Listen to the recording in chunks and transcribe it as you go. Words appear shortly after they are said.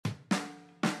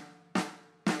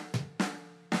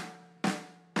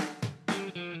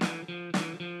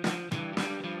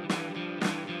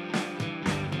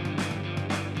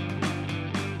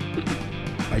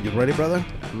you ready, brother?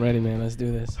 I'm ready, man. Let's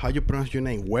do this. How you pronounce your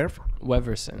name?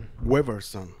 Weverson.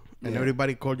 Weverson. And Yeah.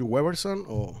 everybody call you Weverson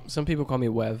or Some people call me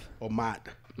Wev. Matt?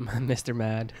 Mr.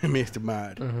 Mad. Mr.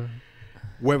 Mad. Mhm.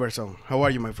 Weverson. How are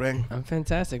you, my friend? I'm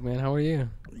fantastic, man. How are you?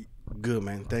 Good,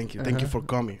 man. Thank you. Thank you for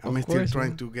coming. I'm Of still course, trying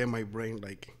man. to get my brain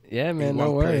like Yeah, man. in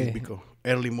No one place worry. because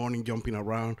early morning jumping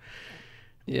around.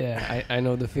 Yeah, I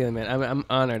know the feeling, man. I'm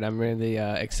honored. I'm really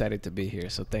excited to be here.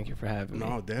 So thank you for having me.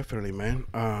 No, definitely, man.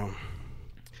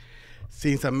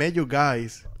 Since I met you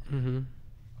guys, Mm-hmm.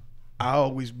 I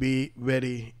always be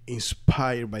very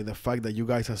inspired by the fact that you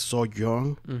guys are so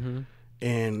young Mm-hmm.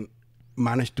 and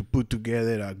managed to put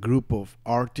together a group of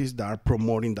artists that are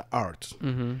promoting the arts.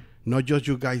 Mm-hmm. Not just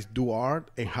you guys do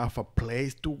art and have a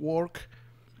place to work,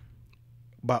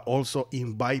 but also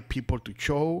invite people to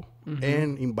show Mm-hmm.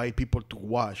 and invite people to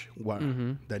watch what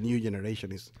Mm-hmm. the new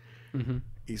generation Mm-hmm.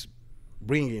 is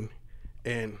bringing.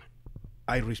 And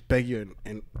I respect you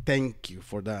and thank you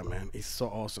for that, man. It's so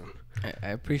awesome. I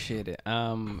appreciate it.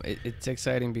 It's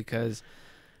exciting because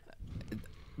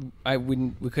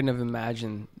we couldn't have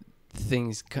imagined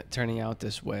things turning out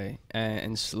this way,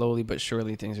 and slowly but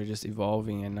surely things are just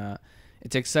evolving, and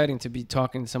it's exciting to be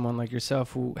talking to someone like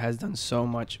yourself who has done so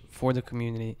much for the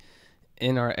community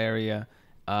in our area.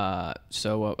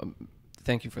 So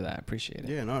thank you for that. I appreciate it.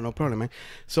 Yeah, no problem, man.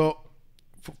 So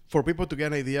for people to get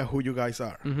an idea who you guys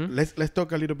are, Mhm. let's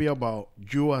talk a little bit about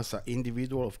you as an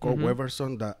individual. Of course, Mhm.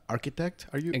 Weverson, the architect,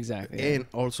 are you? Exactly, yeah. And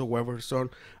also Weverson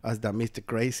as the Mr.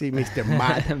 Crazy, Mr.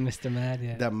 Mad, Mr. Mad,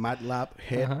 yeah. the Mad Lab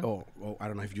head. Uh-huh. Or I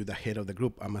don't know if you're the head of the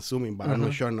group. I'm assuming, but I'm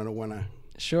not sure. And I don't want to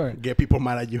Sure. get people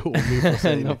mad at you or me for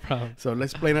saying No it. problem. So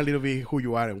let's explain a little bit who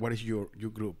you are and what is your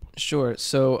group. Sure.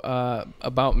 So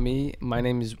about me, my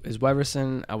name is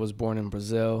Weverson. I was born in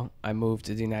Brazil. I moved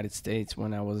to the United States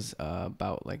when I was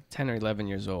about like 10 or 11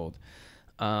 years old.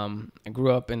 I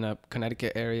grew up in the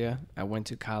Connecticut area. I went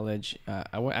to college.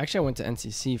 I went to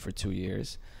NCC for 2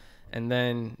 years. And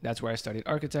then that's where I studied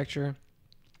architecture.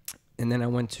 And then I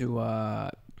went to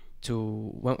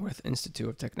Wentworth Institute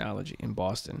of Technology in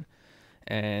Boston.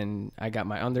 And I got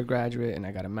my undergraduate and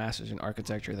I got a master's in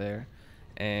architecture there.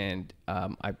 And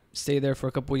I stayed there for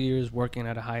a couple of years working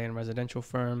at a high-end residential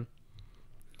firm.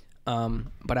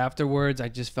 But afterwards, I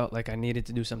just felt like I needed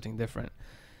to do something different.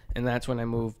 And that's when I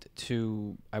moved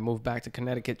back to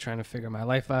Connecticut trying to figure my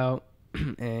life out.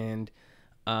 and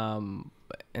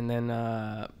then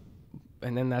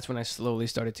that's when I slowly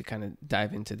started to kind of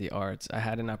dive into the arts. I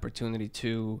had an opportunity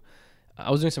I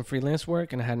was doing some freelance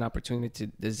work, and I had an opportunity to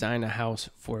design a house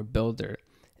for a builder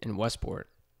in Westport.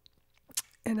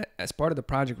 And as part of the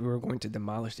project, we were going to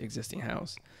demolish the existing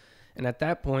house. And at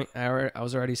that point, I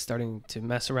was already starting to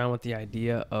mess around with the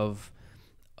idea of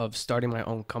starting my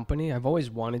own company. I've always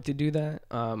wanted to do that.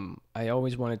 I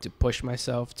always wanted to push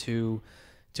myself to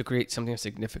create something of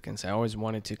significance. I always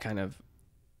wanted to kind of,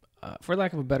 for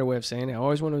lack of a better way of saying it, I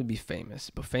always wanted to be famous,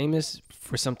 but famous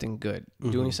for something good,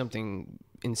 doing something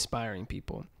inspiring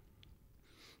people.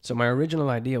 So my original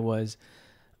idea was,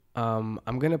 I'm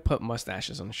going to put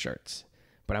mustaches on shirts,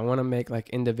 but I want to make like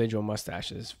individual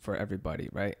mustaches for everybody,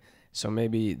 right? So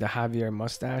maybe the Javier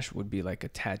mustache would be like a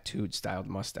tattooed styled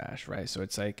mustache, right? So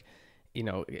it's like,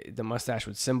 the mustache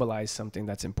would symbolize something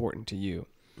that's important to you.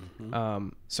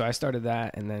 So I started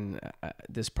that, and then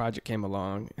this project came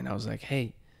along, and I was like,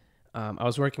 hey, I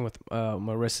was working with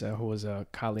Marissa, who was a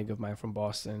colleague of mine from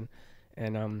Boston,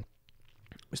 and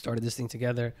we started this thing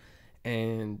together.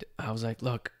 And I was like,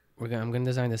 look, I'm gonna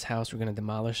design this house. We're gonna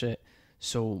demolish it.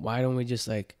 So why don't we just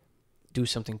like do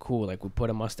something cool? Like we put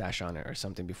a mustache on it or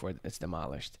something before it's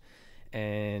demolished.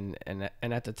 And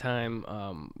at the time,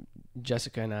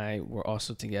 Jessica and I were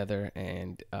also together,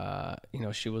 and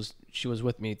she was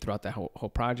with me throughout that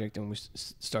whole project, and we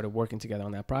started working together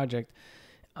on that project.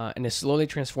 And it slowly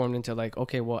transformed into like,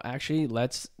 okay, well, actually,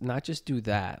 let's not just do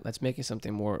that. Let's make it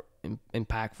something more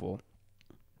impactful.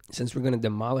 Since we're going to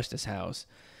demolish this house,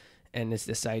 and it's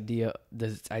this idea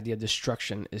of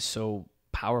destruction is so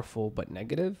powerful but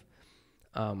negative,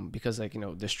 because like,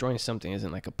 destroying something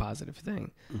isn't like a positive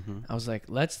thing. I was like,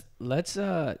 let's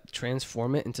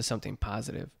transform it into something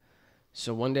positive.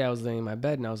 So one day I was laying in my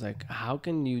bed, and I was like, how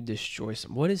can you destroy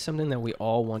what is something that we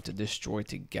all want to destroy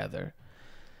together?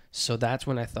 So that's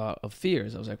when I thought of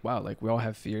fears. I was like, wow, like we all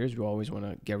have fears. We always want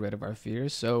to get rid of our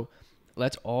fears. So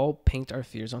let's all paint our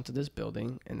fears onto this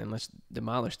building, and then let's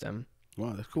demolish them.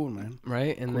 Wow, that's cool, man.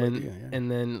 Right? And cool then idea, yeah.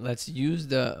 and then let's use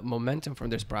the momentum from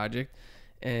this project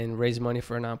and raise money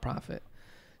for a nonprofit.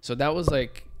 So that was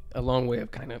like a long way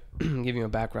of kind of giving you a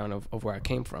background of where I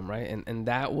came from, right? And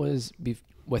that was,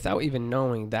 without even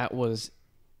knowing, that was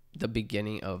the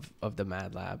beginning of the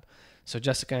Mad Lab. So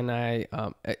Jessica and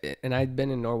and I'd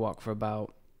been in Norwalk for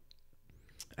about,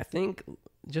 I think,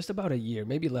 just about a year,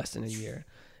 maybe less than a year.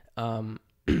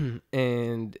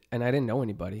 And I didn't know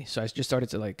anybody. So I just started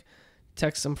to like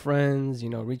text some friends,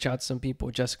 reach out to some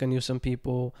people. Jessica knew some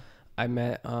people. I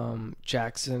met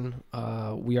Jackson.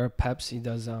 We Are Peps. He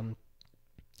does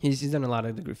he's done a lot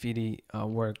of the graffiti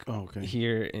work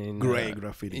here in great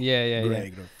graffiti. Yeah.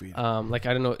 Graffiti. Like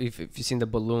I don't know if you've seen the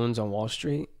balloons on Wall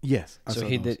Street. Yes. So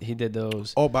he did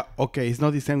those. Oh, but okay, it's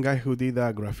not the same guy who did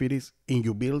graffitis in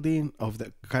your building of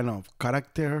the kind of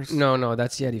characters. No,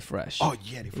 that's Yeti Fresh. Oh,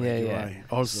 Yeti Fresh. Yeah. Right.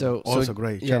 Also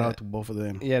great. Shout out to both of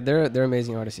them. Yeah, they're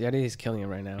amazing artists. Yeti is killing it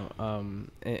right now.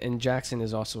 And Jackson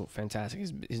is also fantastic.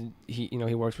 He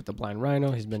works with the Blind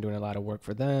Rhino. He's been doing a lot of work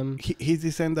for them. He's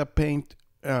the same that paint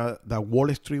the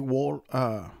Wall Street wall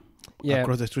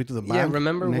across the street to the bank. Yeah,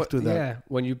 remember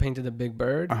when you painted the big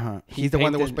bird? He's the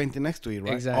one that was painting next to it,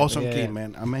 right? Exactly. Awesome kid,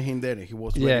 man. I met him there. He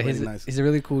was really nice. He's a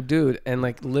really cool dude. And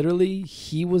like literally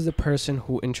he was the person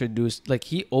who introduced, like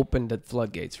he opened the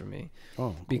floodgates for me.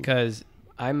 Oh, cool. Because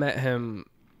I met him,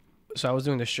 so I was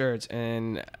doing the shirts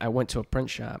and I went to a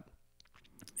print shop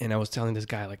and I was telling this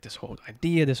guy like this whole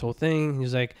idea, this whole thing. He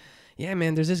was like, yeah,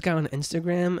 man, there's this guy on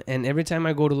Instagram, and every time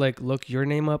I go to like look your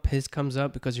name up, his comes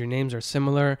up because your names are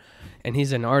similar, and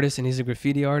he's an artist and he's a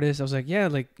graffiti artist. I was like, yeah,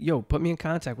 like, yo, put me in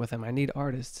contact with him. I need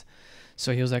artists.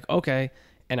 So he was like, okay.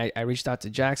 And I reached out to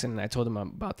Jackson and I told him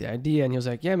about the idea, and he was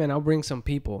like, yeah, man, I'll bring some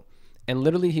people. And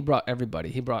literally he brought everybody.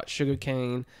 He brought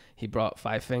Sugarcane, he brought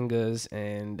Five Fingers,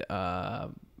 and a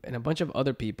bunch of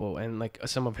other people, and like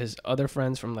some of his other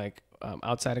friends from like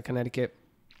outside of Connecticut.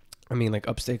 I mean, like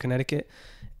upstate Connecticut.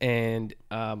 And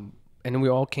we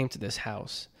all came to this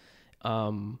house.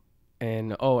 And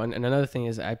another thing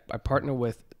is I partner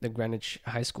with the Greenwich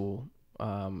High School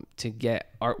to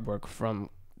get artwork from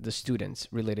the students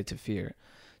related to fear.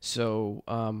 So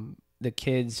the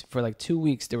kids, for like 2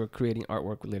 weeks, they were creating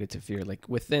artwork related to fear, like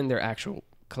within their actual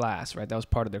class, right? That was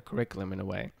part of their curriculum in a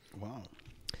way. Wow.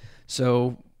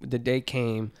 So the day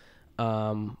came,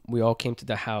 we all came to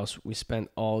the house. We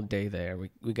spent all day there.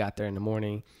 We got there in the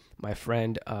morning. My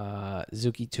friend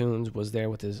Zuki Tunes was there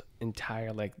with his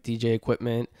entire like DJ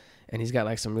equipment, and he's got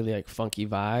like some really like funky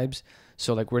vibes.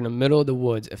 So like we're in the middle of the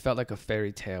woods. It felt like a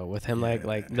fairy tale with him like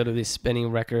literally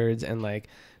spinning records and like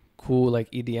cool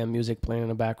like EDM music playing in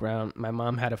the background. My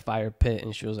mom had a fire pit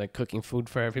and she was like cooking food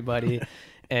for everybody.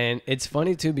 And it's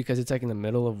funny too because it's like in the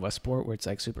middle of Westport where it's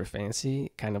like super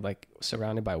fancy, kind of like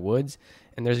surrounded by woods,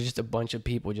 and there's just a bunch of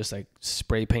people just like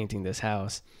spray painting this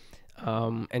house,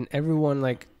 and everyone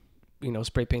like,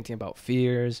 spray painting about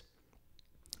fears,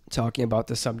 talking about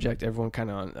the subject, everyone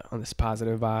kind of on this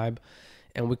positive vibe.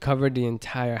 And we covered the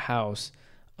entire house.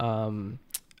 And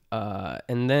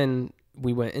then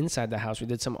we went inside the house. We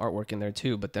did some artwork in there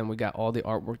too, but then we got all the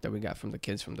artwork that we got from the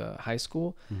kids from the high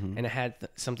school. Mm-hmm. And it had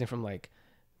something from like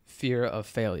fear of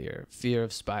failure, fear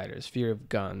of spiders, fear of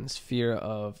guns, fear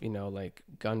of, like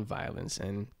gun violence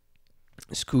and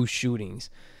school shootings,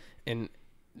 and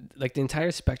like the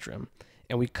entire spectrum.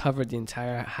 And we covered the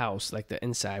entire house, like the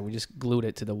inside. We just glued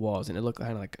it to the walls, and it looked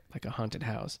kind of like a haunted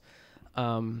house.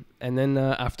 And then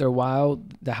after a while,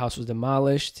 the house was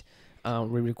demolished.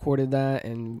 We recorded that,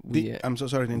 and I'm so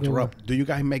sorry to interrupt. Do you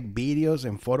guys make videos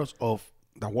and photos of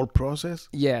the whole process?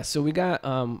 Yeah. So we got.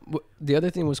 The other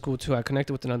thing was cool too. I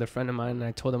connected with another friend of mine, and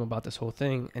I told him about this whole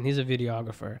thing, and he's a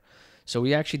videographer. So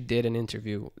we actually did an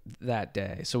interview that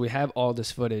day. So we have all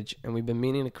this footage, and we've been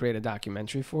meaning to create a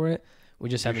documentary for it. We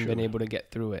just haven't been able to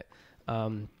get through it.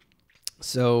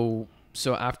 So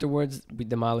afterwards, we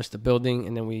demolished the building,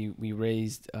 and then we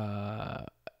raised. And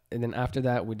then after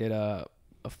that, we did a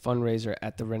fundraiser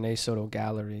at the Rene Soto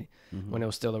Gallery when it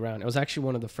was still around. It was actually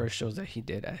one of the first shows that he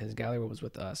did at his gallery. Was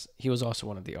with us. He was also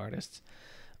one of the artists.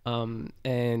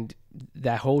 And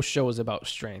that whole show was about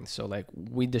strength. So like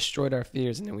we destroyed our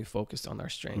fears, and then we focused on our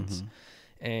strengths.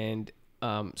 And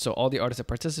so all the artists that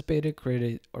participated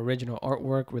created original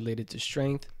artwork related to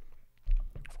strength.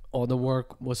 All the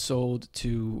work was sold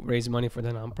to raise money for the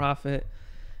nonprofit.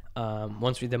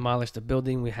 Once we demolished the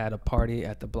building, we had a party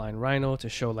at the Blind Rhino to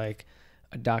show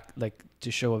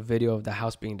to show a video of the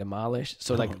house being demolished.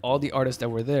 So like all the artists that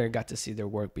were there got to see their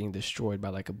work being destroyed by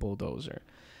like a bulldozer.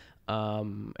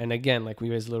 And again, like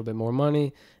we raised a little bit more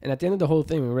money, and at the end of the whole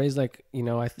thing, we raised like,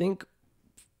 I think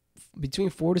between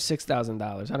 $4,000 to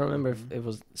 $6,000. I don't remember if it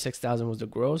was $6,000 was the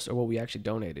gross or what we actually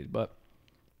donated, but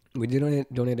we did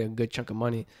donate a good chunk of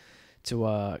money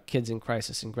to kids in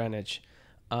crisis in Greenwich.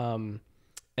 And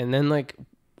then like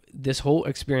this whole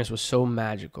experience was so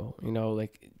magical,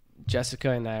 like Jessica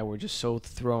and I were just so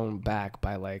thrown back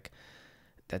by like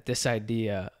that this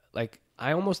idea, like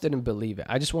I almost didn't believe it.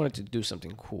 I just wanted to do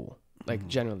something cool. Like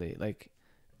generally, like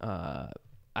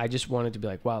I just wanted to be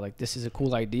like, wow, like this is a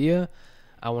cool idea.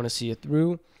 I want to see it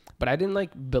through. But I didn't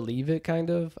like believe it,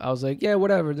 kind of. I was like, yeah,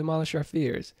 whatever, demolish our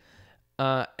fears.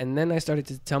 And then I started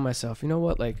to tell myself, you know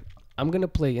what, like I'm going to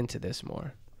play into this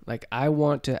more. Like I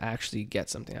want to actually get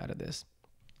something out of this.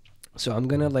 So I'm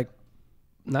going to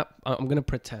I'm going to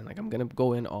pretend like I'm going to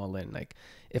go in all in. Like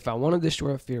if I want to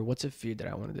destroy a fear, what's a fear that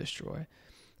I want to destroy?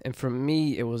 And for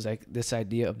me, it was like this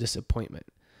idea of disappointment,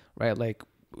 right? Like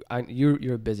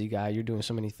you're a busy guy. You're doing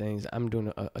so many things. I'm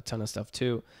doing a ton of stuff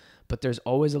too. But there's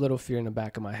always a little fear in the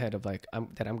back of my head of like,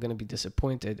 that I'm going to be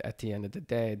disappointed at the end of the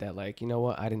day, that like, you know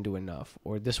what, I didn't do enough,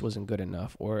 or this wasn't good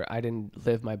enough, or I didn't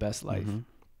live my best life.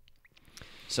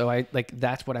 So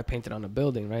that's what I painted on the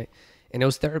building, right? And it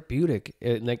was therapeutic.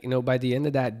 By the end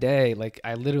of that day, like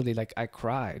I literally, like I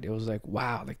cried. It was like,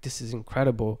 wow, like this is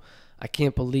incredible. I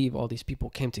can't believe all these people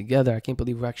came together. I can't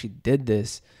believe we actually did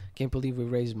this. I can't believe we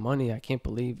raised money. I can't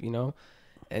believe,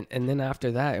 And then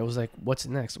after that, it was like, what's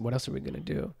next? What else are we going to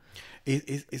do?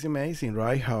 It's amazing,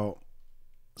 right? How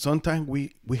sometimes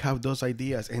we have those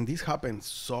ideas, and this happens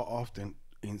so often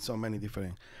in so many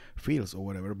different fields or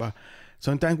whatever. But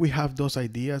sometimes we have those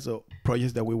ideas or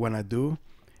projects that we want to do,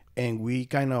 and we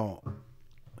kind of,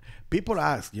 people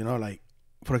ask, like,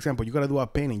 for example, you got to do a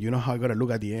painting. You know how you got to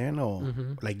look at the end, or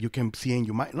like you can see and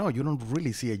you might, no, you don't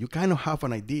really see it. You kind of have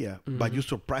an idea, but you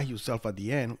surprise yourself at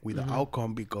the end with the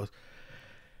outcome, because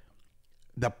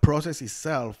the process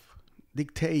itself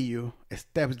dictate you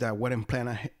steps that weren't planned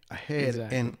ahead.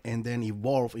 Exactly. and then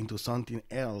evolve into something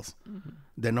else.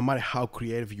 That no matter how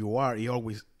creative you are, it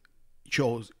always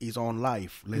shows its own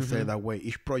life. Let's say it that way.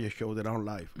 Each project shows their own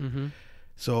life.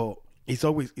 So it's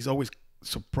always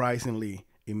surprisingly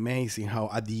amazing how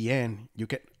at the end you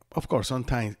can, of course,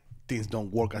 sometimes things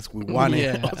don't work as we want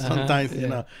it. Sometimes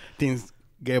things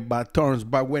get bad turns,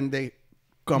 but when they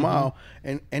come out,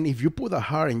 and if you put a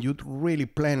heart and you really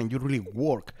plan and you really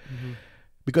work,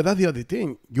 because that's the other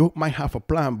thing, you might have a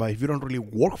plan, but if you don't really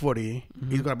work for it,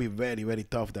 it's gonna be very, very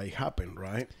tough that it happen,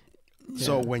 right?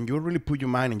 So when you really put your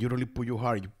mind and you really put your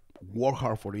heart, you work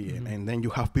hard for it, and then you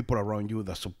have people around you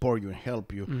that support you and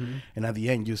help you, and at the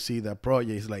end you see the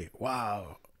project, it's like,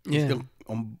 wow, it's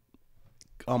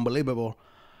unbelievable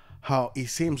how it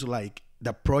seems like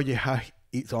the project has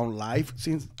its own life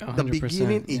since the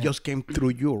beginning. It just came through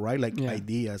you, right? Like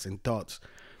ideas and thoughts,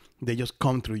 they just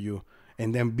come through you,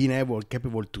 and then being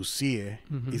capable to see it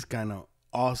is kind of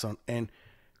awesome. And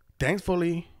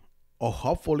thankfully or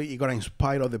hopefully it's gonna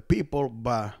inspire other people,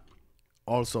 but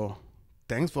also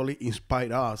thankfully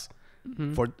inspire us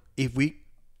for if we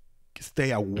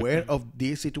stay aware of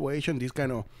this situation, this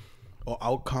kind of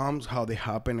outcomes, how they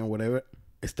happen and whatever,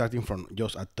 starting from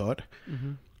just a thought.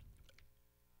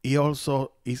 It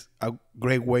also is a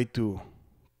great way to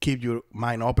keep your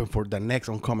mind open for the next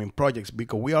oncoming projects,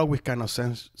 because we always kind of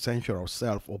censure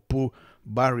ourselves or put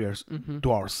barriers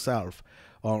to ourselves.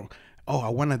 Or, I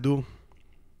want to do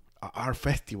an art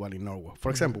festival in Norway.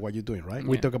 For example, what you're doing, right?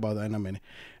 We talk about that in a minute.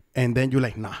 And then you're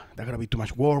like, nah, that's going to be too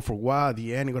much work for what? At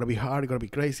the end, it's going to be hard, it's going to be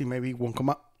crazy, maybe it won't come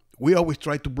up. We always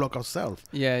try to block ourselves.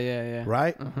 Yeah.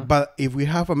 Right? But if we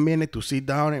have a minute to sit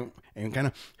down and kind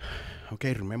of,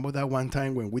 okay, remember that one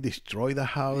time when we destroyed the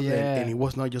house and it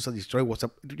was not just a destroy, it was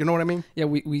a, you know what I mean?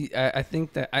 Yeah, I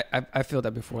think that I feel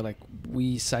that before, like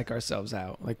we psych ourselves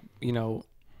out. Like, you know,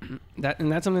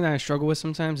 that's something that I struggle with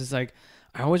sometimes. It's like,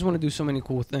 I always want to do so many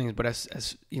cool things, but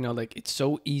as you know, like it's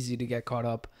so easy to get caught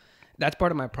up. That's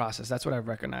part of my process. That's what I've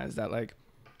recognized, that like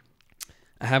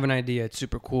I have an idea, it's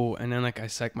super cool, and then like I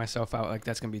psych myself out, like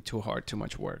that's gonna be too hard, too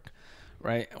much work,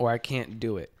 right? Or I can't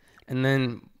do it, and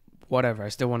then whatever, I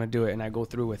still want to do it, and I go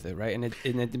through with it, right? And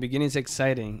at the beginning it's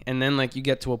exciting, and then like you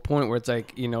get to a point where it's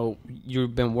like, you know,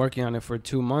 you've been working on it for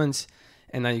 2 months,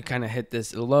 and now you kind of hit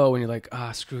this low, and you're like,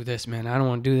 screw this, man, I don't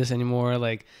want to do this anymore.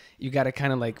 Like you got to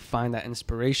kind of like find that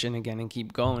inspiration again and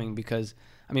keep going, because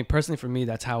I mean, personally for me,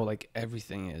 that's how like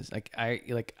everything is. Like I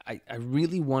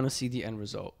really want to see the end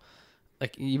result.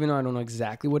 Like even though I don't know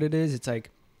exactly what it is, it's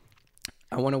like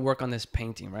I want to work on this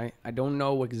painting, right? I don't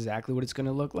know exactly what it's going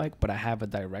to look like, but I have a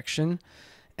direction,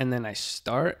 and then I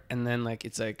start, and then like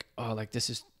it's like, oh, like this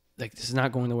is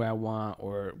not going the way I want,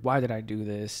 or why did I do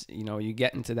this? You know, you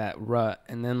get into that rut,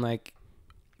 and then like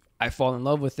I fall in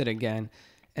love with it again,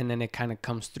 and then it kind of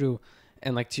comes through.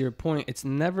 And like to your point, it's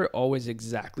never always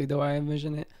exactly the way I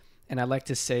envision it. And I like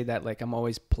to say that like I'm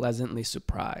always pleasantly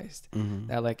surprised.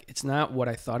 That like it's not what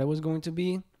I thought it was going to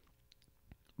be,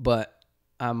 but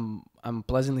I'm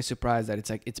pleasantly surprised that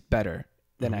it's like it's better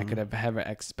than I could have ever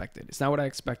expected. It's not what I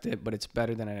expected, but it's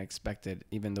better than I expected,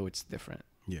 even though it's different.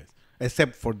 Yes.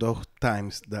 except for those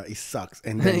times that it sucks,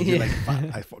 and then you're like, fuck,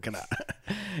 I fucking out.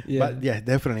 But yeah,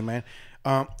 definitely, man.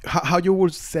 How you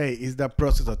would say is the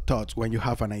process of thoughts when you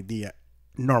have an idea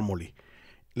normally?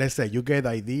 Let's say you get the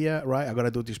idea, right? I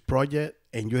gotta do this project,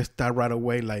 and you start right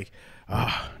away like,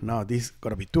 no, this is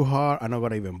gonna be too hard. I'm not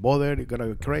gonna even bother. It's gonna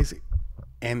be crazy.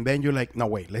 And then you're like, no,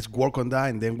 wait, let's work on that,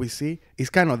 and then we see. It's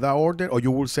kind of that order, or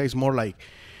you will say it's more like,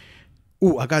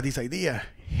 ooh, I got this idea.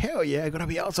 Hell yeah, it's gonna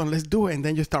be awesome. Let's do it. And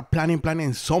then you start planning.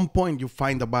 At some point, you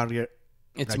find the barrier.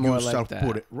 It's more like that.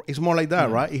 Put it. It's more like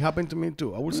that, right? It happened to me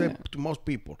too. I would say to most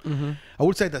people. I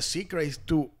would say the secret is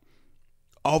to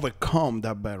overcome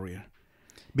that barrier,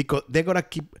 because they're gonna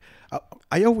keep.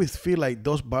 I always feel like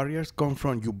those barriers come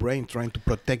from your brain trying to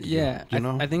protect you. Yeah, you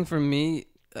know. I think for me,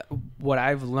 what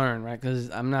I've learned, right? Because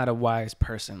I'm not a wise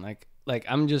person. Like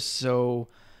I'm just so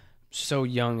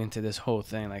young into this whole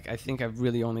thing. Like I think I've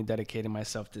really only dedicated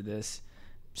myself to this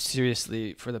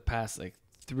seriously for the past like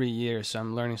 3 years. So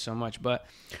I'm learning so much. But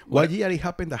what year it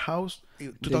happened? The house,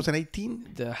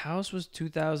 2018. The house was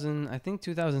 2000. I think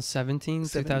 2017,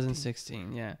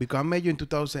 2016. Yeah. Because I met you in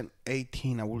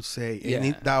 2018. I would say, Yeah.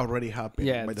 and that already happened.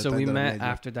 Yeah. by the So time we that I met you.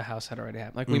 after the house had already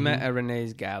happened. Like we met at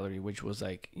Renee's gallery, which was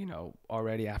like, you know,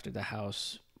 already after the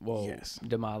house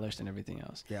demolished and everything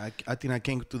else. Yeah, I think I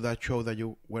came to that show that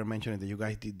you were mentioning that you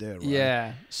guys did there, right?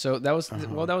 Yeah. So that was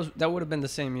that would have been the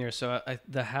same year. So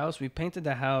the house, we painted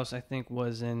the house, I think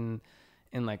was in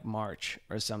like March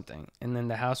or something, and then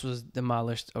the house was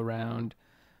demolished around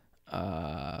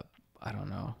I don't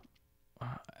know,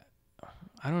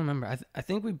 I don't remember. I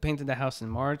think we painted the house in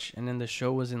March, and then the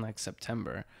show was in like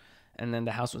September, and then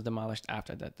the house was demolished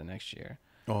after that the next year.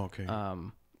 Oh, okay.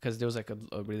 Because there was like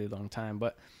a really long time.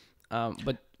 But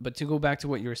to go back to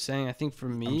what you were saying, I think for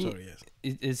me, I'm sorry, yes.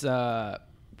 it is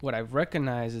what I've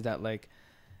recognized is that like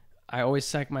I always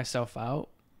psych myself out,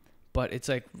 but it's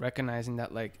like recognizing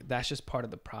that like that's just part of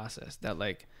the process. That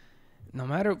like no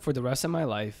matter for the rest of my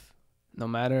life, no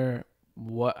matter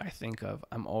what I think of,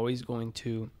 I'm always going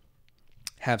to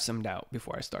have some doubt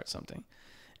before I start something.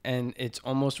 And it's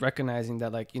almost recognizing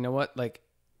that like, you know what, like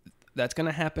that's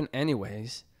gonna happen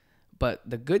anyways. But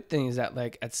the good thing is that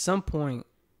like at some point,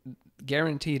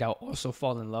 guaranteed, I'll also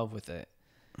fall in love with it.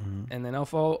 And then I'll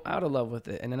fall out of love with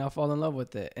it. And then I'll fall in love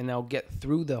with it. And I'll get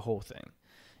through the whole thing.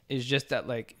 It's just that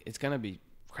like, it's going to be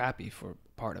crappy for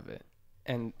part of it.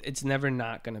 And it's never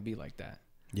not going to be like that.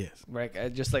 Yes.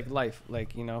 Right. Just like life.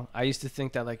 Like, you know, I used to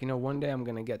think that like, you know, one day I'm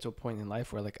going to get to a point in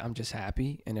life where like, I'm just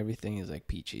happy and everything is like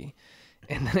peachy.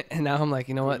 And now I'm like,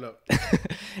 you know what?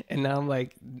 And now I'm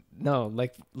like, no,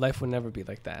 like life will never be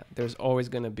like that. There's always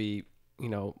going to be, you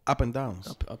know, up and downs.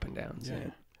 Up and downs.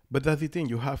 Yeah. But that's the thing.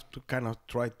 You have to kind of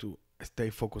try to stay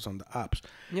focused on the ups.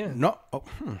 Yeah. No,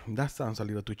 that sounds a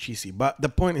little too cheesy. But the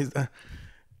point is that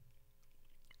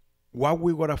what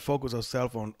we gotta focus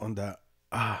ourselves on the.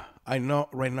 I know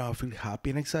right now I feel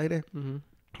happy and excited.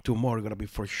 Tomorrow gonna be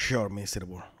for sure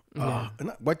miserable.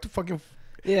 What to fucking.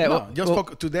 Yeah, no,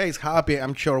 focus. Today is happy.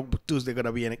 I'm sure Tuesday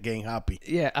gonna be again happy.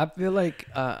 Yeah, I feel like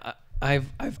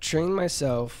I've trained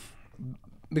myself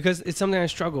because it's something I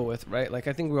struggle with, right? Like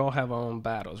I think we all have our own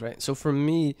battles, right? So for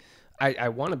me, I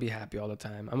want to be happy all the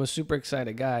time. I'm a super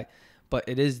excited guy, but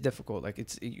it is difficult. Like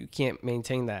you can't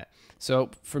maintain that. So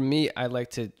for me, I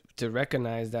like to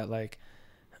recognize that like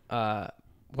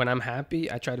when I'm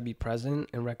happy, I try to be present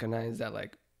and recognize that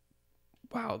like,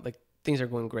 wow, like things are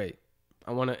going great.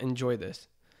 I want to enjoy this.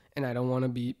 And I don't want to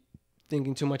be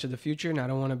thinking too much of the future, and I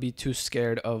don't want to be too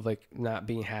scared of like not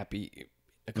being happy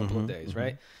a couple of days,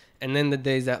 right? And then the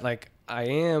days that like I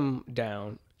am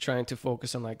down, trying to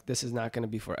focus on like this is not going to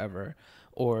be forever,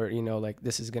 or you know like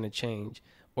this is going to change,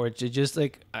 or to just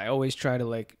like I always try to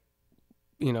like,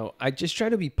 you know, I just try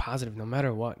to be positive no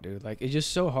matter what, dude. Like it's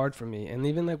just so hard for me, and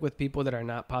even like with people that are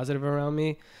not positive around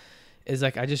me, is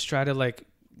like I just try to like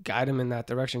guide them in that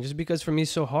direction, just because for me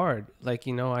it's so hard. Like,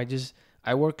 you know,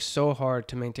 I work so hard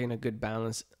to maintain a good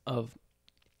balance of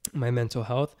my mental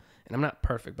health, and I'm not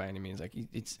perfect by any means. Like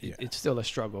it's still a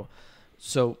struggle.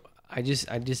 So I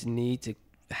just need to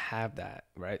have that,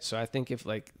 right? So I think if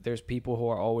like there's people who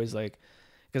are always like,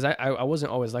 because I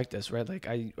wasn't always like this, right? Like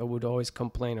I would always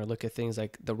complain or look at things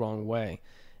like the wrong way,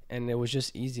 and it was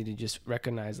just easy to just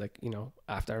recognize, like, you know,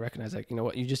 after I recognized, like, you know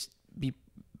what, you just be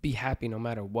happy no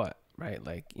matter what. Right.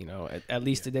 Like, you know, at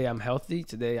least today I'm healthy.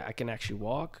 Today I can actually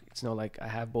walk. It's not like I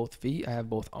have both feet. I have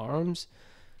both arms,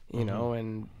 you know,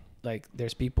 and like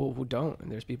there's people who don't,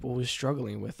 and there's people who are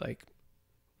struggling with like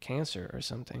cancer or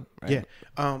something. Right?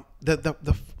 Yeah.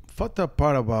 The fucked up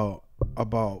part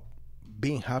about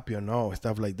being happy or no,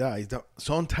 stuff like that, is that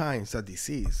sometimes a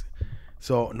disease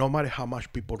So no matter how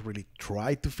much people really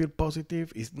try to feel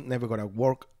positive, it's never gonna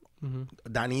work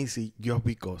that easy just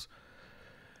because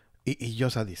it's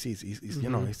just a disease. It's you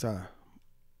know, it's a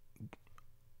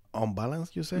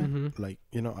unbalance. You say like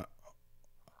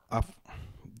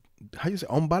how you say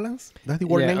unbalance? That's the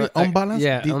word in English. Unbalance.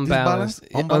 Yeah, unbalanced.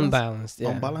 Unbalanced. Yeah.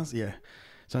 Unbalanced. Yeah.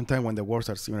 Sometimes when the words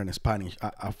are similar in Spanish,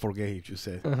 I forget if you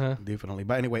said differently.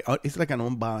 But anyway, it's like an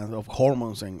unbalance of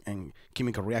hormones and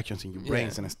chemical reactions in your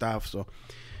brains and stuff. So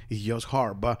it's just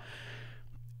hard. But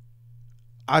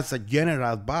as a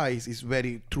general advice, it's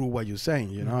very true what you're saying,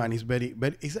 you know, and it's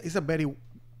it's a very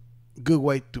good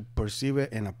way to perceive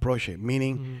it and approach it.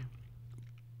 Meaning,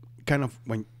 kind of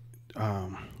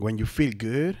when you feel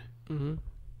good,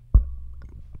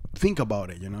 think about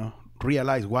it, you know.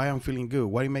 Realize why I'm feeling good,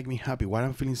 why it make me happy, why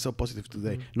I'm feeling so positive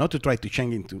today. Not to try to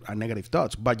change into a negative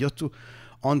thoughts, but just to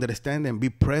understand and be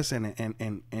present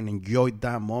and enjoy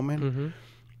that moment.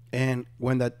 And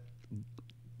when that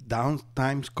down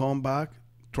times come back,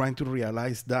 trying to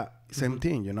realize that same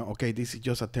thing, you know, okay, this is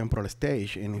just a temporal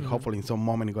stage, and hopefully in some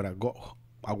moment it's gonna go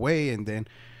away, and then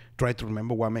try to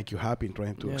remember what make you happy and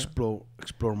trying to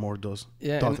explore more those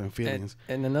thoughts and feelings.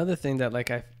 And another thing that like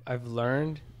I've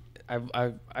learned,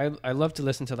 I love to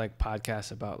listen to like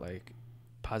podcasts about like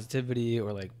positivity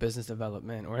or like business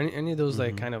development or any of those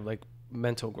like kind of like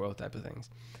mental growth type of things.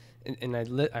 And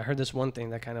I heard this one thing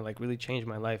that kind of like really changed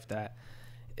my life, that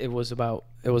it was about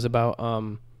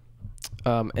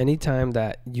anytime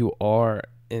that you are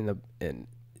in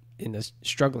a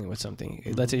struggling with something,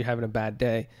 let's say you're having a bad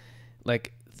day,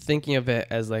 like thinking of it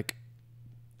as like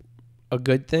a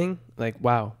good thing, like,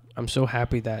 wow, I'm so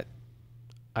happy that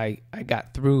I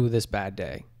got through this bad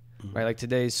day, right? Like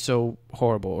today's so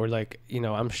horrible, or like, you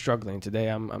know, I'm struggling today,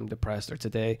 I'm depressed, or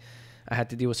today I had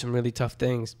to deal with some really tough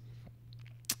things,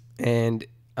 and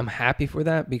I'm happy for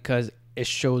that because it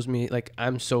shows me like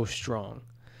I'm so strong,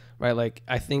 right? Like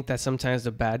I think that sometimes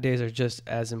the bad days are just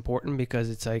as important because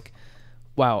it's like,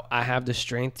 wow, I have the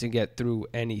strength to get through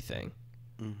anything.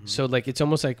 So like it's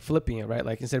almost like flipping it, right?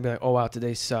 Like instead of being like, oh wow,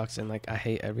 today sucks and like I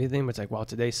hate everything, but it's like, wow,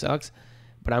 today sucks,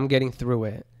 but I'm getting through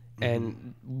it.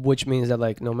 And which means that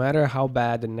like no matter how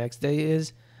bad the next day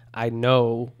is, I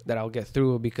know that I'll get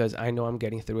through it because I know I'm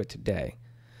getting through it today.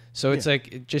 So it's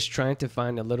like just trying to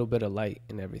find a little bit of light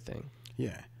in everything.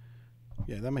 Yeah,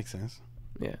 that makes sense.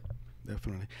 Yeah,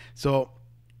 definitely. So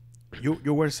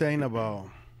you were saying about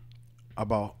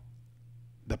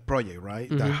the project, right?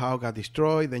 That how got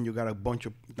destroyed, then you got a bunch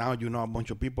of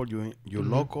people, you're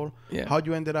local. Yeah. How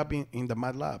you ended up in the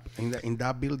Mad Lab, in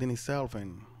that building itself?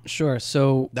 And sure.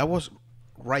 So that was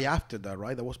right after that,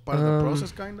 right? That was part of the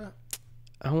process, kinda.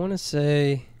 I want to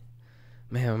say,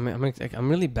 man, I'm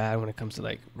really bad when it comes to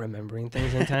like remembering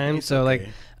things in time. So like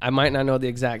I might not know the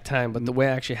exact time, but the way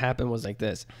it actually happened was like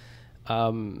this.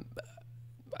 I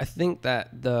think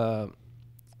that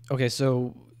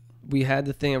so we had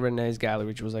the thing at Renee's Gallery,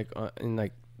 which was like in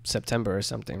like September or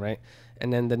something, right?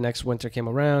 And then the next winter came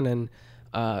around, and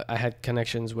I had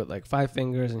connections with like Five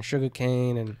Fingers and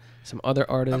Sugarcane and some other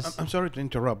artists. I'm sorry to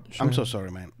interrupt. Sure. I'm so sorry,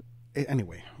 man.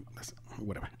 Anyway,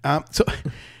 whatever. So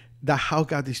the house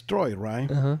got destroyed,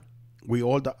 right? We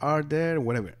all the art there,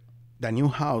 whatever. The new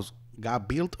house got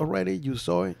built already. You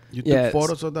saw it. You took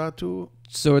photos of that too.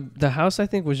 So the house, I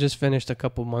think, was just finished a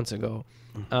couple months ago.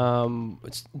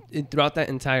 Throughout that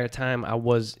entire time, I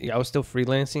was still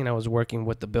freelancing. I was working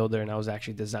with the builder, and I was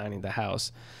actually designing the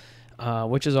house,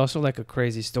 which is also like a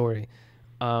crazy story,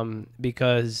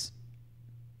 because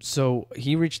so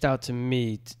he reached out to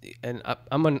me, and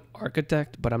I'm an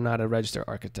architect, but I'm not a registered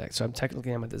architect. So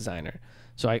I'm a designer.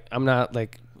 So I'm not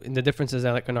like, and the difference is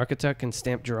that like an architect can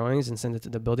stamp drawings and send it to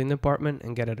the building department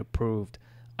and get it approved.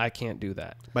 I can't do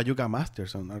that. But you got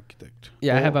masters on architect.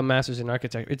 Yeah, I have a master's in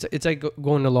architecture. It's like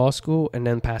going to law school and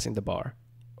then passing the bar.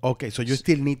 Okay, so you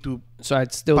still need to. So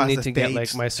I'd still need to get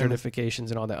like my certifications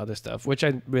and all that other stuff, which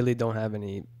I really don't have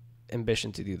any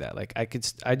ambition to do that. Like I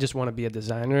just want to be a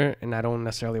designer, and I don't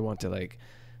necessarily want to like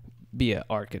be an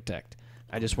architect.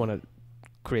 I just want to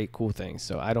create cool things,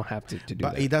 so I don't have to do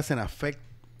that. But it doesn't affect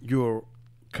your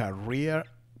career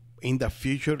in the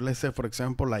future. Let's say, for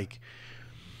example, like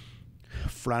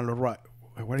Frank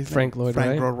Lloyd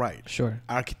Wright, sure,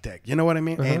 architect. You know what I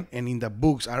mean? And in the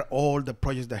books are all the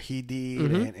projects that he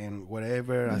did and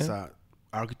whatever as a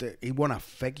architect. It won't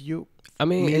affect you. I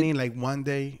mean, meaning like one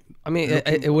day. I mean,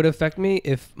 it would affect me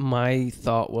if my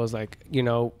thought was like, you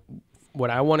know, what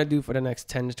I want to do for the next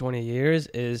 10 to 20 years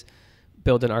is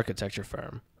build an architecture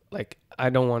firm. Like, I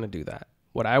don't want to do that.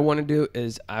 What I want to do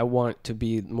is I want to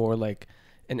be more like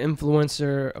an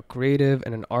influencer, a creative,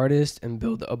 and an artist, and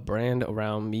build a brand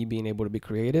around me being able to be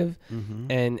creative.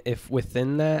 And if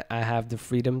within that I have the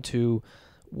freedom to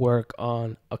work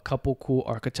on a couple cool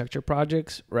architecture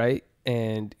projects, right,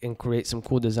 and create some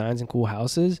cool designs and cool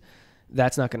houses,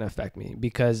 that's not going to affect me,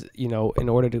 because, you know, in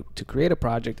order to create a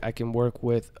project, I can work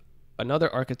with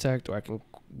another architect, or I can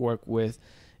work with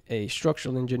a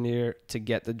structural engineer to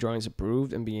get the drawings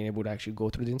approved and being able to actually go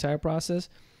through the entire process,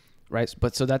 right?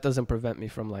 But so that doesn't prevent me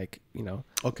from, like, you know.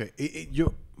 Okay,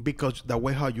 because the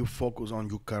way how you focus on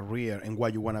your career and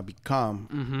what you want to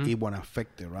become, it won't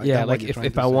affect it, right? Yeah, that's like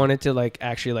if I wanted to, like,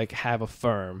 actually, like, have a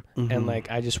firm, and,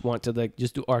 like, I just want to, like,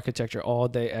 just do architecture all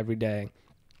day, every day,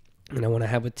 and I want to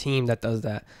have a team that does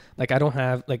that. Like, I don't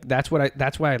have, like, that's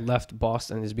why I left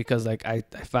Boston, is because, like, I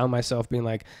found myself being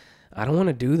like, I don't want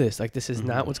to do this. Like, this is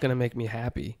not what's going to make me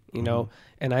happy, you know?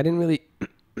 And I didn't really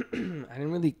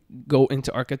go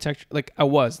into architecture. Like, I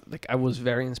was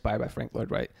very inspired by Frank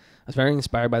Lloyd Wright. I was very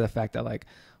inspired by the fact that, like,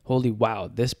 holy wow,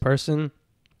 this person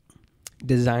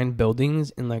designed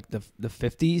buildings in, like, the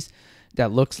 50s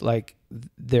that looks like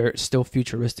they're still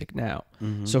futuristic now.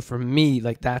 So for me,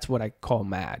 like, that's what I call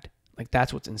mad. Like,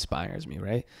 that's what inspires me,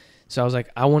 right? So I was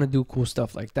like, I want to do cool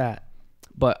stuff like that,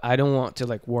 but I don't want to,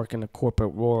 like, work in the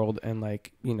corporate world and,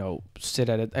 like, you know, sit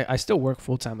at it. I still work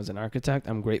full time as an architect.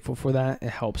 I'm grateful for that. It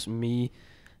helps me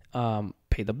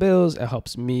pay the bills. It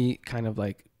helps me kind of,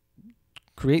 like,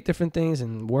 create different things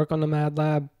and work on the Mad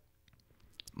Lab.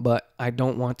 But I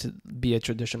don't want to be a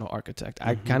traditional architect.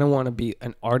 I kind of want to be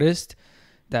an artist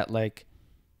that, like,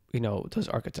 you know, does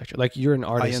architecture. Like, you're an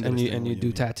artist and you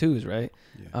do tattoos, right?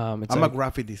 Yeah. I'm a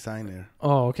graphic designer.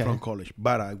 Oh, okay. From college,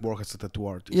 but I work as a tattoo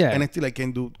artist. Yeah. And still I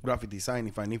can do graphic design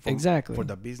if I need for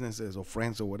the businesses or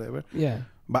friends or whatever. Yeah.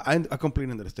 But I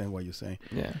completely understand what you're saying.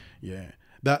 Yeah. Yeah.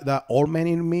 The old man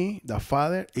in me, the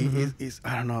father, is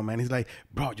I don't know, man. It's like,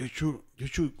 bro, you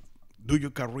should do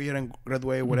your career and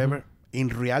graduate, whatever. In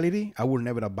reality, I will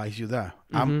never advise you that.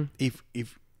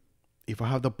 If I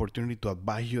have the opportunity to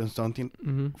advise you on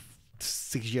something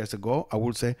 6 years ago, I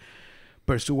would say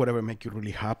pursue whatever make you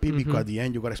really happy, because at the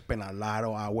end you gotta spend a lot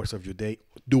of hours of your day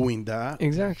doing that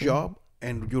job,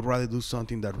 and you'd rather do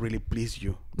something that really pleases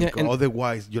you, because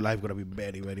otherwise your life gonna be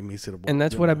very, very miserable. And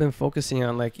that's what I've been focusing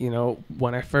on. Like, you know,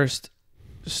 when I first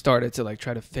started to, like,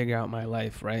 try to figure out my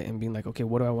life, right, and being like, okay,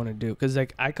 what do I want to do? Because,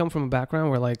 like, I come from a background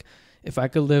where, like, if I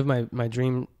could live my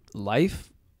dream life,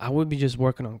 I would be just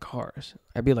working on cars.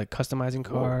 I'd be, like, customizing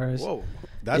cars. Whoa.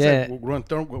 That's a grown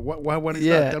term. What is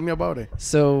that? Tell me about it.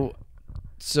 So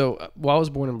well, I was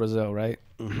born in Brazil, right?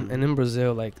 And in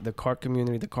Brazil, like, the car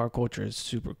community, the car culture is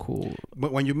super cool.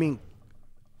 But when you mean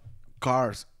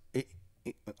cars,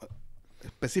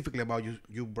 specifically about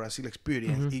your Brazil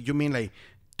experience, you mean like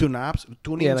tuning like cars,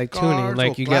 tuning,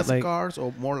 like you get like cars,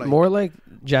 or more like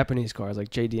Japanese cars, like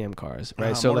JDM cars,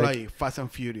 right? So more like Fast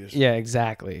and Furious. Yeah,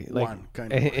 exactly. Like one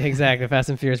kind of exactly, Fast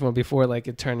and Furious one before, like,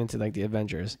 it turned into, like, the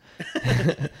Avengers.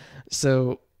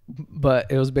 So,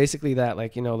 but it was basically that,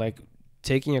 like, you know, like,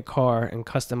 taking a car and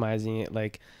customizing it,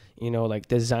 like, you know, like,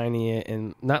 designing it,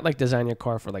 and not like designing a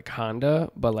car for, like,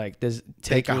 Honda, but like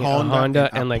taking a Honda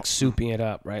and like souping it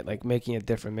up, right? Like, making it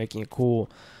different, making it cool.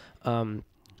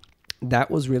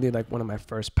 That was really, like, one of my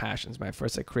first passions, my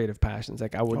first, like, creative passions.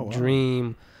 Like, I would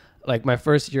dream, like, my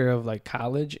first year of, like,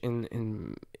 college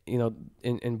in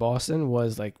Boston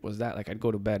was that, like, I'd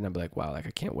go to bed and I'd be like, wow, like,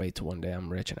 I can't wait till one day I'm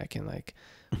rich and I can, like,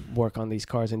 work on these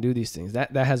cars and do these things.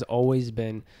 That has always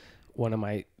been one of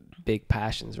my big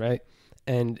passions, right?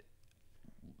 And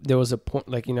there was a point,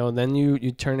 like, you know, then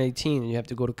you turn 18 and you have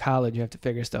to go to college, you have to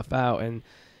figure stuff out, and,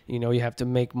 you know, you have to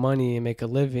make money and make a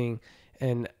living,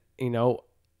 and, you know,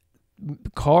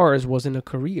 cars wasn't a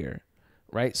career,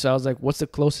 right? So I was like, what's the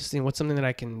closest thing? What's something that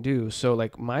I can do? So,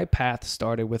 like, my path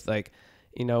started with, like,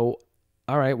 you know,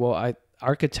 all right, well,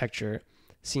 architecture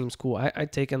seems cool.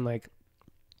 I'd taken, like,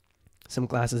 some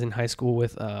classes in high school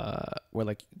with were,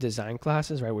 like, design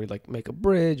classes, right, where you, like, make a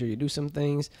bridge or you do some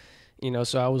things, you know.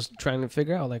 So I was trying to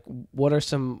figure out, like, what are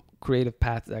some creative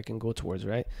paths that I can go towards,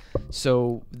 right?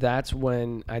 So that's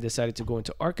when I decided to go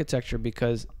into architecture,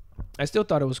 because I still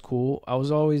thought it was cool.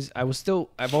 I've always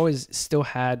still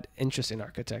had interest in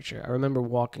architecture. I remember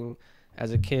walking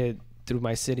as a kid through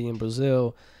my city in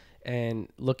Brazil and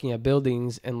looking at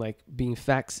buildings and, like, being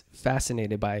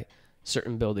fascinated by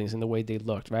certain buildings and the way they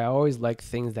looked, right? I always like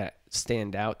things that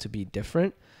stand out to be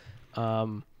different,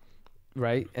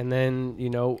 right? And then, you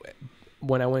know,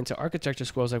 when I went to architecture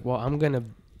school, I was like, well, I'm gonna,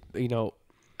 you know,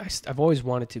 I've always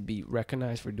wanted to be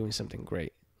recognized for doing something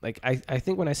great. Like, I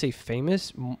think when I say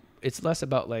famous, it's less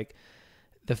about, like,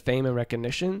 the fame and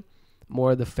recognition,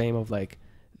 more the fame of, like,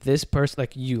 this person,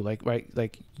 like you, like, right,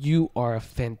 like you are a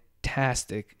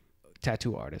fantastic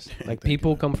tattoo artist. Like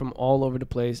people come from all over the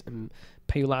place and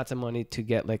pay lots of money to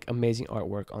get like amazing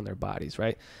artwork on their bodies,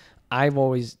 right? I've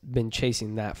always been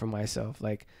chasing that for myself.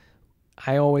 Like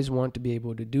I always want to be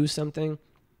able to do something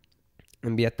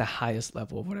and be at the highest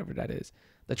level of whatever that is.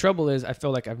 The trouble is I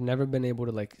feel like I've never been able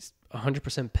to like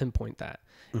 100% pinpoint that.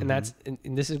 And that's, and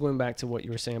this is going back to what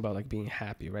you were saying about like being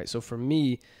happy, right? So for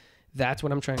me, that's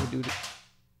what I'm trying to do.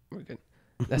 We're good.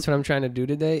 That's what I'm trying to do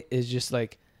today is just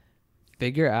like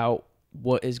figure out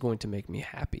what is going to make me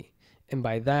happy. And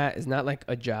by that, it's not like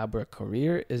a job or a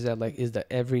career, is that like, is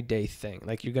the everyday thing.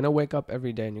 Like you're going to wake up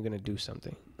every day and you're going to do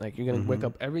something. Like you're going to wake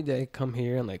up every day, come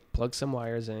here and like plug some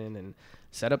wires in and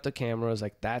set up the cameras.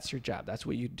 Like that's your job. That's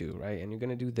what you do. Right. And you're going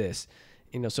to do this,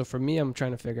 you know? So for me, I'm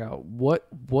trying to figure out what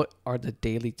are the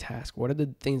daily tasks? What are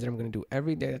the things that I'm going to do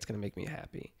every day that's going to make me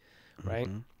happy? Right.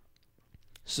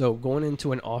 So going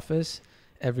into an office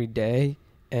every day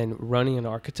and running an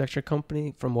architecture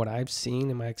company, from what I've seen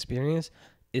in my experience,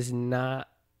 is not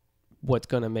what's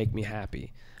going to make me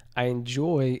happy. I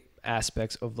enjoy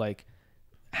aspects of like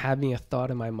having a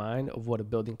thought in my mind of what a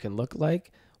building can look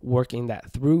like, working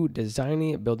that through, designing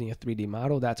it, building a 3D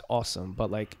model. That's awesome.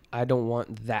 But like, I don't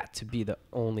want that to be the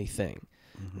only thing,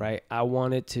 right? I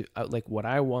want it to, like what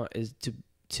I want is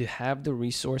to have the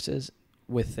resources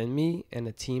within me and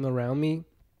the team around me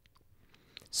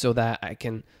so that I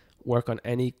can work on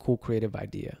any cool creative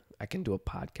idea. I can do a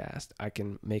podcast. I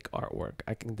can make artwork.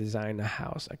 I can design a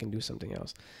house. I can do something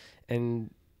else.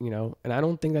 And, you know, and I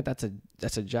don't think that that's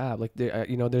a job. Like, there,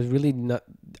 you know, there's really not,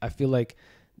 I feel like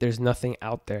there's nothing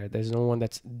out there. There's no one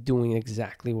that's doing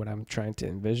exactly what I'm trying to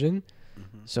envision.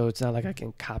 So it's not like I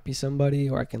can copy somebody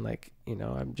or I can like, you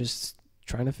know, I'm just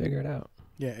trying to figure it out.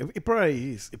 Yeah, it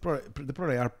probably is. There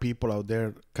probably are people out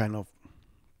there, kind of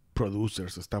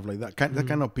producers and stuff like that. The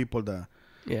kind of people that,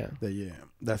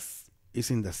 that's is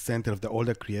in the center of all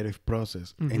the creative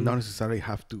process and not necessarily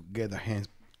have to get their hands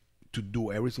to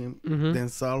do everything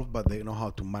themselves, but they know how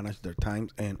to manage their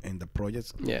times and the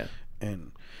projects. Yeah.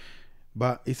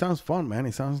 But it sounds fun, man.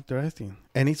 It sounds interesting.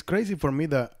 And it's crazy for me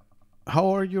that, how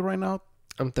old are you right now?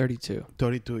 I'm 32.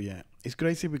 32, yeah. It's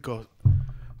crazy because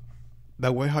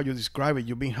the way how you describe it,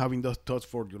 you've been having those thoughts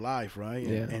for your life, right?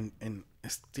 Yeah. And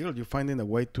still you're finding a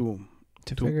way to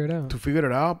figure it out. To figure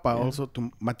it out, but also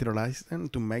to materialize them,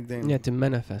 to make them. Yeah, to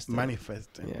manifest them.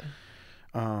 Manifest them.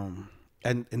 Yeah.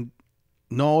 And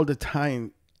not all the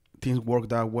time things work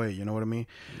that way. You know what I mean?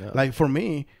 No. Like for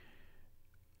me,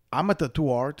 I'm a tattoo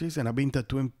artist and I've been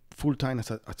tattooing full time as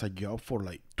a job for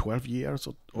like 12 years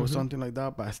or something like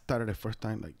that. But I started the first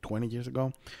time like 20 years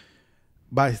ago.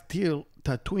 But still,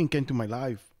 tattooing came to my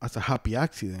life as a happy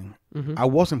accident. I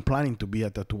wasn't planning to be a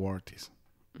tattoo artist.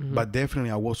 But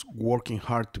definitely I was working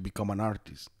hard to become an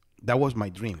artist. That was my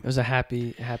dream. It was a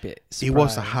happy surprise. It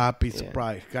was a happy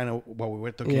surprise. Kind of what we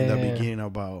were talking in the beginning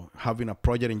about having a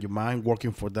project in your mind,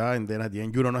 working for that, and then at the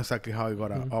end, you don't know exactly how you got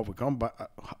to overcome, but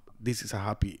this is a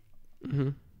happy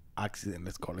accident,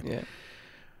 let's call it.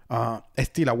 Yeah.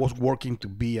 Still, I was working to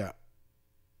be a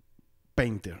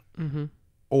painter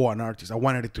or an artist. I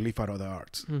wanted it to live out of the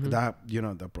arts. That, you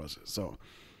know, the process. So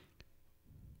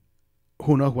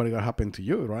who knows what is going to happen to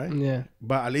you, right? Yeah.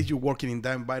 But at least you're working in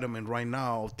that environment right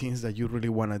now, things that you really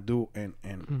want to do and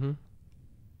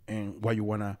what you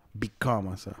want to become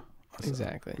as a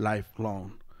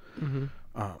lifelong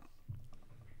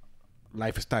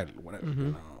lifestyle, whatever,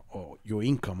 you know, or your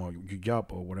income or your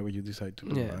job or whatever you decide to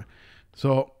do, right?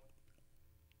 So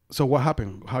what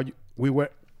happened? You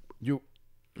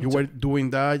were doing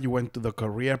that, you went to the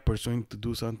career pursuing to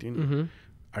do something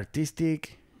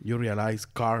artistic. You realize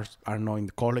cars are not in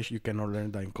college. You cannot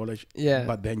learn that in college. Yeah.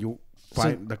 But then you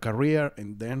find the career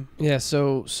and then. Yeah.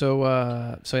 So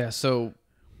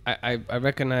I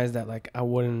recognize that like I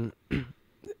didn't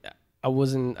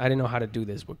know how to do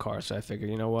this with cars. So I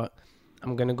figured, you know what,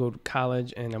 I'm going to go to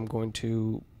college and I'm going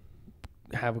to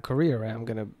have a career, right? I'm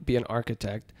going to be an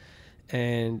architect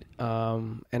and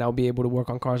I'll be able to work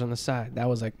on cars on the side. That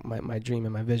was like my dream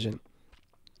and my vision.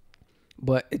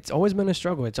 But it's always been a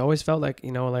struggle. It's always felt like,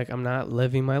 you know, like I'm not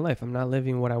living my life. I'm not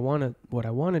living what I want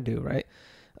to do, right?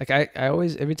 Like I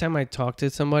always, every time I talk to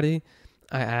somebody,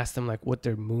 I ask them like what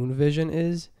their moon vision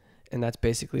is. And that's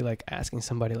basically like asking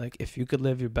somebody like, if you could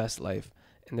live your best life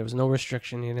and there was no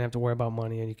restriction, you didn't have to worry about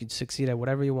money and you could succeed at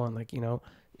whatever you want. Like, you know,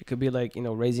 it could be like, you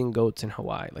know, raising goats in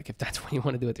Hawaii. Like if that's what you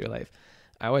want to do with your life.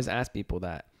 I always ask people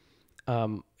that.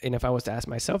 And if I was to ask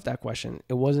myself that question,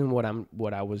 it wasn't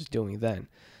what I was doing then.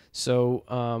 So,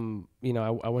 you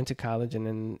know, I went to college and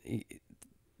then,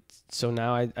 so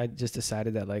now I just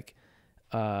decided that like,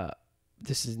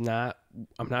 this is not,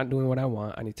 I'm not doing what I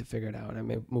want. I need to figure it out.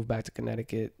 And I moved back to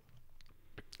Connecticut,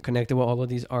 connected with all of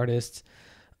these artists,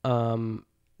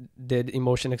 did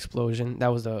Emotion Explosion. That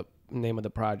was the name of the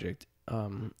project,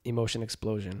 Emotion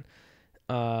Explosion.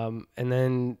 And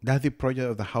then that's the project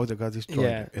of the house that got destroyed.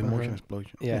 Yeah, Emotion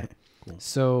Explosion. yeah. Cool.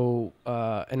 So,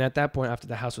 and at that point, after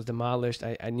the house was demolished,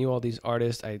 I knew all these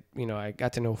artists. I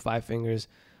got to know Five Fingers,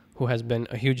 who has been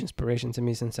a huge inspiration to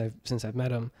me since I've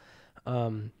met him.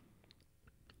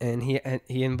 And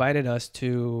he invited us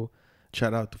to.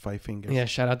 Shout out to Five Fingers. Yeah,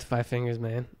 shout out to Five Fingers,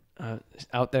 man.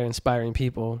 Out there inspiring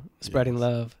people, spreading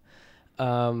love.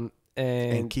 And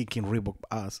kicking Reebok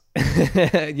ass.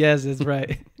 Yes, that's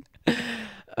right.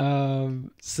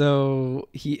 So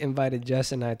he invited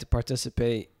Jess and I to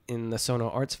participate in the Sono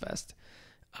Arts Fest.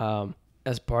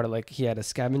 As part of, like, he had a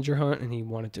scavenger hunt, and he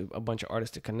wanted a bunch of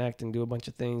artists to connect and do a bunch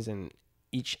of things, and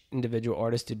each individual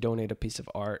artist to donate a piece of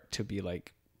art to be,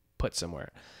 like, put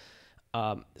somewhere.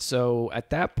 So at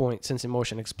that point, since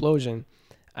Emotion Explosion,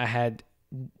 I had,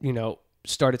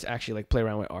 started to actually, like, play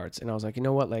around with arts, and I was like, you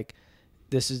know what, like,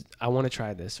 I want to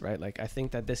try this, right? Like, I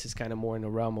think that this is kind of more in the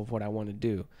realm of what I want to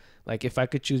do. Like, if I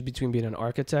could choose between being an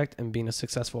architect and being a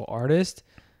successful artist,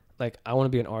 like, I want to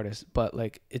be an artist, but,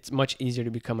 like, it's much easier to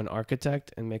become an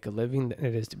architect and make a living than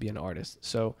it is to be an artist.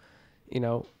 So,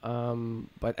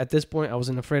 but at this point, I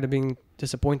wasn't afraid of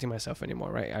disappointing myself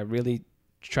anymore, right? I really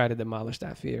tried to demolish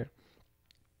that fear.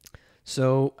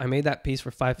 So I made that piece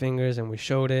for Five Fingers, and we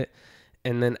showed it.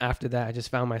 And then after that, I just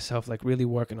found myself, like, really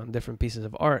working on different pieces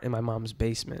of art in my mom's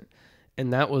basement.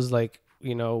 And that was, like,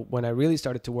 when I really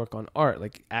started to work on art,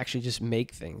 like, actually just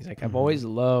make things. Like, I've always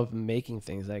loved making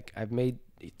things. Like, I've made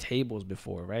tables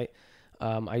before, right?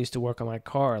 I used to work on my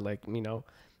car. Like,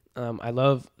 I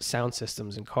love sound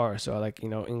systems in cars. So I, like,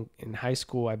 in high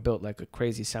school, I built, like, a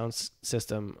crazy sound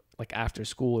system, like, after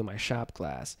school in my shop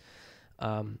class.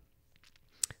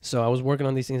 So I was working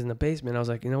on these things in the basement. I was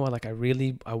like, you know what? Like, I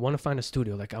want to find a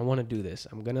studio. Like, I want to do this.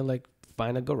 I'm going to, like,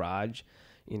 find a garage,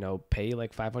 pay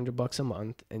like $500 a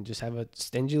month, and just have a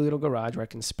stingy little garage where I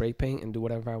can spray paint and do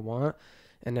whatever I want.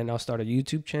 And then I'll start a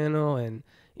YouTube channel, and,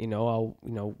 I'll,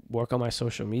 work on my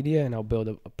social media, and I'll build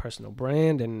a personal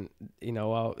brand, and,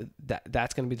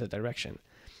 that's going to be the direction.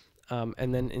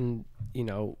 And then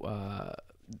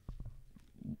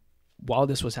while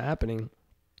this was happening,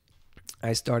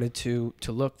 I started to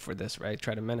look for this, right?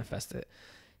 Try to manifest it.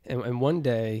 And one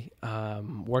day,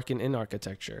 working in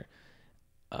architecture,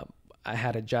 I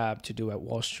had a job to do at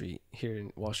Wall Street, here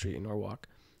in Wall Street in Norwalk.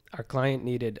 Our client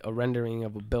needed a rendering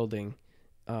of a building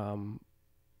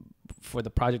for the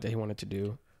project that he wanted to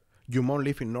do. Your mom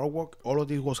lived in Norwalk? All of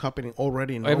this was happening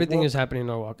already in Norwalk? Everything is happening in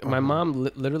Norwalk. My mom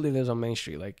literally lives on Main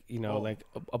Street, like, like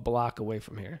a block away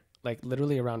from here, like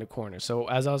literally around the corner. So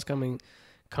as I was coming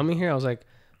here, I was like,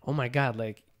 oh my God,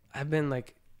 like, I've been,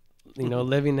 like,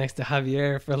 living next to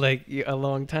Javier for, like, a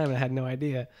long time. I had no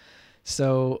idea.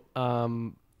 So,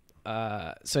 so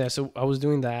I was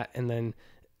doing that, and then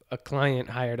a client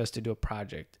hired us to do a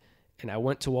project, and I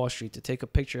went to Wall Street to take a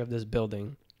picture of this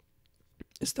building.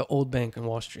 It's the old bank in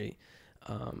Wall Street.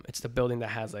 It's the building that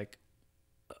has, like,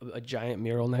 a giant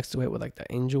mural next to it with, like, the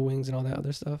angel wings and all that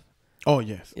other stuff. Oh,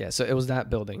 yes. Yeah, so it was that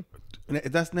building.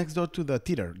 That's next door to the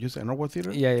theater. You said Norwalk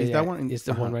Theater? Yeah, Is yeah. that one? It's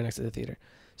the one right next to the theater.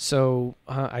 So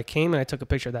I came and I took a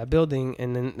picture of that building,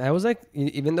 and then I was like,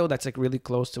 even though that's, like, really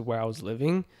close to where I was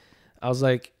living, I was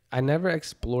like, I never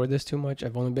explored this too much.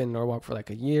 I've only been in Norwalk for,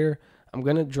 like, a year. I'm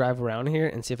going to drive around here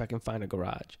and see if I can find a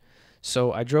garage.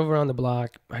 So I drove around the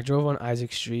block. I drove on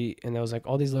Isaac Street, and there was, like,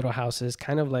 all these little houses,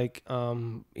 kind of like,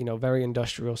 very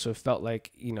industrial. So it felt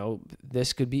like,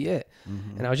 this could be it.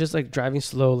 Mm-hmm. And I was just, like, driving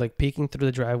slow, like, peeking through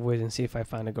the driveways and see if I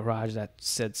found a garage that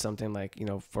said something like,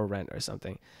 for rent or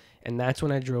something. And that's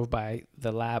when I drove by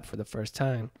the lab for the first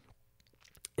time.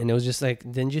 And it was just,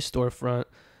 like, dingy storefront,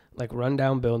 like,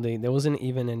 rundown building. There wasn't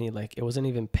even any, like, it wasn't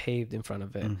even paved in front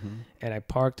of it. Mm-hmm. And I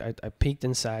parked, I peeked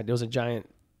inside. There was a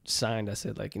giant sign that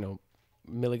said, like,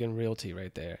 Milligan Realty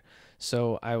right there.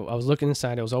 So I was looking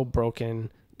inside. It was all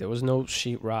broken. There was no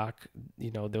sheetrock.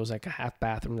 There was, like, a half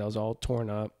bathroom that was all torn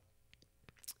up.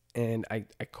 And I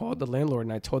called the landlord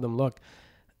and I told him, look,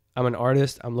 I'm an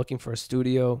artist. I'm looking for a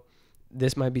studio.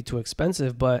 This might be too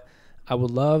expensive, but I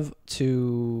would love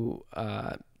to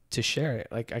share it.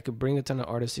 Like, I could bring a ton of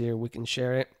artists here. We can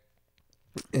share it.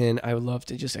 And I would love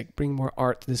to just, like, bring more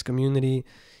art to this community.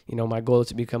 My goal is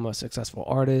to become a successful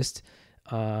artist.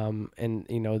 And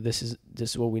this is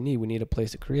what we need. We need a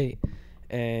place to create.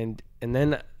 And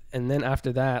then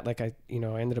after that, like, I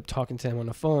ended up talking to him on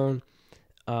the phone.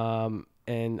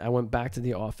 And I went back to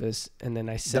the office, and then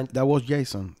I sent. That was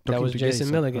Jason. That was Jason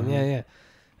Milligan. Uh-huh. Yeah.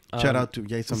 Shout out to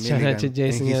Jason shout Milligan out to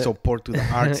Jason, and his yeah. support to the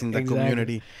arts in the Exactly.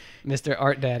 community. Mr.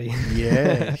 Art Daddy.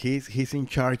 Yeah, he's in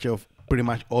charge of pretty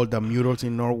much all the murals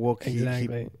in Norwalk.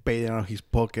 Exactly. He paid it out of his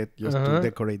pocket just to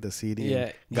decorate the city.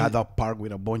 Yeah, and got a park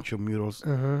with a bunch of murals.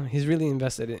 He's really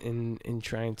invested in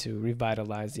trying to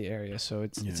revitalize the area, so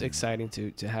it's exciting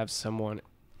to have someone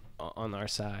on our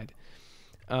side.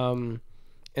 And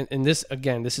this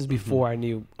again, this is before I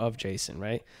knew of Jason,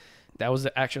 right? That was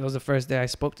the first day I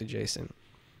spoke to Jason.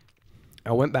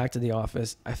 I went back to the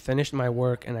office, I finished my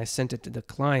work, and I sent it to the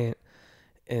client,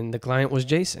 and the client was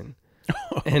Jason.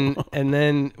 and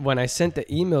then when I sent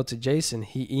the email to Jason,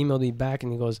 he emailed me back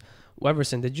and he goes,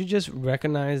 Weverson, did you just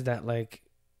recognize that like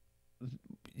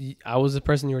I was the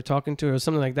person you were talking to or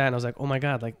something like that? And I was like, oh my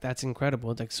God, like that's incredible.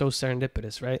 It's like so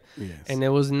serendipitous, right? Yes. And it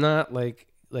was not like,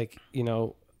 you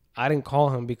know, I didn't call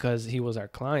him because he was our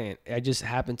client. I just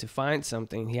happened to find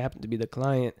something. He happened to be the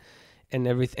client and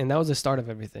everything. And that was the start of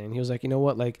everything. He was like, you know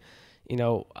what, like, you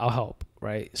know, I'll help.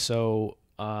 Right. So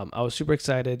I was super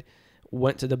excited.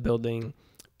 Went to the building,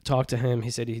 talked to him.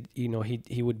 He said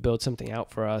he would build something out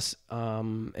for us.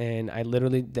 And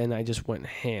I just went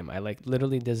ham. I like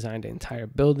literally designed the entire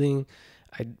building.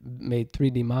 I made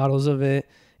 3D models of it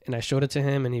and I showed it to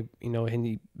him, and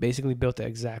he basically built it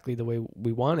exactly the way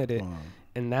we wanted it. Wow.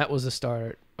 And that was the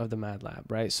start of the Mad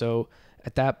Lab, right? So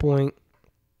at that point,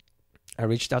 I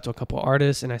reached out to a couple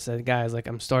artists and I said, guys, like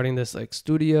I'm starting this like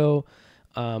studio,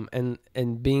 and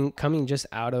coming just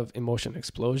out of Emotion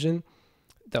Explosion.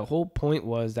 The whole point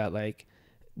was that like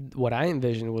what I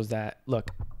envisioned was that,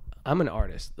 look, I'm an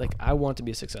artist. Like I want to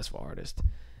be a successful artist,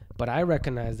 but I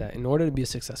recognize that in order to be a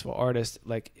successful artist,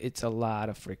 like it's a lot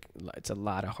of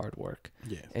hard work.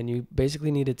 Yes. And you basically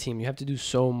need a team. You have to do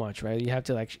so much, right? You have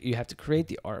to create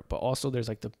the art, but also there's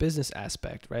like the business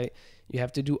aspect, right? You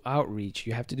have to do outreach.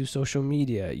 You have to do social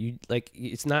media.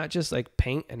 It's not just like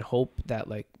paint and hope that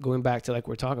like going back to like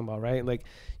we're talking about, right? Like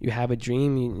you have a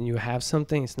dream, you have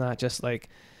something. It's not just like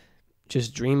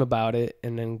just dream about it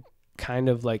and then kind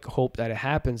of like hope that it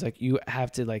happens. Like you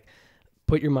have to like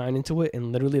put your mind into it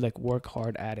and literally like work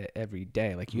hard at it every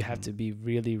day. Like you have to be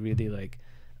really, really like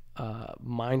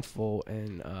mindful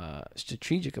and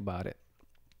strategic about it.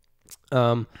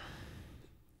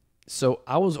 So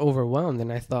I was overwhelmed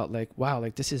and I thought like, wow,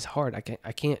 like this is hard.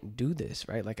 I can't do this,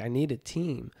 right? Like I need a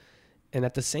team. And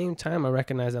at the same time, I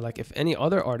recognize that like if any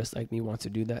other artist like me wants to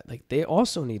do that, like they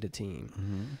also need a team.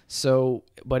 Mm-hmm. So,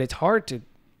 but it's hard to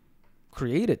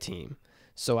create a team.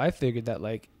 So I figured that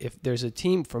like if there's a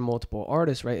team for multiple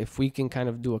artists, right? If we can kind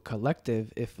of do a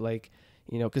collective, if like,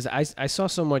 you know, because I saw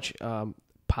so much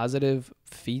positive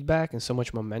feedback and so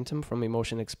much momentum from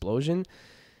Emotion Explosion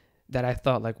that I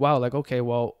thought like, wow, like, okay,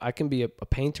 well, I can be a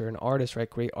painter, an artist, right?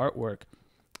 Create artwork.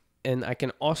 And I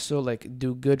can also like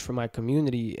do good for my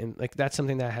community. And like, that's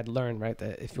something that I had learned, right?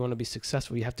 That if you want to be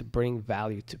successful, you have to bring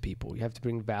value to people. You have to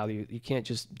bring value. You can't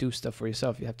just do stuff for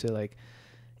yourself. You have to like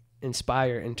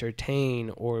inspire,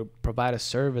 entertain, or provide a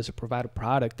service or provide a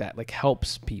product that like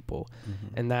helps people.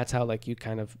 Mm-hmm. And that's how like you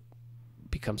kind of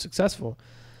become successful.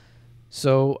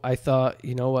 So I thought,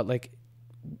 you know what, like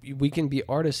we can be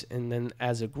artists, and then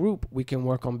as a group we can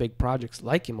work on big projects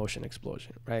like Emotion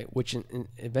Explosion, right? Which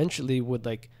eventually would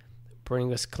like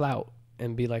bring us clout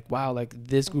and be like, wow, like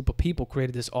this group of people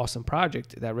created this awesome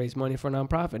project that raised money for a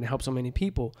nonprofit and helped so many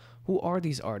people. Who are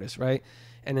these artists, right?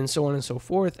 And then so on and so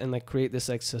forth, and like create this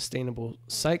like sustainable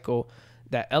cycle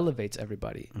that elevates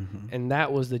everybody. Mm-hmm. And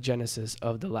that was the genesis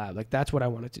of the lab. Like that's what I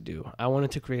wanted to do. I wanted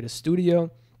to create a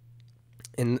studio,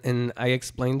 and I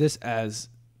explained this as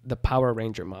the Power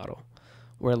Ranger model,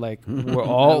 where like we're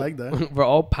all like we're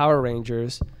all Power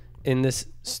Rangers in this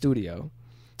studio,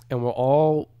 and we're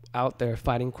all out there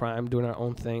fighting crime, doing our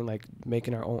own thing, like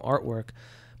making our own artwork.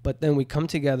 But then we come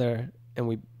together and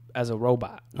we, as a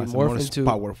robot, we morph into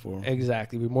powerful.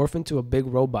 Exactly, we morph into a big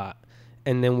robot,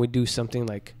 and then we do something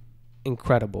like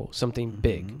incredible, something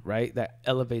big, right? That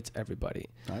elevates everybody.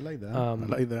 I like that. I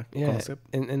like that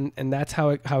concept. And that's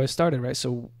how it started, right?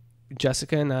 So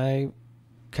Jessica and I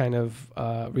kind of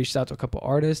reached out to a couple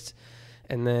artists,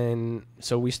 and then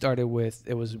so we started with,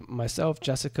 it was myself,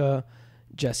 Jessica,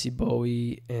 Jesse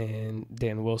Bowie, and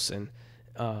Dan Wilson,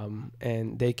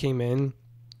 and they came in,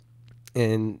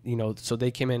 and you know, so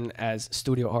they came in as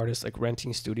studio artists, like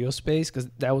renting studio space, because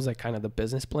that was like kind of the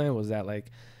business plan, was that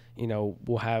like, you know,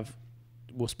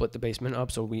 we'll split the basement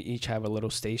up so we each have a little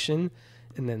station,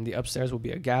 and then the upstairs will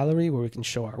be a gallery where we can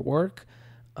show our work.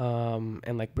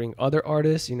 And like bring other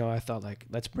artists. You know, I thought like,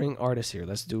 let's bring artists here.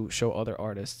 Let's show other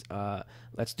artists.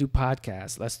 Let's do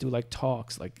podcasts. Let's do like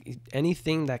talks, like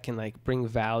anything that can like bring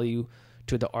value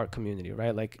to the art community,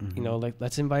 right? Like, you know, like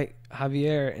let's invite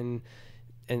Javier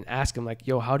and ask them like,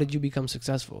 yo, how did you become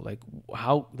successful? Like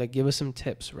how, like give us some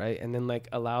tips, right? And then like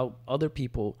allow other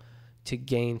people to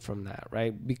gain from that,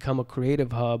 right? Become a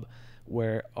creative hub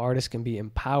where artists can be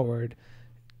empowered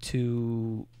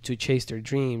to chase their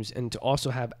dreams, and to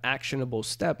also have actionable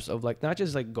steps of like, not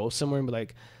just like go somewhere and be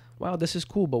like, wow, this is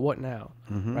cool, but what now?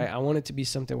 Right? I want it to be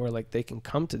something where like they can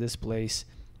come to this place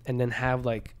and then have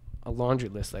like a laundry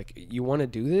list. Like, you want to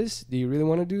do this? Do you really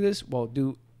want to do this? Well,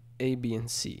 do A, B, and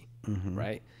C,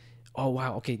 right? Oh,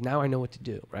 wow. Okay, now I know what to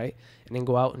do, right? And then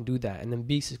go out and do that, and then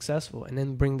be successful, and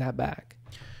then bring that back.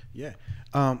 Yeah.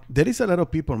 There is a lot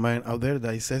of people, man, out there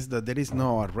that says that there is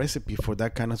no recipe for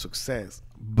that kind of success.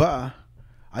 But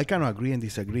I kind of agree and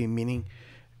disagree, meaning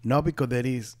not because there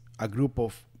is a group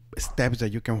of steps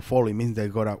that you can follow, it means they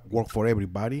got to work for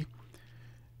everybody.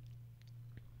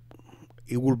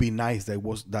 It would be nice that it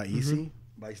was that easy,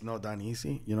 but it's not that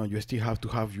easy. You know, you still have to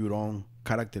have your own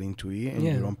character into it and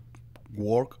your own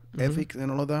work ethics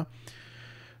and all of that.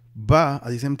 But at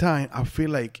the same time, I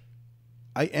feel like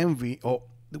I envy, or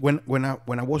when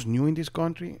I was new in this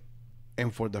country,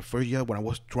 and for the first year when I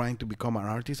was trying to become an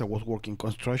artist, I was working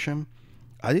construction.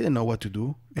 I didn't know what to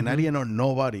do, and I didn't know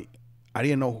nobody. I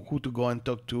didn't know who to go and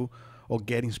talk to or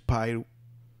get inspired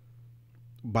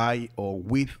by or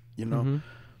with, you know,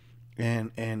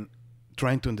 and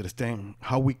trying to understand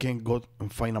how we can go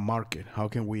and find a market. How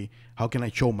can I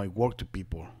show my work to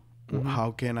people?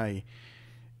 How can I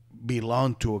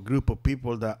belong to a group of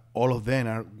people that all of them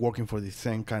are working for the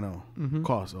same kind of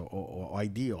cause or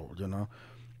ideal, you know?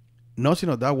 Nothing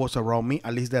of that was around me,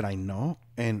 at least that I know,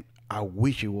 and I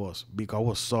wish it was, because I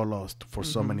was so lost for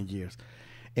so many years.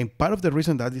 And part of the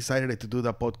reason that I decided to do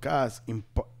the podcast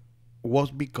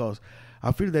was because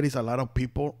I feel there is a lot of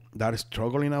people that are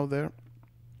struggling out there,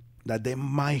 that they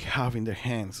might have in their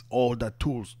hands all the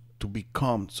tools to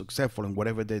become successful in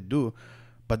whatever they do,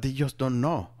 but they just don't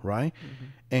know, right?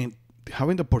 And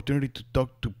having the opportunity to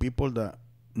talk to people that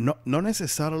not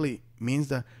necessarily means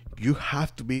that you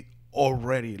have to be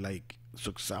already like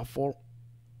successful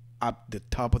at the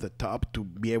top of the top to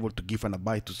be able to give an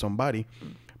advice to somebody,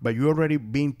 but you already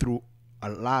been through a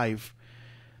life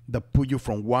that put you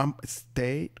from one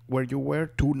state where you were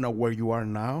to now where you are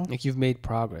now. Like, you've made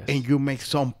progress, and you make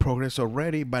some progress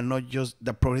already, but not just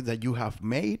the progress that you have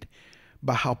made,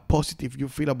 but how positive you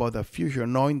feel about the future,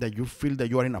 knowing that you feel that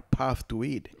you are in a path to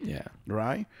it. Yeah.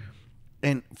 Right.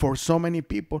 And for so many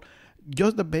people,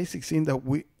 just the basic thing that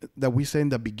we say in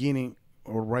the beginning,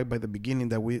 or right by the beginning,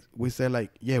 that we say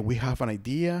like, yeah, we have an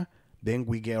idea, then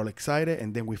we get all excited,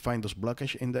 and then we find those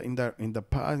blockages in the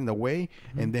path, in the way,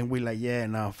 and then we like, yeah,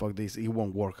 no, fuck this, it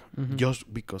won't work,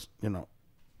 just because, you know,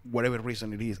 whatever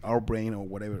reason it is, our brain or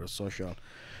whatever, social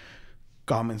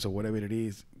comments or whatever it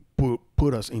is,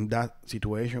 put us in that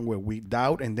situation where we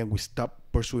doubt, and then we stop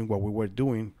pursuing what we were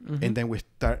doing, and then we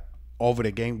start over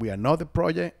again with another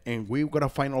project, and we gotta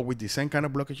find out with the same kind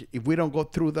of blockage if we don't go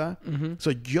through that.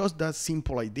 So just that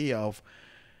simple idea of,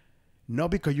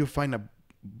 not because you find a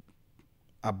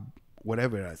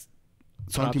whatever,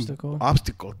 something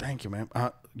obstacle. Thank you, man.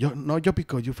 Not just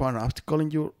because you found an obstacle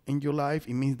in your life,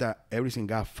 it means that everything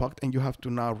got fucked and you have to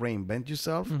now reinvent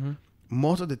yourself.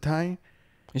 Most of the time,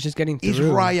 it's just getting through. It's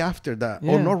right after that,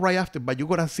 or not right after, but you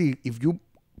gotta see if you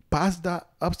pass that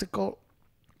obstacle,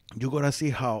 you gotta see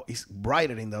how it's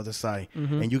brighter in the other side,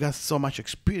 and you got so much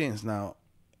experience now,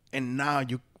 and now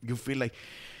you feel like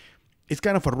it's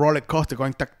kind of a roller coaster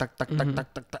going tack tack tack tack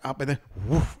tack tack tack up, and then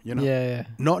woof, you know. Yeah.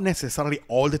 Not necessarily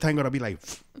all the time gonna be like,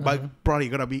 but probably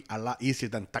gonna be a lot easier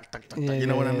than tack tack tack. You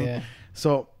know what I mean? Yeah.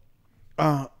 So,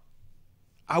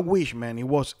 I wish, man, it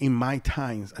was in my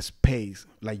times a space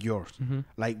like yours,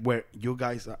 like where you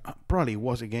guys probably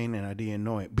was again, and I didn't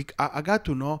know it. I got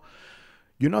to know,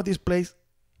 you know, this place.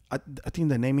 I think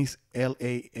the name is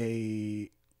LAA,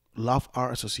 Love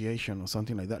Art Association or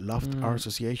something like that. Love Art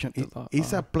Association.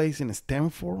 It's a place in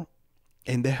Stanford,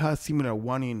 and they had a similar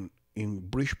one in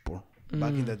Bridgeport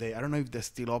back in the day. I don't know if they're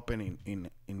still open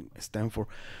in Stanford,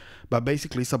 but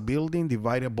basically it's a building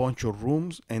divided a bunch of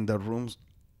rooms, and the rooms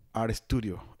are a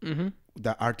studio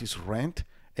that artists rent,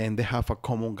 and they have a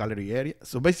common gallery area.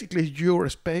 So basically it's your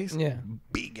space,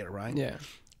 bigger, right?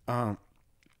 Yeah.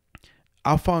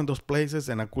 I found those places,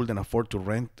 and I couldn't afford to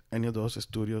rent any of those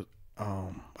studios.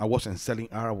 I wasn't selling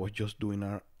art. I was just doing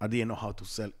art. I didn't know how to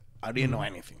sell. I didn't know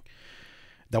anything.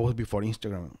 That was before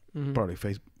Instagram, probably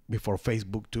before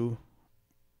Facebook too.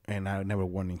 And I never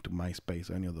went into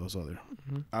MySpace or any of those other.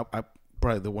 I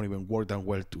probably they won't even work that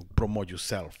well to promote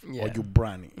yourself or your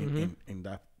brand in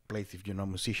that place if you're not a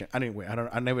musician. Anyway,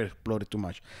 I never explored it too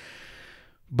much.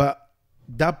 But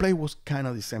that play was kind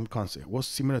of the same concept. It was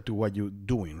similar to what you're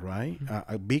doing, right?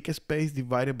 A big space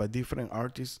divided by different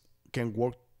artists can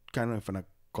work kind of in a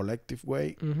collective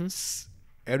way.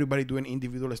 Everybody doing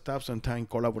individual stuff, sometimes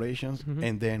collaborations,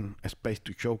 and then a space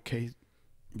to showcase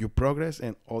your progress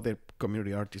and other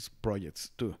community artist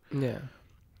projects too. Yeah.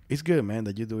 It's good, man,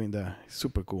 that you're doing that. It's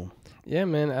super cool. Yeah,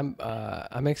 man,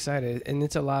 I'm excited, and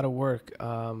it's a lot of work.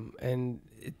 And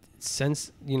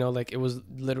since, you know, like, it was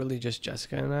literally just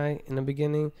Jessica and I in the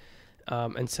beginning,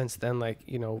 and since then, like,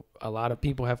 you know, a lot of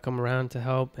people have come around to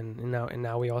help, and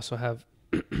now we also have,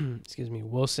 excuse me,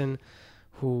 Wilson,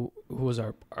 who was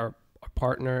our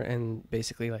partner and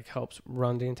basically like helps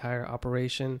run the entire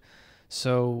operation.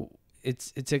 So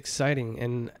it's exciting,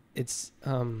 and it's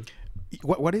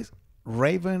what is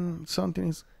Raven something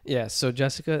is? Yeah, so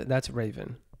Jessica, that's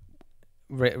Raven.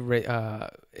 What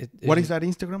is that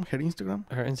Instagram? Her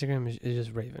Instagram? Her Instagram is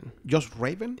just Raven. Just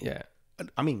Raven? Yeah.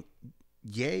 I mean,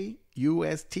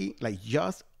 J-U-S-T, like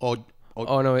just or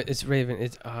oh no, it's Raven.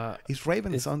 It's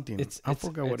Raven something. I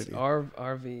forgot what it is.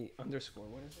 RV underscore.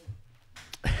 What is it?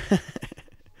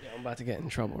 Yeah, I'm about to get in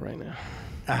trouble right now.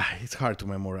 It's hard to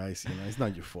memorize. You know, it's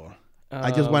not your fault.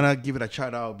 I just want to give it a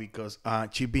shout out because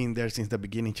she's been there since the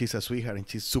beginning. She's a sweetheart and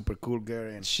she's super cool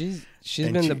girl. And she's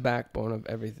been the backbone of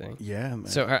everything. Yeah, man.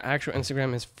 So her actual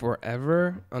Instagram is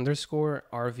forever_RVN.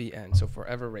 So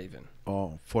Forever Raven.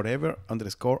 Oh,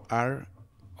 forever_RVN.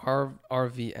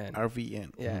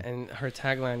 RVN. Yeah, and her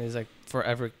tagline is like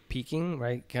forever peaking,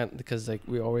 right? Because like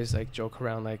we always like joke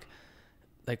around like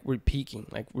we're peaking,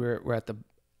 like we're at the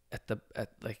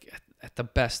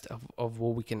best of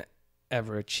what we can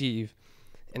ever achieve.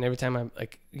 And every time I'm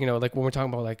like, you know, like when we're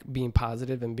talking about like being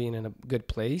positive and being in a good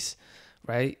place,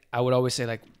 right? I would always say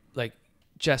like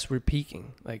Jess, we're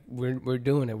peaking, like we're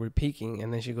doing it, we're peaking.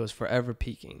 And then she goes, forever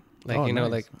peaking, like, you know,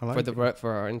 nice. like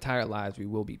for our entire lives we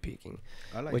will be peaking.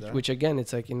 I like that. Which again,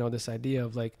 it's like, you know, this idea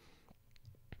of like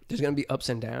there's gonna be ups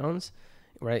and downs,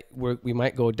 right? We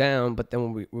might go down, but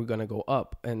then we're gonna go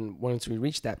up, and once we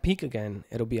reach that peak again,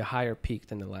 it'll be a higher peak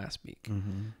than the last peak.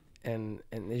 And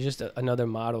it's just another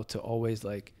model to always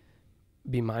like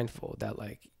be mindful that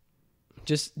like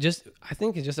just I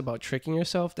think it's just about tricking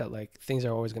yourself that like things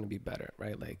are always going to be better,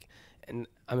 right? Like, and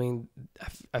I mean,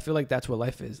 I feel like that's what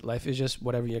life is. Life is just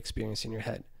whatever you experience in your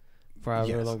head for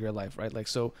however long your life, right? Like,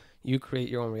 so you create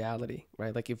your own reality,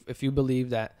 right? Like if you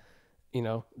believe that, you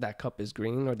know, that cup is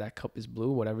green or that cup is blue,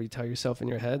 whatever you tell yourself in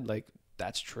your head, like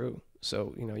that's true.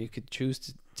 So, you know, you could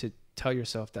choose to tell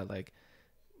yourself that like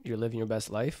you're living your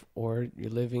best life or you're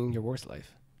living your worst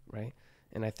life, right?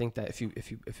 And I think that if you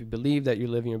believe that you're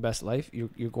living your best life,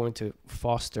 you're going to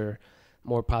foster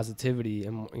more positivity,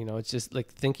 and, you know, it's just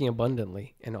like thinking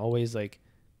abundantly and always like,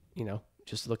 you know,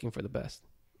 just looking for the best.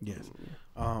 Yes.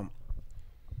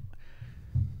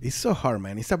 It's so hard,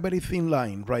 man. It's a very thin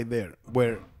line right there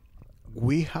where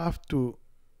we have to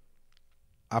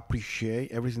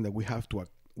appreciate everything that we have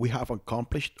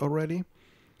accomplished already,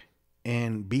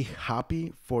 and be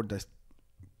happy for the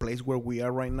place where we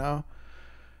are right now,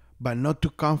 but not too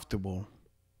comfortable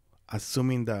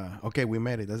assuming that, okay, we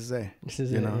made it. That's it.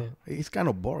 It's kind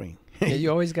of boring. Yeah, you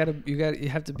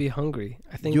have to be hungry.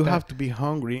 I think you have to be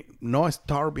hungry, not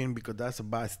starving, because that's a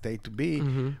bad state to be,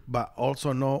 but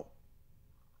also not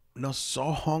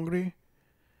so hungry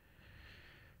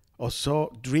or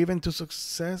so driven to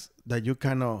success that you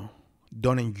kind of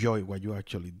don't enjoy what you're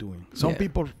actually doing. Some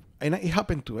people, and it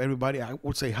happened to everybody. I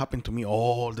would say it happened to me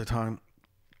all the time,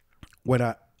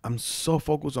 where I'm so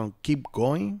focused on keep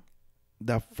going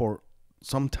that for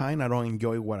some time I don't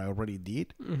enjoy what I already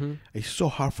did. It's so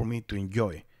hard for me to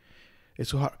enjoy.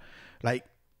 It's so hard. Like,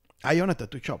 I own a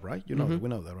tattoo shop, right? You know, we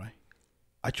know that, right?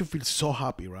 I should feel so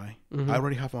happy, right? I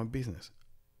already have my business.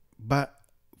 But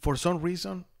for some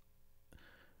reason,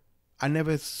 I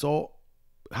never saw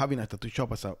having a tattoo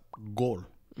shop as a goal.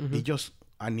 It just,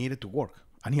 I needed to work.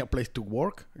 I need a place to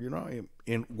work, you know,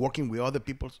 and working with other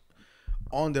people's,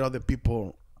 under other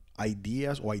people's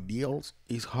ideas or ideals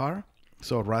is hard.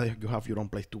 So rather you have your own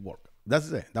place to work. That's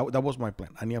it. That was my plan.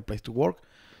 I need a place to work.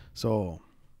 So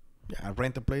yeah, I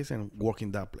rent a place and work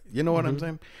in that place. You know what I'm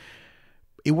saying?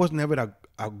 It was never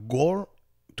a goal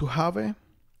to have it.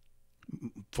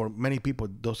 For many people,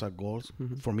 those are goals.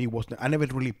 For me, I never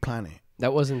really planned it.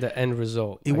 That wasn't the end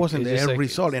result. It wasn't the end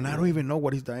result. And I don't even know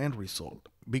what is the end result.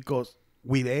 Because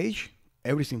with age,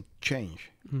 everything changed.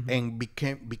 And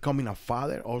becoming a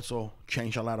father also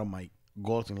changed a lot of my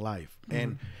goals in life.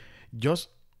 And just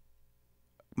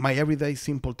my everyday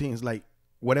simple things, like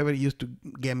whatever used to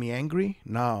get me angry,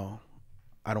 now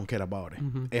I don't care about it.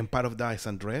 And part of that is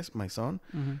Andres, my son.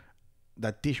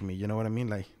 that teach me, you know what I mean?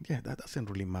 Like, yeah, that doesn't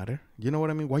really matter. You know what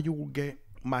I mean? Why you would get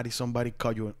mad if somebody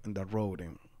caught you in the road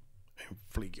and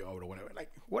flick you out or whatever?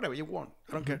 Like, whatever you want.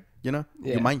 I don't care. You know?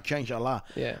 Yeah. Your mind changed a lot.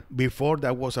 Yeah. Before,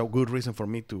 that was a good reason for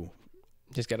me to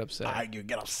just get upset. Argue,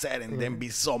 get upset, and then be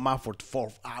so mad for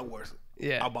 4 hours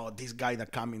about this guy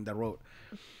that come in the road.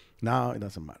 Now, it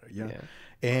doesn't matter. You know? Yeah.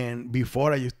 And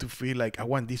before, I used to feel like I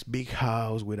want this big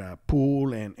house with a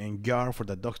pool and yard for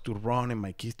the dogs to run and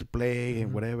my kids to play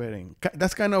and whatever. And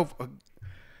that's kind of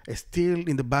still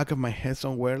in the back of my head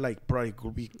somewhere, like probably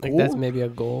could be cool. Like that's maybe a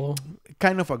goal.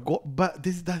 Kind of a goal, but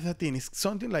that's the thing. It's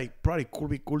something like probably could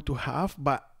be cool to have,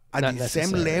 but at Not the same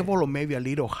level or maybe a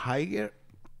little higher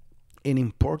in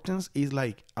importance is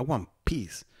like I want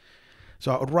peace.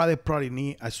 So I'd rather probably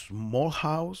need a small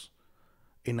house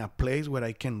in a place where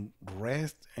I can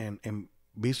rest and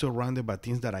be surrounded by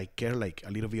things that I care, like a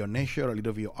little bit of nature, a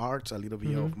little bit of arts, a little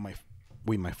bit of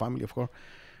with my family, of course.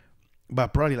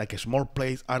 But probably like a small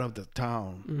place out of the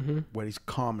town where it's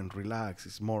calm and relaxed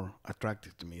is more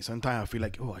attractive to me. Sometimes I feel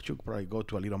like, I should probably go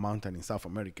to a little mountain in South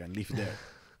America and live there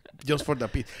just for the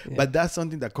peace. Yeah. But that's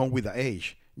something that comes with the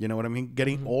age. You know what I mean?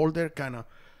 Getting older kind of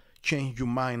change your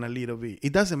mind a little bit.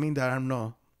 It doesn't mean that I'm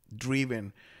not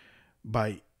driven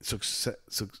by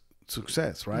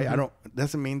success, right? I don't.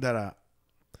 Doesn't mean that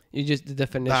you just the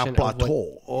definition that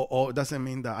plateau, or doesn't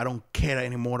mean that I don't care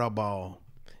anymore about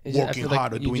working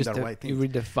hard or doing the right thing. You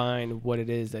redefine what it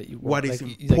is that you want. What is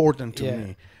important to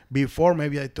me. Before,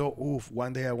 maybe I thought,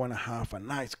 one day I want to have a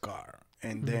nice car,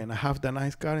 and then I have the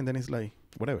nice car, and then it's like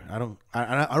whatever. I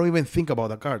don't even think about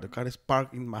the car. The car is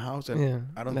parked in my house, and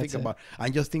I don't think about.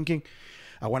 I'm just thinking,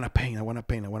 I want to paint.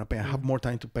 I have more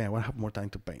time to paint. I want to have more time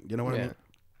to paint. You know what I mean?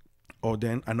 Or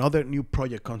then another new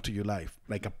project comes to your life,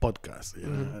 like a podcast. You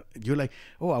know? You're like,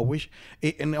 I wish.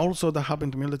 And also that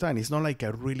happened to me all the time. It's not like I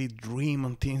really dream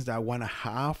on things that I want to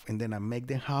have and then I make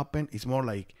them happen. It's more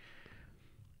like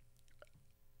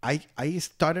I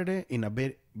started it in a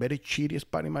very, very shitty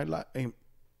spot in my life.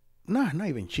 Not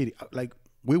even shitty. Like,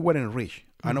 we weren't rich.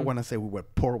 I don't want to say we were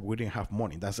poor. We didn't have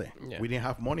money. That's it. Yeah. We didn't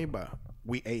have money, but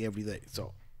we ate every day.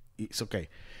 So it's okay.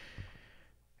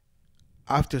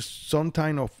 After some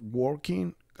time of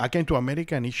working, I came to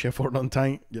America and it's chef for a long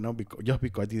time,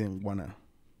 because I didn't want to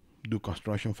do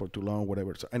construction for too long,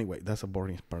 whatever. So anyway, that's a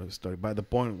boring part of the story. But the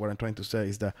point, what I'm trying to say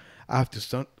is that after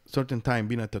some certain time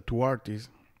being a tattoo artist,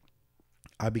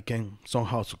 I became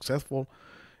somehow successful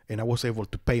and I was able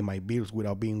to pay my bills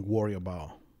without being worried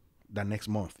about the next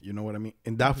month. You know what I mean?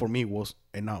 And that for me was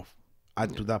enough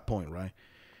to that point, right?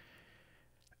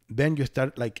 Then you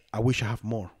start like, I wish I have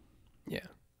more. Yeah.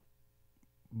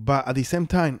 But at the same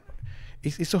time,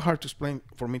 it's so hard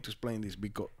for me to explain this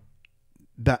because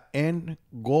the end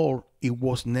goal, it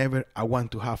was never, I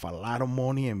want to have a lot of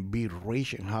money and be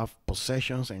rich and have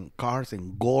possessions and cars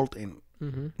and gold, and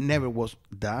never was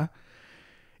that.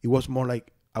 It was more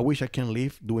like, I wish I can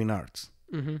live doing arts,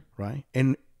 right?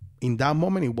 And in that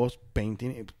moment, it was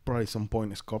painting. It probably some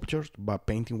point sculptures, but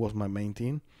painting was my main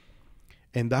thing.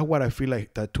 And that's what I feel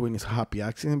like tattooing is a happy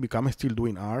accident because I'm still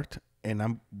doing art and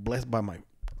I'm blessed by my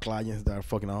clients that are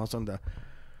fucking awesome that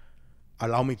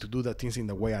allow me to do the things in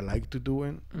the way I like to do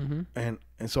it. And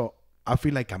so I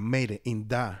feel like I made it in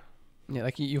that. Yeah,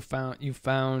 like you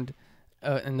found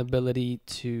an ability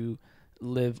to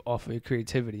live off of your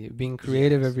creativity, being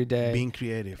creative every day, being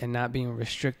creative and not being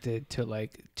restricted to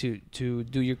like to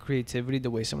do your creativity the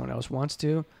way someone else wants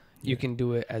to. You can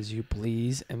do it as you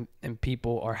please, and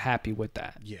people are happy with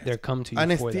that. Yes. They come to you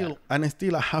and for that. And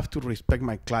still I have to respect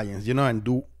my clients, and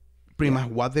do pretty much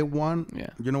what they want. Yeah.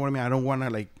 You know what I mean? I don't want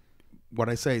to like what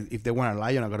I say. If they want a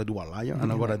lion, I gotta do a lion. I'm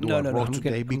not gonna do a roast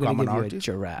today because I'm an artist. A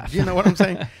giraffe. You know what I'm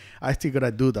saying? I still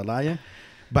gotta do the lion.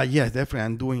 But yes, definitely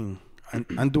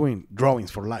I'm doing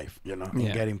drawings for life,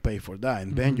 and getting paid for that.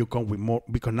 And then you come with more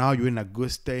because now you're in a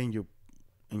good state and you're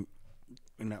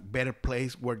in a better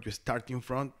place where you're starting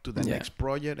from to the next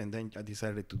project. And then I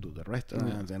decided to do the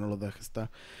restaurants and all of that stuff.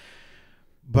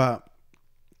 But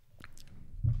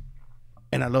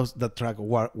and I lost the track of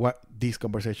what this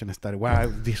conversation started, why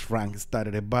this rank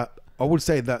started. But I would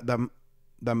say that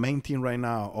the main thing right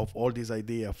now of all this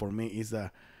idea for me is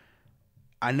that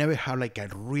I never had like a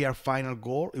real final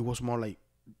goal. It was more like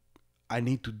I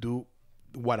need to do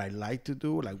what I like to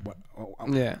do. Like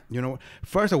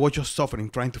first I was just suffering,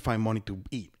 trying to find money to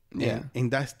eat. Yeah. And in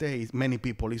that stage, many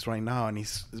people is right now, and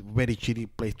it's a very shitty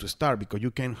place to start because you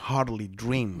can hardly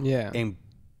dream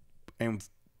and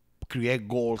create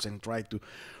goals and try to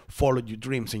follow your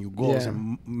dreams and your goals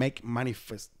and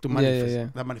manifest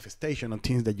that manifestation of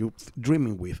things that you're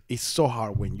dreaming with. It's so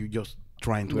hard when you just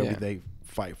trying to every day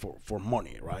fight for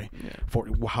money, right? Yeah. For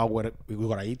how we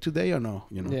gonna eat today or no?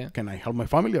 You know, Yeah. can I help my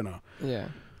family or no? Yeah.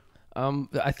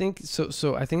 I think so.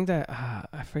 So I think that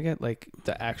I forget like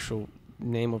the actual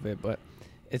name of it, but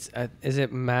it's is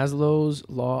it Maslow's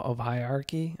law of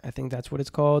hierarchy? I think that's what it's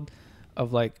called,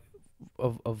 of like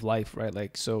of life, right?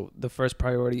 Like, so the first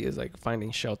priority is like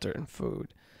finding shelter and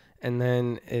food, and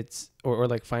then it's or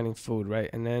like finding food, right?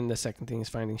 And then the second thing is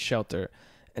finding shelter,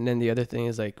 and then the other thing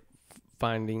is like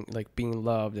finding like being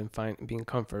loved and being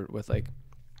comfort with like.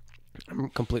 I'm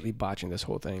completely botching this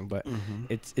whole thing, but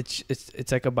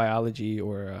it's like a biology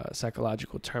or a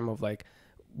psychological term of like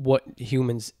what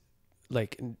humans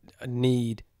like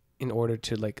need in order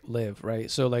to like live, right?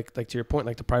 So like to your point,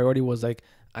 like the priority was like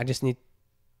I just need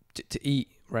to eat,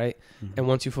 right? And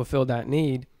once you fulfill that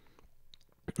need,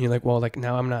 you're like, well, like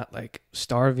now I'm not like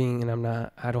starving, and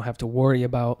I don't have to worry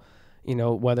about, you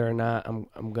know, whether or not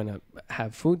I'm gonna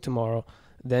have food tomorrow.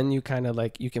 Then you kind of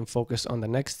like you can focus on the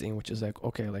next thing, which is like,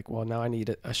 okay, like, well, now I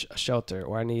need a shelter,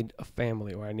 or I need a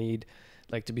family, or I need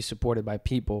like to be supported by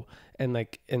people, and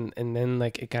like and then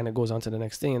like it kind of goes on to the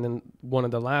next thing. And then one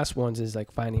of the last ones is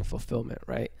like finding fulfillment,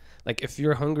 right? Like if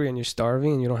you're hungry and you're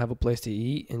starving and you don't have a place to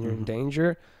eat and you're in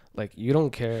danger, like you don't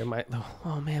care,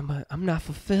 oh man, but I'm not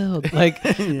fulfilled, like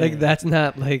like that's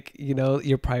not like, you know,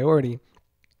 your priority.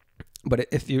 But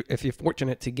if you're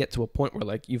fortunate to get to a point where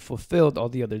like you've fulfilled all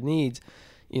the other needs,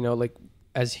 you know, like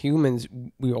as humans,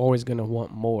 we're always going to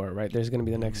want more, right? There's going to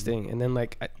be the next thing. And then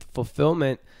like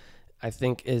fulfillment, I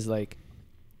think, is like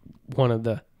one of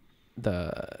the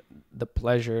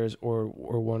pleasures or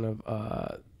one of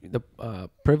the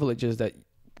privileges that,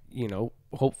 you know,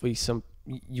 hopefully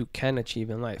you can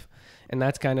achieve in life. And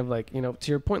that's kind of like, you know,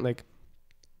 to your point, like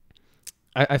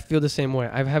I feel the same way.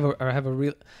 I have a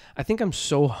real, I think I'm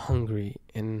so hungry,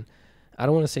 and I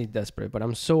don't want to say desperate, but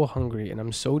I'm so hungry and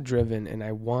I'm so driven, and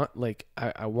I want like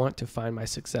I want to find my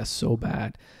success so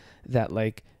bad that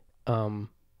like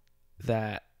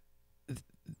that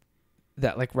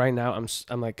like right now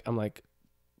I'm like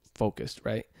focused,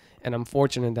 right? And I'm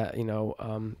fortunate that you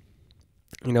know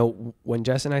when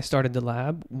Jess and I started the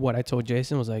lab, what I told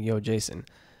Jason was like, yo, Jason,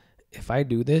 if I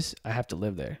do this, I have to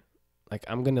live there. Like,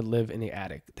 I'm going to live in the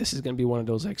attic. This is going to be one of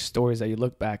those like stories that you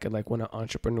look back at, like when an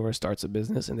entrepreneur starts a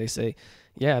business and they say,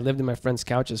 yeah, I lived in my friend's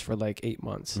couches for like 8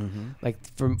 months. Like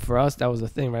for us, that was the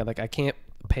thing, right? Like I can't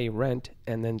pay rent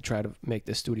and then try to make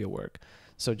the studio work.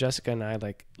 So Jessica and I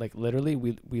like literally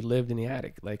we lived in the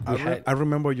attic. Like I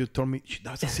remember you told me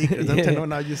that's a secret. Don't you know,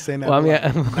 now you're saying that. Well, I mean,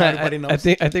 everybody knows.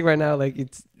 I think right now, like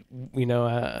it's, you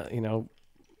know,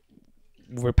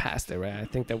 we're past it, right? I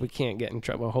think that we can't get in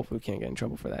trouble. Hopefully we can't get in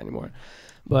trouble for that anymore.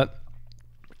 But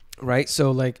right,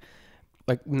 so like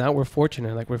now we're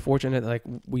fortunate. Like like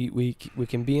we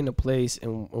can be in a place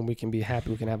and we can be happy.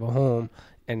 We can have a home,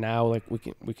 and now like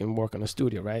we can work on a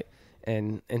studio, right?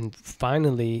 And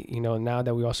finally, you know, now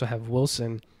that we also have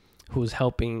Wilson, who's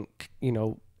helping, you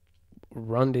know,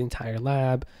 run the entire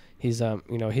lab. He's you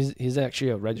know, he's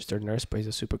actually a registered nurse, but he's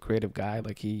a super creative guy.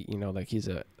 Like he, you know, like he's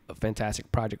a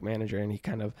fantastic project manager, and he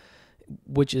kind of,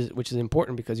 which is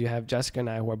important because you have Jessica and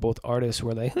I, who are both artists, who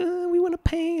are like, we want to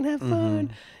paint, have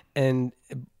fun,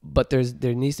 but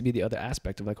there needs to be the other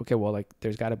aspect of like, okay, well, like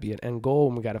there's got to be an end goal,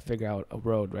 and we got to figure out a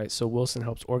road, right? So Wilson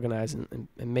helps organize and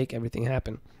make everything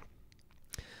happen,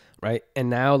 right? And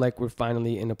now like we're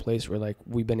finally in a place where like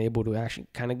we've been able to actually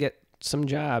kind of get some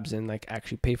jobs and like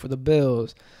actually pay for the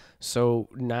bills. So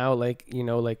now like, you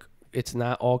know, like it's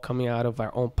not all coming out of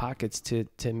our own pockets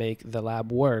to make the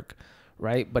lab work,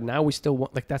 right? But now we still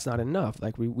want, like, that's not enough.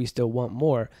 Like we still want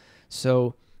more.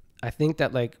 So I think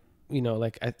that like, you know,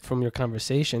 like from your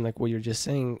conversation, like what you're just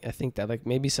saying, I think that like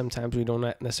maybe sometimes we don't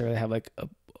necessarily have like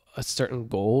a certain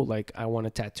goal. Like I want a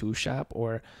tattoo shop,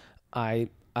 or I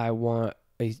want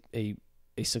a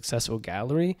successful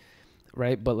gallery,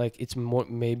 right? But like it's more,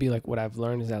 maybe like what I've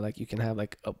learned is that like you can have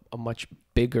like a much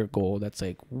bigger goal that's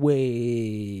like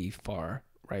way far,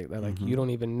 right? That like you don't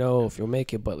even know if you'll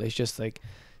make it, but it's just like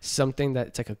something that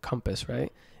it's like a compass,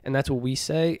 right? And that's what we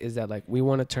say, is that like we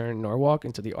want to turn Norwalk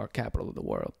into the art capital of the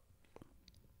world.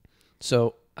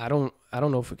 So I don't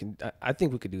know if we can. I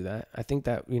think we could do that. I think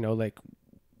that, you know, like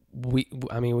we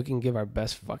can give our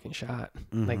best fucking shot.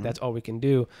 Like that's all we can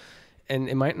do. And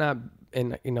it might not,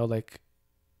 and you know, like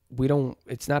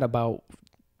it's not about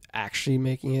actually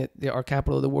making it the art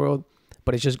capital of the world,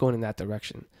 but it's just going in that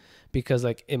direction. Because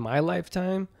like in my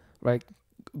lifetime, right,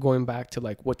 going back to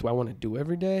like, what do I want to do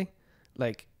every day?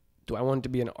 Like, do I want to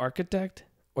be an architect,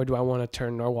 or do I want to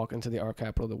turn Norwalk into the art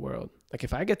capital of the world? Like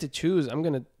if I get to choose, I'm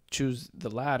going to choose the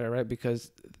latter, right?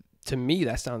 Because to me,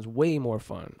 that sounds way more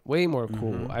fun, way more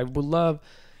cool. I would love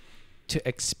to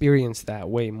experience that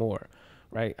way more,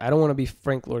 right? I don't want to be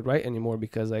Frank Lloyd Wright anymore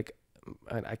because like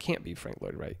I can't be Frank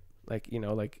Lloyd Wright. Like, you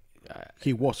know, like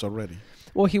he was already.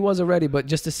 Well, he was already, but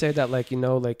just to say that, like, you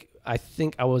know, like I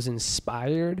think I was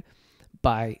inspired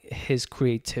by his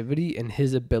creativity and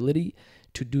his ability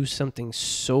to do something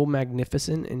so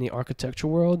magnificent in the architecture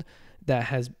world that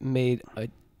has made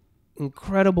an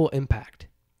incredible impact,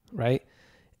 right?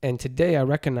 And today I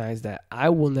recognize that I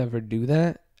will never do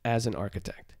that as an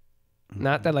architect. Mm-hmm.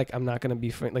 Not that like I'm not going to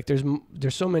be like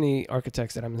there's so many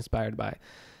architects that I'm inspired by,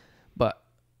 but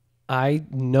I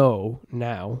know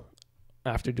now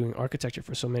after doing architecture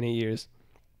for so many years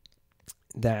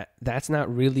that that's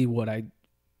not really what I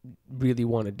really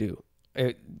want to do.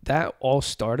 That all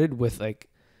started with like,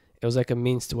 it was like a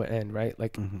means to an end, right?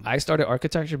 Like I started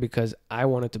architecture because I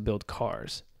wanted to build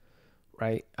cars,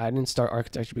 right? I didn't start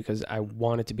architecture because I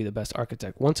wanted to be the best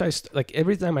architect. Once like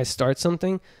every time I start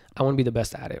something, I want to be the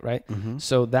best at it, right?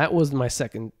 So that was my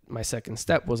second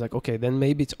step was like, okay, then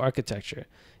maybe it's architecture.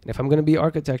 And if I'm going to be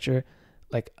architecture,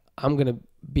 like I'm going to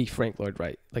be Frank Lloyd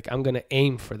Wright. Like I'm going to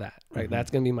aim for that, right?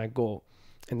 That's going to be my goal.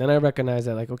 And then I recognize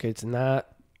that like, okay, it's not,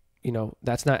 you know,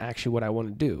 that's not actually what I want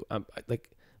to do. Like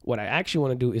what I actually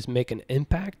want to do is make an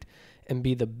impact and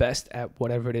be the best at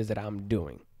whatever it is that I'm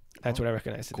doing. That's what I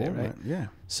recognize today, cool, right? Man. Yeah.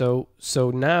 So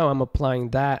now I'm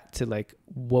applying that to like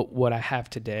what I have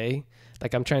today.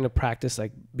 Like I'm trying to practice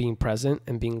like being present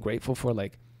and being grateful for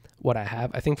like what I have.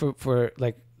 I think for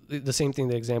like the same thing,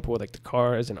 the example with like the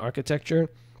cars and architecture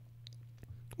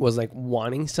was like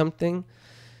wanting something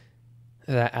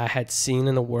that I had seen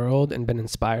in the world and been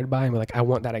inspired by, and like I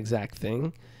want that exact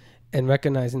thing, and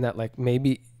recognizing that like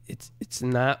maybe it's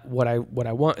not what I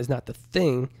want is not the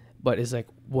thing, but is like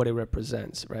what it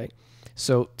represents, right?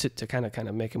 So to kind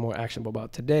of make it more actionable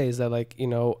about today is that like, you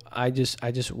know, I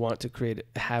just want to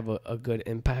have a good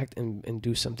impact and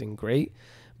do something great,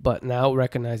 but now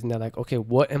recognizing that like, okay,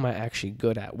 what am I actually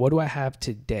good at? What do I have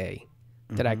today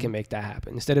that I can make that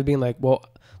happen? Instead of being like, well,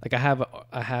 like I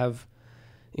have,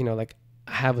 you know, like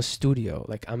I have a studio,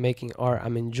 like I'm making art,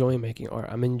 I'm enjoying making art,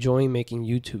 I'm enjoying making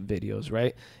YouTube videos,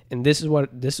 right? And this is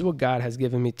what God has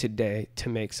given me today to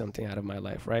make something out of my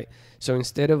life, right? So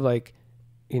instead of like,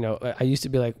 you know, I used to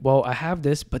be like, well, I have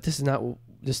this, but this is not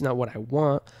what I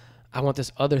want. I want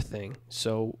this other thing.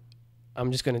 So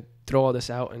I'm just going to throw all this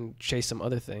out and chase some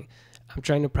other thing. I'm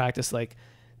trying to practice like,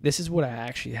 this is what I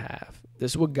actually have.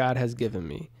 This is what God has given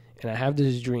me. And I have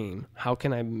this dream. How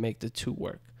can I make the two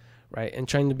work? Right? And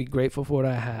trying to be grateful for what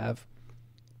I have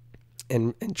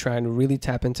and trying to really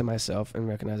tap into myself and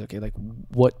recognize, okay, like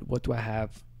what do I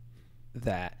have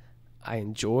that I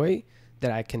enjoy,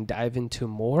 that I can dive into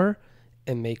more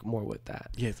and make more with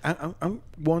that. Yes. I'm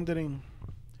wondering,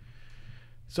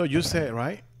 so you said,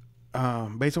 right?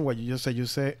 Based on what you just said, you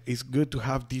said it's good to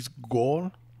have this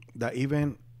goal that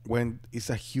even when it's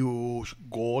a huge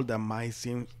goal that might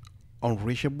seem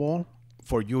unreachable,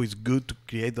 for you it's good to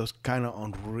create those kind of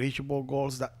unreachable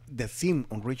goals that seem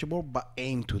unreachable but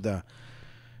aim to that.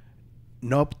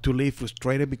 Not to live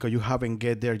frustrated because you haven't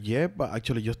get there yet, but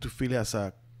actually just to feel it as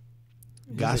a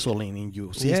gasoline in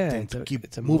your system to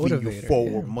keep moving you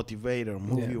forward, motivator,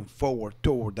 move you forward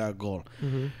toward that goal.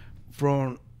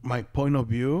 From my point of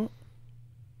view,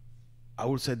 I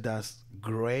would say that's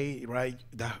great, right?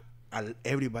 That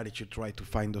everybody should try to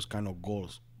find those kind of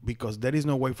goals, because there is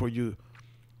no way for you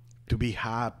to be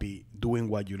happy doing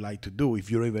what you like to do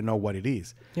if you don't even know what it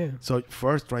is. Yeah. So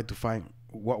first try to find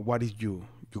what is your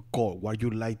goal, what you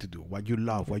like to do, what you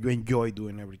love, what you enjoy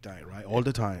doing every time, right? All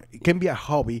the time. It can be a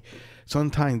hobby.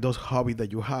 Sometimes those hobbies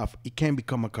that you have, it can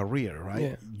become a career, right?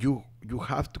 Yeah. You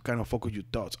have to kind of focus your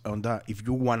thoughts on that if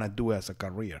you want to do it as a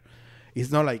career.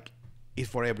 It's not like it's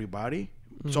for everybody.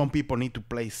 Some people need to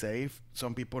play safe.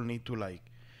 Some people need to like,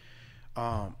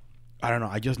 I don't know,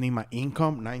 I just need my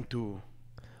income, 9 to...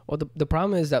 Well, the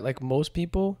problem is that like most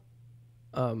people,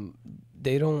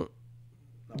 they don't...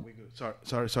 No, we good.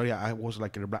 Sorry. I was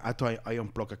like, I thought I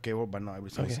unplugged a cable, but no,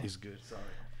 everything is good.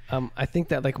 Sorry. I think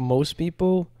that like most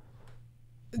people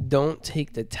don't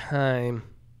take the time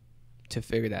to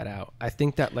figure that out. I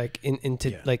think that like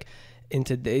in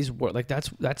today's world, like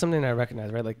that's something I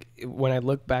recognize, right? Like when I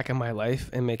look back at my life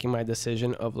and making my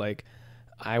decision of like,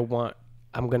 I'm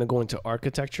gonna go into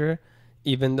architecture,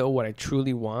 even though what I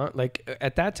truly want, like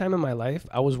at that time in my life,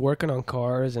 I was working on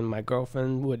cars, and my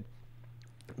girlfriend would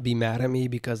be mad at me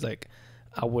because like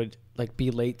I would like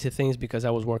be late to things because I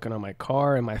was working on my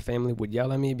car, and my family would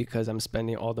yell at me because I'm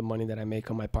spending all the money that I make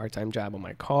on my part-time job on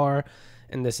my car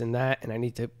and this and that, and I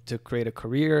need to create a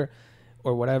career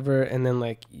or whatever. And then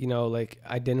like, you know, like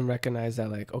I didn't recognize that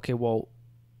like, okay, well,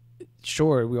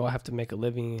 sure, we all have to make a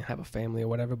living, have a family or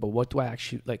whatever, but what do I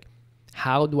actually like?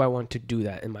 How do I want to do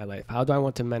that in my life? How do I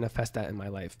want to manifest that in my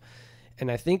life? And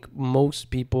I think most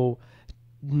people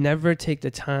never take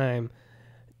the time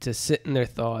to sit in their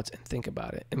thoughts and think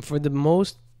about it. And for the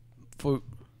most of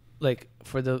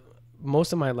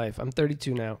my life, I'm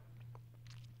 32 now.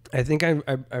 I think I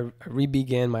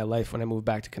re-began my life when I moved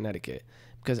back to Connecticut,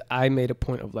 because I made a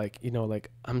point of like,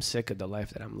 I'm sick of the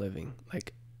life that I'm living.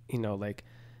 The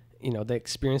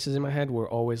experiences in my head were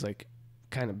always like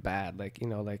kind of bad.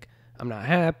 I'm not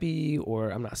happy or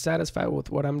I'm not satisfied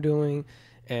with what I'm doing.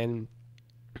 And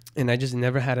I just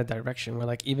never had a direction where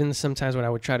like, even sometimes when I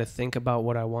would try to think about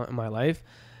what I want in my life,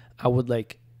 I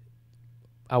wouldn't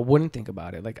think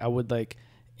about it. Like I would like,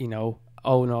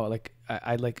 oh no, like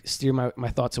I'd like steer my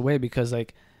thoughts away, because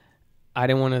like I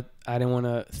didn't want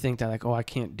to think that like, oh, I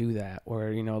can't do that,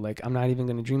 or like I'm not even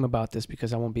going to dream about this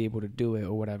because I won't be able to do it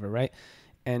or whatever, right?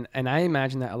 And I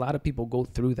imagine that a lot of people go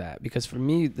through that, because for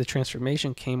me the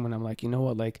transformation came when I'm like, you know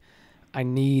what, like I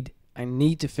need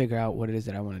to figure out what it is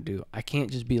that I want to do. I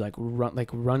can't just be like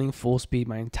running full speed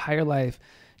my entire life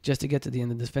just to get to the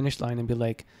end of the finish line and be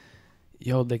like,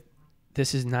 yo, like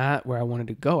this is not where I wanted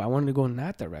to go. I wanted to go in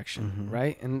that direction, mm-hmm.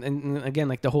 right? And again,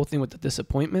 like the whole thing with the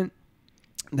disappointment,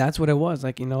 that's what it was.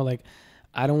 Like, like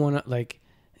I don't want to like,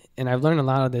 and I've learned a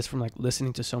lot of this from like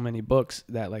listening to so many books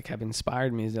that like have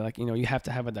inspired me, is that like, you have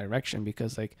to have a direction,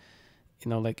 because like,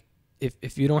 like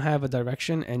if you don't have a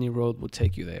direction, any road will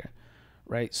take you there.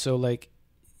 Right. So like,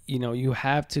 you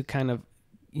have to kind of,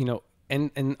 and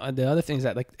the other thing is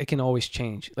that like, it can always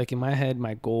change. Like in my head,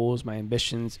 my goals, my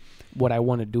ambitions, what I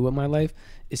want to do in my life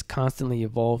is constantly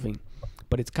evolving,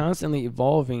 but it's constantly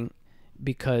evolving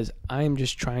because I'm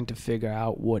just trying to figure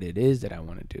out what it is that I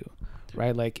want to do.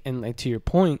 Right. Like, and like to your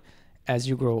point, as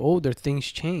you grow older, things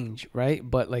change. Right.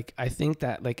 But like, I think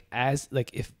that like, as like,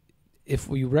 if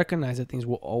we recognize that things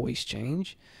will always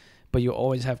change, but you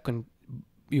always have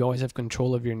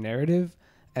control of your narrative,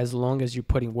 as long as you're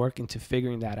putting work into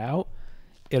figuring that out,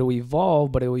 it'll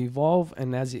evolve, but it will evolve.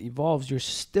 And as it evolves, you're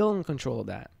still in control of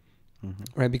that. Mm-hmm.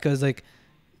 Right. Because like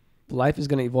life is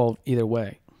going to evolve either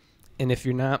way. And if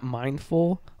you're not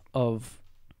mindful of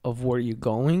where you're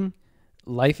going,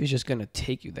 life is just going to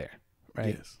take you there.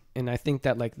 Right. Yes. And I think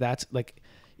that like, that's like,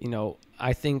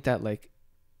 I think that like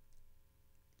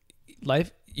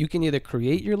life, you can either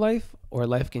create your life or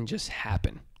life can just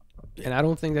happen. And I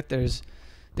don't think that there's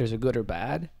a good or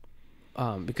bad,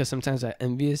 because sometimes I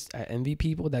envy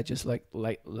people that just like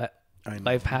let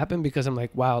life happen, because I'm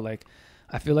like, wow, like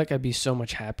I feel like I'd be so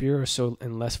much happier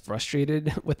and less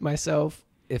frustrated with myself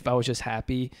if I was just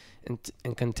happy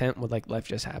and content with like life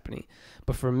just happening.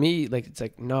 But for me, like it's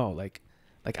like, no, like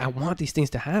I want these things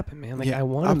to happen, man. Like I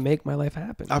want to make my life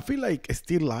happen. I feel like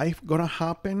still life gonna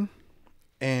happen,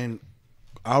 and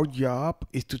our job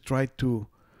is to try to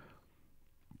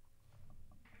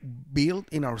build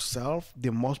in ourselves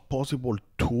the most possible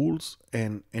tools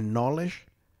and knowledge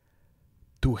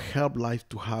to help life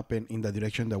to happen in the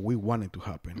direction that we want it to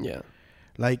happen. Yeah.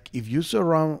 Like if you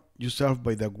surround yourself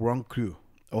by the wrong crew,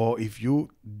 or if you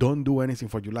don't do anything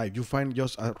for your life, you find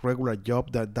just a regular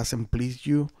job that doesn't please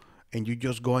you, and you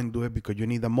just go and do it because you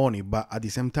need the money, but at the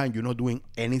same time you're not doing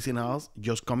anything else,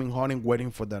 just coming home and waiting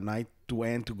for the night to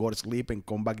end to go to sleep and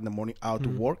come back in the morning out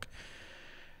mm-hmm. to work,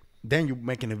 then you're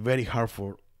making it very hard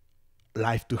for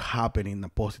life to happen in a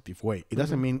positive way. It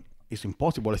doesn't mean it's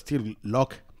impossible. Still,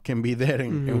 luck can be there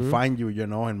and find you,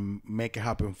 and make it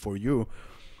happen for you.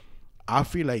 I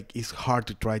feel like it's hard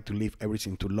to try to leave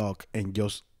everything to luck and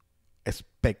just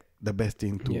expect the best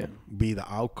thing to be the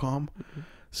outcome. Mm-hmm.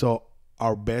 So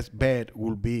our best bet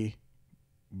will be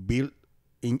build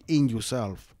in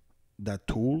yourself the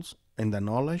tools and the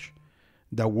knowledge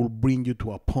that will bring you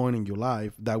to a point in your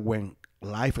life that when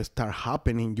life start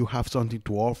happening, you have something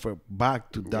to offer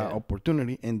back to that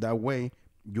opportunity, and that way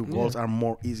your goals are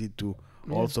more easy to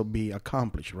also be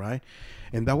accomplished, right?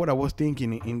 And that's what I was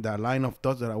thinking in the line of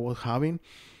thoughts that I was having,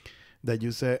 that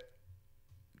you said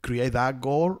create that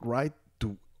goal, right,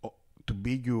 to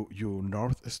be your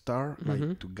North Star, mm-hmm.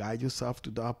 like to guide yourself to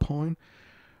that point,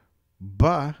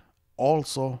 but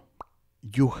also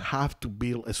you have to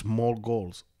build small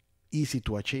goals, easy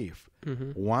to achieve.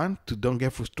 Mm-hmm. One, to don't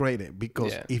get frustrated,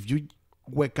 because if you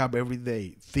wake up every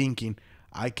day thinking,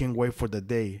 I can wait for the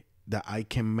day that I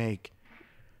can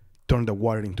turn the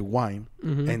water into wine,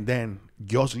 mm-hmm. and then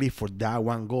just live for that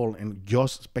one goal and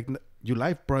just expect, your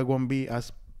life probably won't be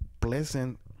as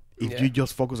pleasant if you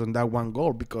just focus on that one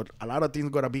goal, because a lot of things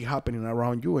gotta be happening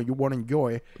around you and you want to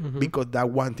enjoy it, mm-hmm. because that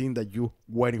one thing that you're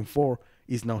waiting for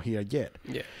is not here yet.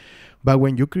 Yeah. But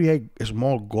when you create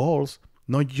small goals,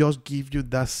 not just give you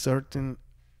that certain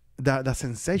that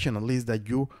sensation, at least, that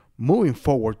you moving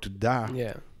forward to that.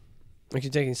 Yeah. Like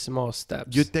you're taking small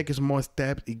steps. You take a small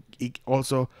step. It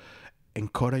also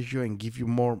encourage you and give you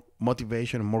more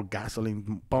motivation and more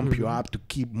gasoline, pump you up to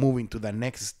keep moving to the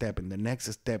next step and the next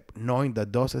step, knowing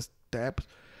that those steps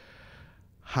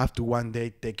have to one day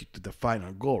take you to the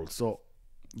final goal. So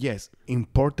yes,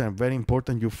 important, very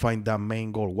important, you find that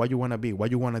main goal, what you want to be, what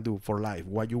you want to do for life,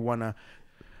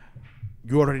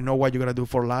 you already know what you're going to do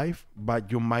for life,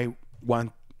 but you might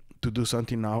want to do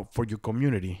something now for your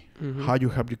community. How you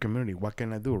help your community, what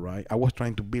can I do, right? I was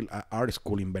trying to build an art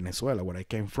school in Venezuela, where I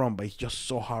came from, but it's just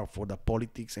so hard for the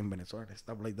politics in Venezuela and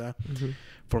stuff like that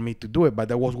for me to do it. But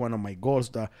that was one of my goals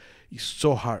that is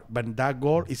so hard. But that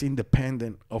goal is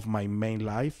independent of my main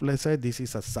life. Let's say this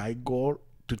is a side goal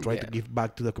to try to give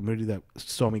back to the community that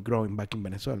saw me growing back in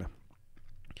Venezuela.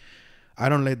 I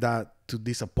don't let that to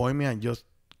disappoint me, and just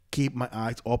keep my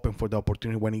eyes open for the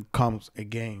opportunity when it comes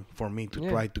again for me to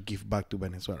try to give back to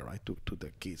Venezuela, right? To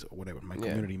the kids or whatever, my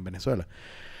community in Venezuela.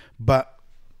 But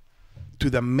to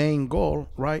the main goal,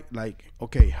 right? Like,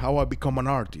 okay, how I become an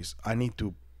artist? I need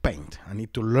to paint. I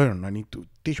need to learn. I need to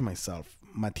teach myself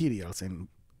materials and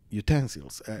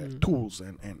utensils, tools,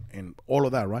 and all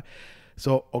of that, right?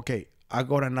 So, okay, I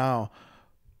gotta now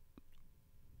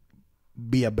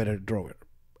be a better drawer.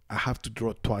 I have to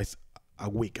draw twice a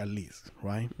week at least,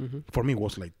 right? For me, it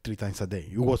was like 3 times a day.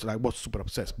 It was like, I was super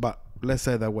obsessed, but let's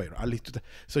say that way, at least.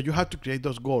 So you have to create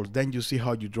those goals. Then you see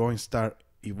how your drawings start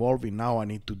evolving. Now I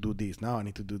need to do this. Now I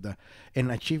need to do that,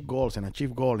 and achieve goals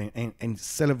and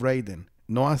celebrate them.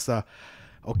 Not as a,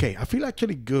 okay, I feel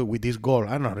actually good with this goal.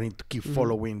 I don't need to keep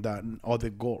following that other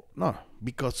goal. No,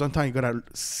 because sometimes you gotta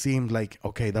seem like,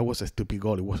 okay, that was a stupid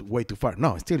goal. It was way too far.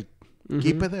 No, still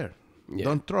keep it there. Yeah.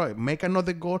 Don't throw it. Make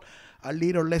another goal a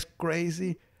little less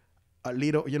crazy, a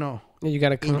little, you gotta in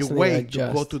your constantly way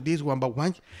adjust. to go to this one. But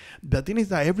the thing is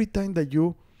that every time that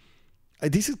you,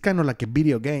 this is kind of like a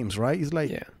video games, right? It's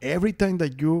like every time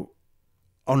that you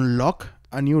unlock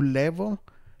a new level,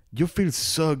 you feel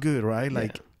so good, right?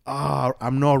 Like,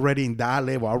 I'm not already in that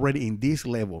level, already in this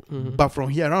level. But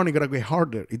from here on, it's gonna get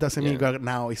harder. It doesn't mean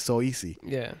now it's so easy.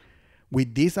 Yeah.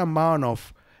 With this amount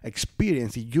of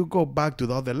experience, if you go back to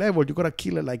the other level, you gotta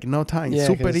kill it like no time.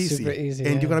 Super easy,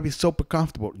 and you're gonna be super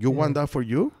comfortable. You want that for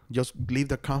you? Just leave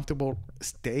the comfortable,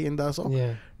 stay in that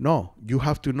zone. No, you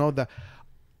have to know that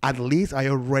at least I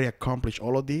already accomplished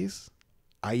all of this.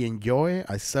 I enjoy it.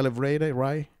 I celebrate it.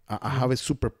 Right. I have it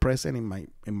super present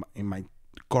in my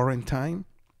current time.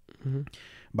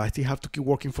 But I still have to keep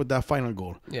working for that final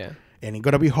goal. Yeah, and it's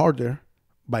gonna be harder.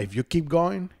 But if you keep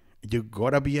going, you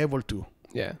gotta be able to.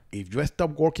 Yeah. If you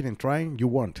stop working and trying, you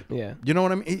won't. Yeah. You know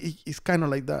what I mean? It's kind of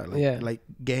like that. Like, like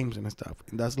games and stuff.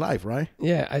 And that's life, right?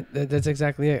 Yeah, that's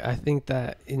exactly it. I think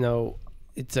that,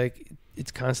 it's like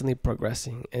it's constantly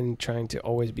progressing and trying to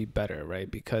always be better,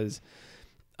 right? Because,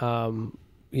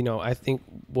 I think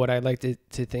what I like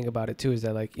to think about it too is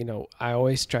that, like, I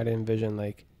always try to envision,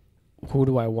 like, who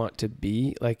do I want to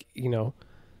be? Like,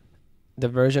 the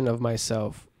version of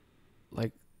myself,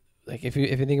 like if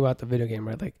you think about the video game,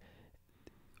 right? Like,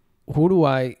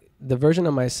 the version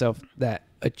of myself that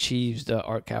achieves the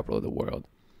art capital of the world,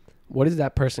 what is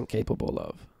that person capable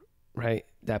of, right?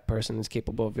 That person is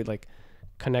capable of, like,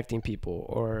 connecting people,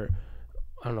 or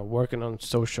I don't know, working on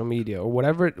social media, or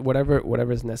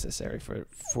whatever is necessary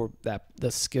for that,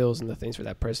 the skills and the things for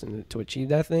that person to achieve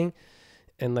that thing.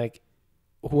 And, like,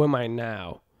 who am I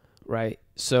now, right?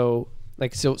 So for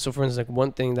instance, like,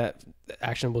 one thing that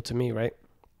actionable to me, right,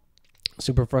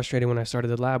 super frustrating when I started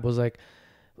the lab was like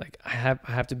I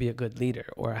have to be a good leader,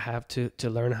 or I have to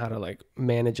learn how to, like,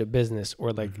 manage a business,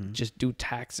 or, like, just do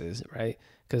taxes, right?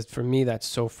 Because for me, that's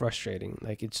so frustrating.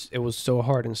 Like, it was so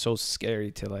hard and so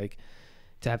scary to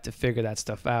have to figure that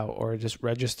stuff out, or just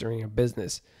registering a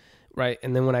business, right?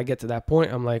 And then when I get to that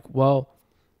point, I'm like, well,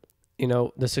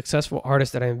 the successful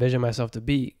artist that I envision myself to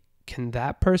be, can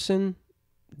that person,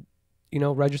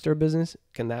 register a business?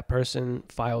 Can that person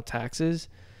file taxes?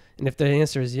 And if the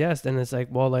answer is yes, then it's like,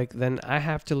 well, like, then I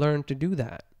have to learn to do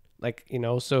that. Like,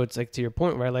 so it's like, to your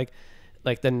point, right?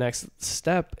 Like the next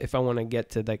step, if I want to get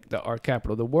to, like, the art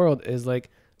capital of the world, is, like,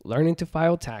 learning to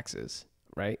file taxes,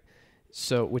 right?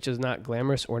 So, which is not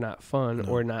glamorous or not fun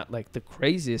or not, like, the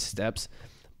craziest steps,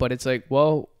 but it's like,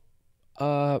 well,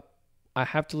 I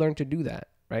have to learn to do that,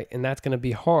 right? And that's going to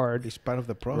be hard. It's part of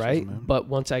the process, right? Man. But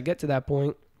once I get to that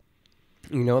point,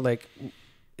 like,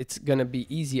 it's going to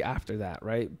be easy after that,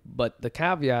 right? But the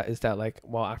caveat is that, like,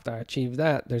 well, after I achieve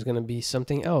that, there's going to be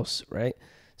something else, right?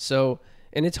 So,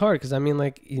 and it's hard because, I mean,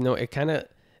 like, it kind of,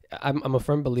 I'm a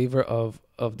firm believer of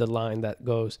the line that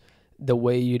goes, the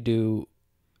way you do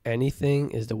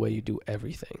anything is the way you do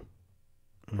everything,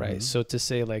 right? So to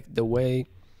say like the way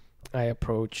I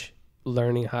approach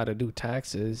learning how to do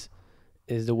taxes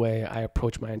is the way I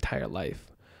approach my entire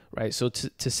life, right? So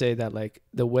to say that like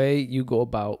the way you go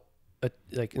about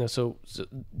like, you know, so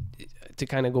to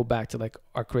kind of go back to like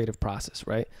our creative process,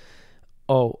 right?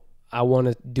 Oh, I want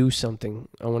to do something.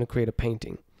 I want to create a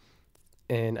painting,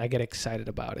 and I get excited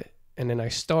about it. And then I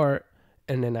start,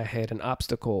 and then I hit an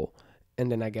obstacle,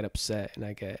 and then I get upset and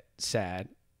I get sad,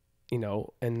 you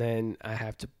know, and then I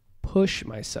have to push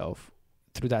myself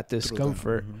through that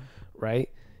discomfort, right?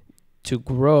 To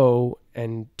grow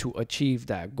and to achieve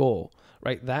that goal,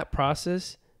 right? That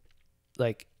process,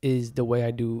 like, is the way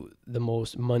I do the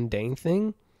most mundane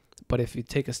thing. But if you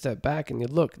take a step back and you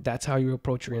look, that's how you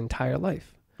approach your entire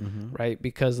life, right?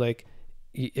 Because like,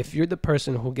 if you're the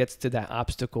person who gets to that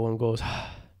obstacle and goes,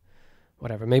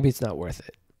 whatever, maybe it's not worth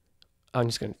it, I'm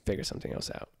just going to figure something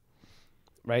else out,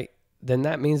 right? Then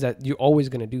that means that you're always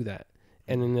going to do that.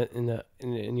 And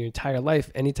in your entire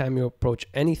life, anytime you approach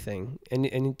anything,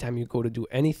 anytime you go to do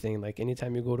anything, like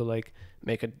anytime you go to like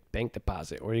make a bank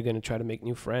deposit, or you're going to try to make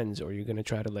new friends, or you're going to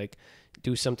try to like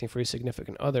do something for your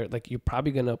significant other, like you're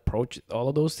probably going to approach all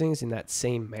of those things in that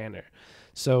same manner.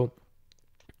 So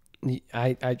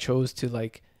I chose to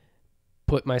like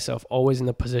put myself always in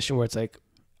the position where it's like,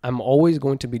 I'm always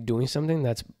going to be doing something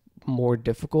that's more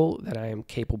difficult than I am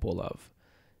capable of.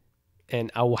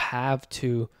 And I will have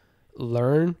to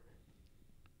learn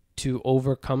to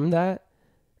overcome that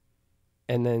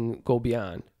and then go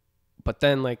beyond. But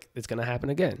then like it's going to happen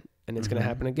again, and it's going to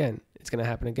happen again. It's going to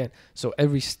happen again. So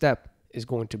every step is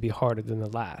going to be harder than the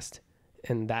last.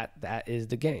 And that is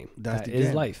the game. That is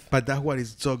game. Life. But that's what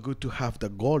is so good, to have the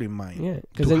goal in mind.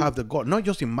 Yeah, to have the goal, not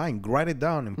just in mind, write it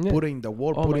down and put it in the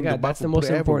wall, put it in the back. That's the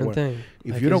most important thing.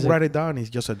 If like, you don't write it down,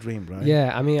 it's just a dream, right?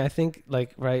 Yeah, I mean, I think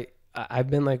like, right, I've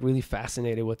been like really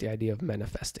fascinated with the idea of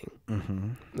manifesting.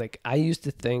 Like I used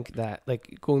to think that,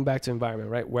 like, going back to environment,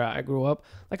 right, where I grew up,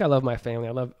 like I love my family,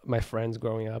 I love my friends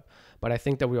growing up, but I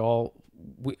think that we all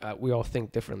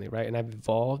think differently, right? And I've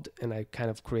evolved, and I kind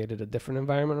of created a different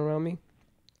environment around me.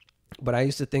 But I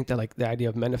used to think that like the idea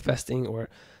of manifesting or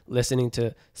listening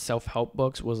to self-help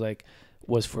books was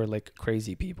for like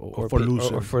crazy people or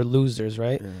for losers,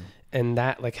 right? Yeah. And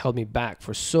that like held me back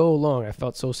for so long. I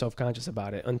felt so self-conscious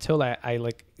about it until I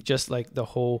like, just like the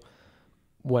whole,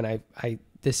 when I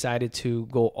decided to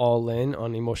go all in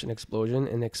on Emotion Explosion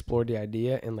and explore the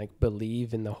idea and like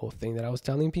believe in the whole thing that I was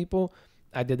telling people,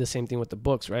 I did the same thing with the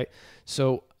books, right?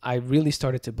 So I really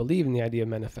started to believe in the idea of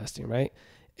manifesting, right?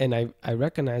 And I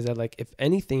recognize that, like, if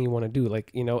anything you want to do,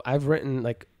 like, you know, I've written,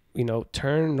 like, you know,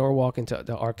 turn Norwalk into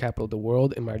the art capital of the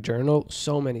world in my journal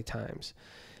so many times.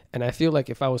 And I feel like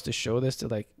if I was to show this to,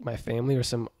 like, my family or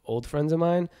some old friends of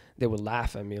mine, they would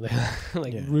laugh at me. Like,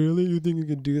 really? You think you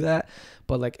can do that?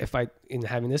 But, like, in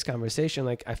having this conversation,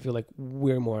 like, I feel like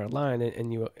we're more aligned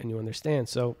and you understand.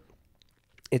 So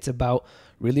it's about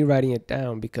really writing it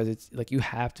down, because it's like you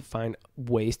have to find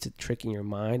ways to trick in your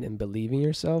mind and believe in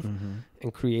yourself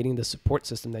and creating the support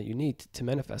system that you need to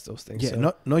manifest those things. Yeah,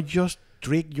 so, not just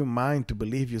trick your mind to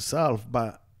believe yourself,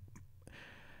 but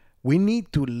we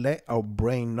need to let our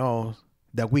brain know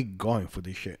that we're going for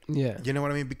this shit. Yeah. You know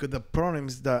what I mean? Because the problem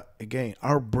is that, again,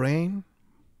 our brain,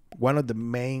 one of the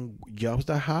main jobs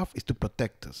that have is to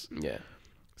protect us. Yeah.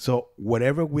 So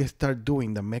whatever we start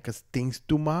doing that make us think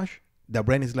too much, the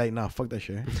brain is like, nah, fuck that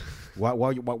shit.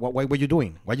 What you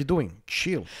doing? What you doing?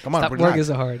 Chill. Come on, stop relax. working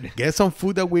so hard. Get some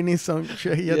food that we need some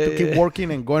shit here to keep working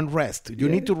and go and rest. You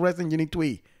need to rest and you need to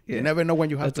eat. Yeah. You never know when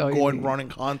you have to go and run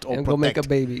and hunt or and protect. Go make a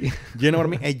baby. You know what I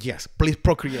mean? And yes, please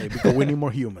procreate, because we need more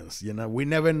humans. You know, we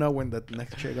never know when the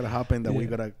next shit gonna happen that we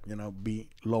gotta, you know, be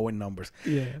low in numbers.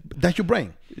 Yeah, that's your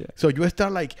brain. Yeah. So you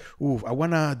start like, ooh, I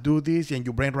wanna do this, and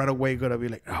your brain right away gonna be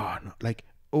like, oh no, like,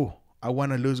 oh, I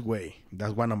wanna lose weight.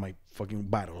 That's one of my fucking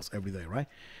battles every day, right?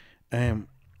 And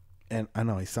I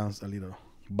know it sounds a little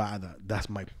bad. That's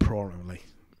my problem. Like,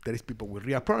 there is people with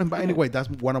real problems, but anyway, that's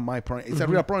one of my problems. It's a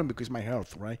real problem because it's my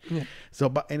health, right? Yeah. So,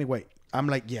 but anyway, I'm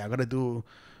like, yeah,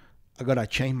 I gotta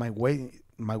change my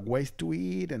ways to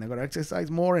eat, and I gotta exercise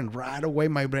more. And right away,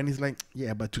 my brain is like,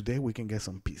 yeah, but today we can get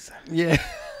some pizza. Yeah.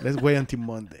 Let's wait until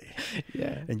Monday.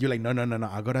 Yeah. And you're like, no.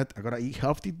 I gotta eat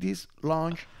healthy this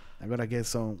lunch. I gotta get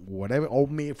some whatever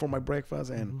oatmeal for my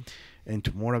breakfast, and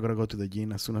tomorrow I gotta go to the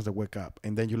gym as soon as I wake up.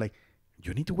 And then you're like,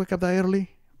 you need to wake up that early?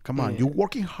 Come on, you're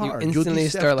working hard. You instantly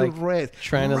start like rest.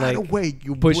 trying to right like away,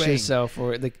 push yourself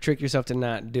or like trick yourself to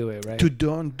not do it, right? To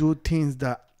don't do things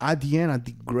that at the end are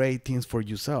the great things for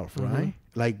yourself, right?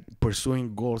 Like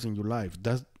pursuing goals in your life.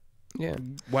 Yeah.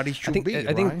 what it should be, right?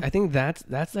 I think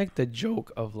that's like the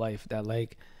joke of life, that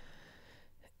like,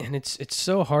 and it's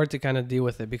so hard to kind of deal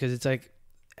with it, because it's like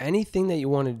anything that you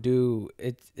want to do,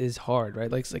 it is hard,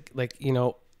 right? Like, it's like, you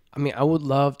know, I mean, I would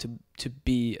love to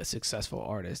be a successful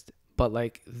artist, but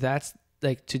like, that's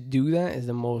like, to do that is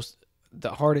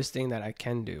the hardest thing that I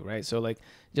can do, right? So like,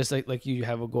 just like you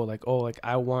have a goal, like, oh, like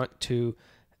I want to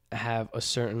have a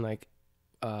certain like,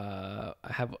 I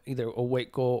have either a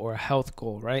weight goal or a health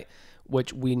goal, right?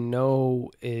 Which we know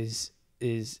is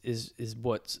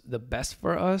what's the best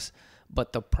for us,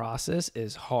 but the process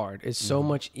is hard. It's so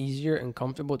much easier and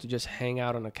comfortable to just hang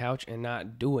out on the couch and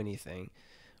not do anything,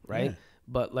 right? Yeah.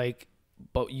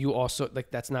 But you also,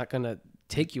 like, that's not gonna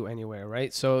take you anywhere,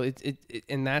 right? So it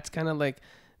and that's kind of like,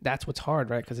 that's what's hard,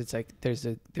 right? Because it's like there's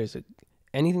a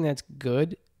anything that's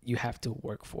good, you have to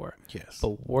work for. Yes.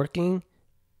 But working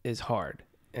is hard,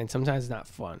 and sometimes it's not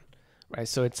fun, right?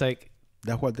 So it's like,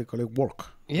 that's what they call it, work.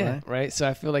 yeah, right? So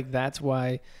I feel like that's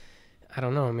why, I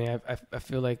don't know. I mean, I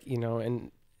feel like, you know,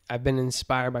 and I've been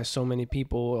inspired by so many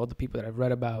people, all the people that I've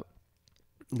read about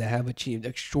that have achieved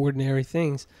extraordinary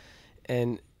things,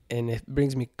 and it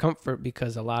brings me comfort,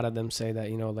 because a lot of them say that,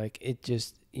 you know, like, it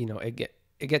just, you know,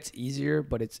 it gets easier,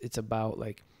 but it's about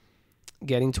like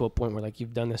getting to a point where like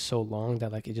you've done this so long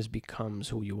that like it just becomes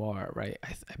who you are, right?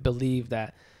 I believe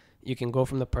that you can go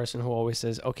from the person who always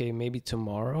says, okay, maybe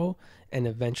tomorrow, and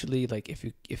eventually, like,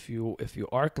 if you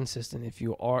are consistent, if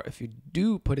you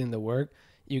do put in the work,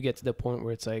 you get to the point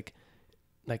where it's like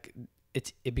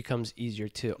it becomes easier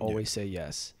to always say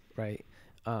yes, right?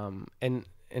 And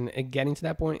getting to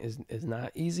that point is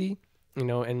not easy, you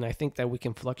know. And I think that we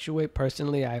can fluctuate.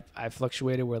 Personally, I've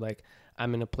fluctuated where like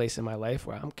I'm in a place in my life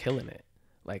where I'm killing it,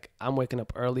 like I'm waking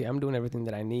up early, I'm doing everything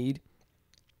that I need,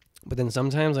 but then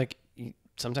sometimes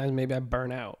maybe I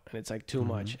burn out and it's like too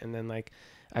much, and then like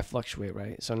I fluctuate,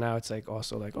 right? So now it's like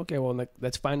also like, okay, well, like,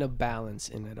 let's find a balance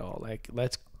in it all. Like,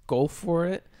 let's go for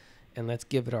it and let's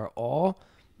give it our all,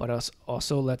 but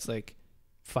also let's like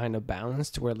find a balance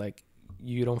to where like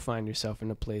you don't find yourself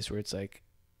in a place where it's like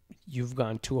you've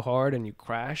gone too hard and you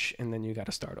crash and then you got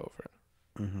to start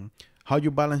over. How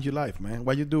you balance your life, man?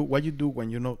 What you do when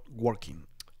you're not working?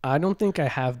 I don't think I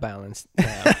have balance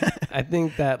now. I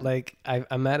think that like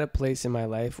I'm at a place in my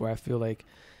life where I feel like,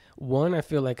 one, I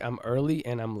feel like I'm early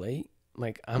and I'm late.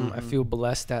 Like I feel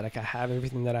blessed that like I have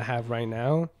everything that I have right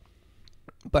now,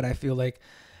 but I feel like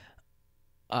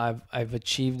I've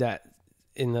achieved that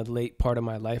in the late part of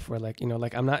my life where like, you know,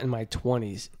 like I'm not in my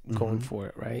 20s going for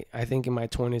it, right? I think in my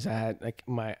 20s I had like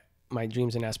my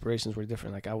dreams and aspirations were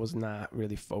different. Like I was not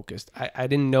really focused. I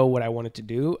didn't know what I wanted to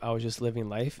do. I was just living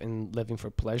life and living for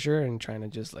pleasure and trying to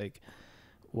just like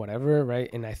whatever, right?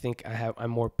 And I think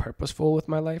I'm more purposeful with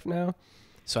my life now.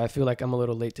 So I feel like I'm a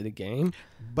little late to the game.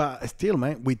 But still,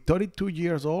 man, with 32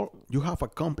 years old, you have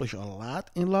accomplished a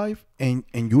lot in life, and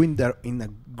you in a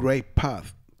great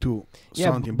path to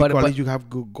something, because at least you have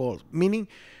good goals. Meaning,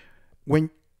 when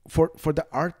for the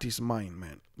artist mind,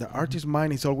 man, the artist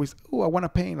mind is always, oh, I want to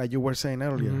paint, like you were saying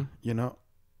earlier. You know,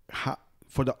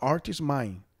 for the artist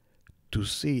mind to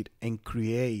sit and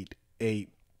create a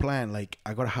plan, like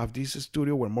I gotta have this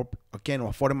studio where more I can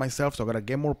afford it myself, so I gotta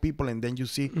get more people, and then you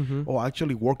see,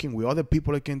 actually working with other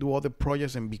people, I can do other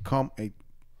projects and become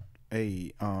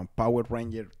a Power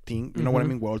Ranger thing. You know what I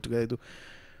mean? We're all together.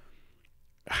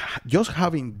 Just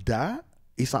having that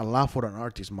is a lot for an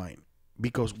artist mind,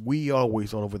 because we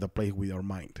always all over the place with our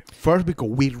mind. First, because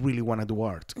we really want to do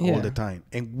art all the time,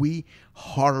 and we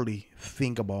hardly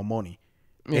think about money.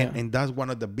 And that's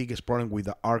one of the biggest problems with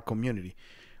the art community.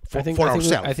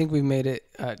 Ourselves. I think we've made it,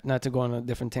 not to go on a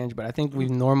different tangent, but I think we've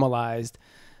normalized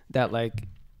that like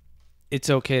it's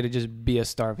okay to just be a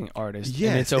starving artist.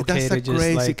 Yeah, it's okay that's to just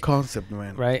crazy like concept,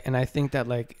 man. Right. And I think that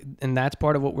like, and that's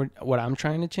part of what I'm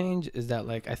trying to change, is that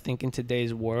like I think in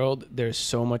today's world there's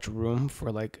so much room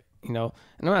for like, you know,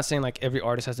 and I'm not saying like every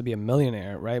artist has to be a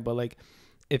millionaire, right? But like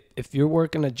if you're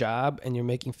working a job and you're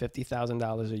making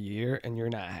 $50,000 a year and you're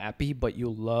not happy, but you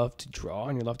love to draw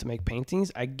and you love to make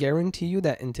paintings, I guarantee you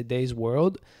that in today's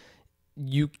world,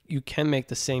 you can make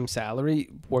the same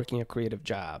salary working a creative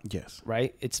job. Yes.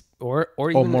 Right? It's or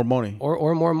even more money.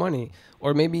 Or more money.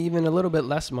 Or maybe even a little bit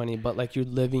less money, but like you're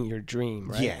living your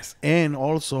dream, right? Yes. And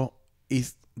also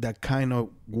it's that kind of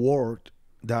work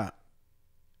that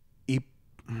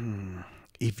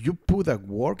if you put that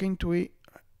work into it,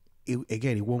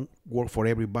 it won't work for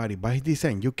everybody. But it's the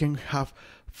same. You can have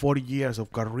 40 years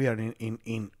of career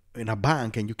in a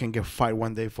bank, and you can get fired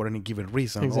one day for any given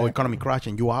reason, or economy crash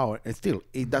and you out. And still,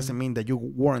 it doesn't mean that you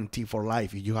warranty for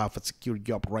life if you have a secure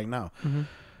job right now.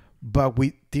 But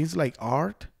with things like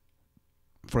art,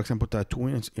 for example,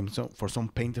 tattooing for some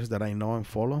painters that I know and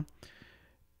follow,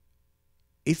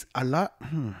 it's a lot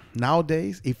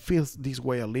nowadays. It feels this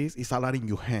way, at least. It's a lot in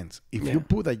your hands. If you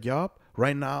put a job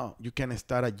right now, you can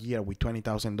start a year with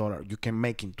 $20,000. You can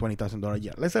make in $20,000 a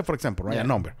year. Let's say, for example, a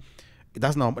number.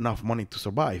 That's not enough money to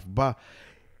survive. But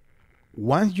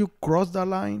once you cross the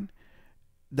line,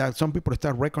 that some people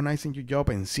start recognizing your job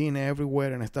and seeing it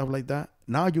everywhere and stuff like that.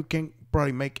 Now you can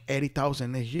probably make 80,000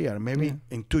 next year. Maybe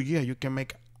in 2 years you can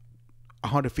make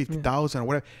 150,000 or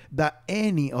whatever. That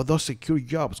any of those secure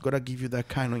jobs gotta give you that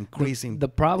kind of increasing the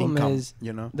problem income, is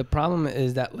the problem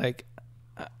is that like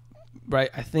right,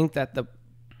 I think that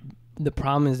the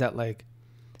problem is that like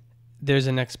there's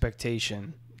an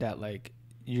expectation that like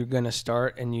you're gonna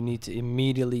start and you need to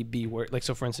immediately be like,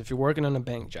 so for instance, if you're working on a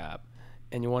bank job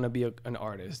and you want to be an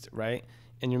artist, right,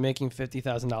 and you're making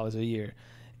 $50,000 a year,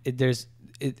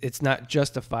 it's not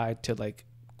justified to like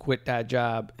quit that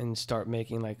job and start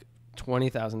making like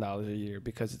 $20,000 a year,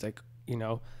 because it's like,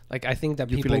 like I think that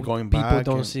people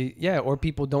don't see, or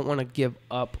people don't want to give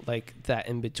up like that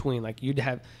in between. Like you'd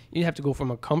have to go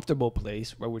from a comfortable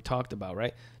place where we talked about,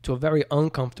 right, to a very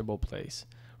uncomfortable place,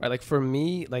 right? Like for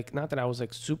me, like not that I was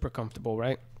like super comfortable,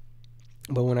 right,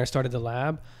 but when I started the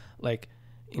lab, like,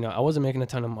 I wasn't making a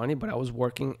ton of money, but I was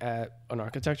working at an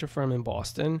architecture firm in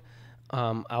Boston.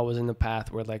 I was in the path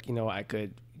where like, I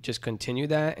could just continue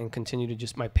that and continue to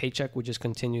just, my paycheck would just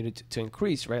continue to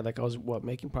increase, right? Like I was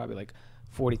making probably like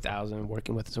 40,000,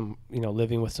 working with some,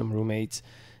 living with some roommates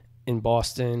in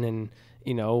Boston. And,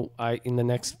 in the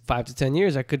next 5 to 10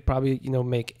 years, I could probably,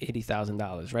 make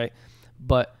 $80,000, right?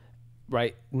 But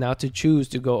right now to choose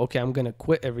to go, okay, I'm going to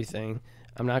quit everything.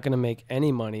 I'm not going to make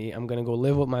any money. I'm going to go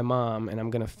live with my mom and I'm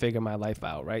going to figure my life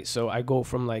out, right? So I go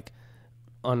from like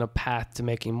on a path to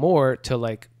making more to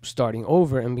like starting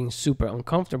over and being super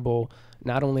uncomfortable,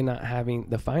 not only not having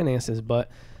the finances, but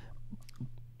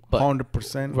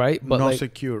 100%, right? But not like,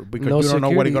 secure, because you don't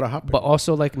know what is going to happen. But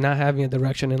also like not having a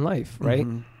direction in life, right?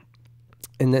 Mm-hmm.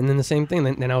 And then the same thing.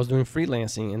 Then I was doing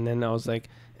freelancing, and then I was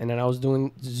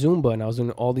doing Zumba, and I was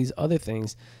doing all these other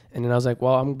things. And then I was like,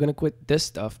 well, I'm gonna quit this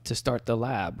stuff to start the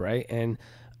lab, right? And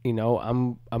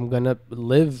I'm gonna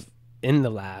live in the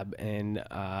lab, and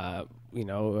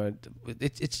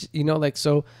it's like,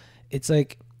 so it's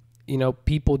like,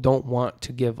 people don't want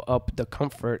to give up the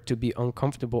comfort to be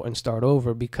uncomfortable and start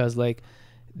over, because like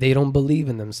they don't believe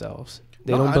in themselves.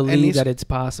 They don't believe that it's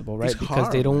possible, right? Because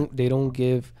hard, they don't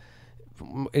give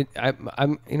it.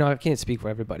 I'm I can't speak for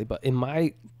everybody, but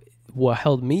what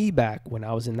held me back when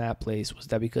I was in that place was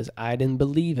that because I didn't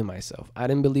believe in myself. I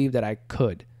didn't believe that I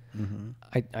could. Mm-hmm.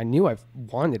 I knew I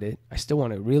wanted it. I still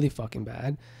want it really fucking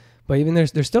bad. But even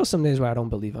there's still some days where I don't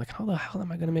believe. Like, how the hell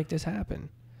am I going to make this happen?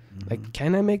 Mm-hmm. Like,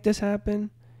 can I make this happen?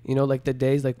 Like the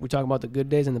days, like we're talking about the good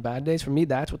days and the bad days. For me,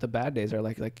 that's what the bad days are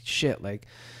like. Like, shit, like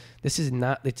this is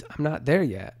not, I'm not there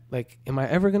yet. Like, am I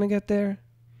ever going to get there?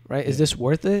 Right? Yeah. Is this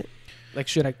worth it? Like,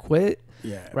 should I quit?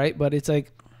 Yeah. Right? But it's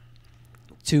like,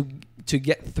 to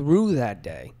get through that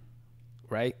day,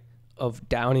 right, of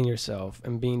downing yourself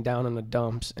and being down in the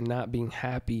dumps and not being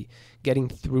happy, getting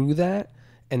through that,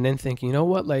 and then thinking, you know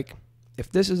what, like,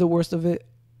 if this is the worst of it,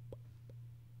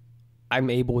 I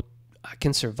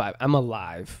can survive. I'm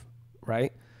alive,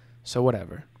 right? So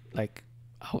whatever, like,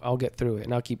 I'll get through it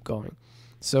and I'll keep going.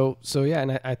 So yeah,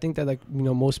 and I think that like,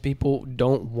 most people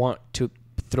don't want to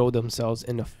throw themselves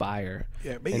in the fire.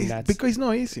 Yeah, but because it's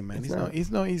not easy, man. It's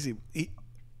not easy.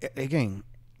 Again,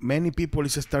 many people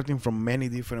is starting from many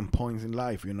different points in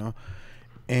life,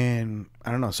 and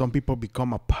I don't know, some people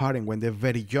become a parent when they're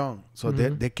very young, so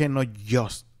mm-hmm. they cannot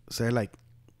just say like,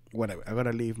 whatever, I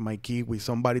gotta leave my kid with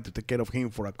somebody to take care of him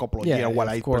for a couple of years while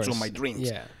I pursue my dreams.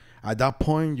 Yeah. At that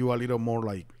point, you're a little more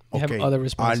like, okay, you have other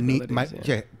responsibilities.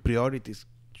 I need priorities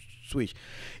switch.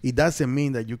 It doesn't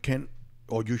mean that you can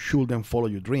or you shouldn't follow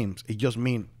your dreams. It just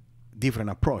means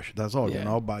different approach. That's all,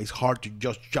 but it's hard to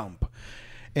just jump.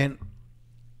 And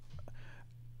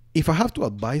if I have to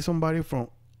advise somebody from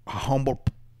a humble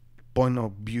point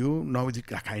of view, not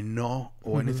like I know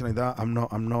or mm-hmm. anything like that, I'm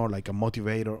not like a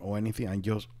motivator or anything. I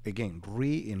just, again,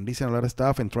 read and listen to a lot of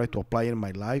stuff and try to apply it in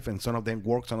my life. And some of them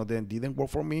work, some of them didn't work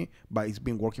for me, but it's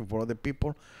been working for other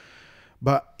people.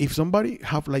 But if somebody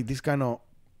have like this kind of,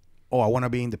 I want to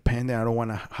be independent, I don't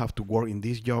want to have to work in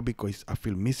this job because I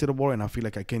feel miserable and I feel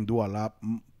like I can do a lot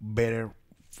better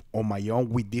on my own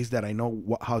with this that I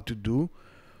know how to do,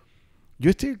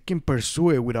 you still can pursue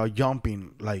it without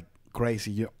jumping like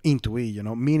crazy into it,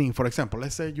 meaning, for example,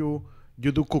 let's say you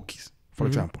do cookies, for mm-hmm.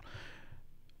 example.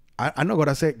 I'm not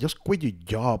gonna say just quit your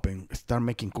job and start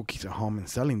making cookies at home and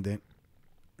selling them.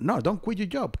 No, don't quit your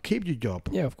job, keep your job.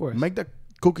 Yeah, of course. Make the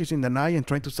cookies in the night and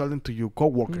try to sell them to your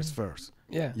coworkers first.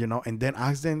 Yeah. You know, and then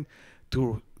ask them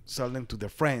to sell them to their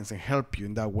friends and help you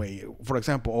in that way. For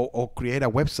example, or create a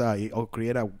website or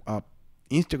create a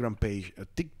Instagram page, a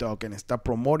TikTok, and start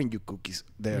promoting your cookies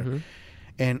there.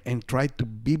 And try to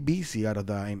be busy out of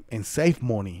that and save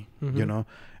money, you know.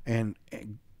 And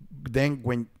then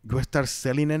when you start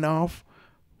selling enough,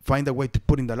 find a way to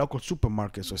put in the local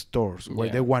supermarkets or stores where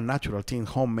they want natural things,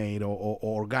 homemade or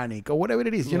organic or whatever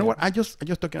it is. You know what? I just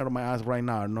talking out of my ass right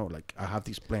now. I know, like, I have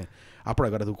this plan. I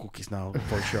probably gotta do cookies now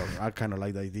for sure. I kind of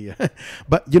like the idea,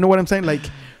 but you know what I'm saying?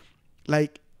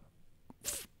 Like,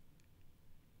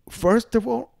 first of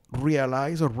all,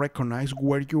 realize or recognize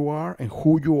where you are and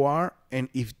who you are, and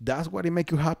if that's what it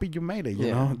make you happy, you made it.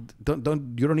 You know, you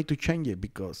don't need to change it,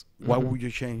 because why would you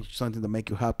change something that make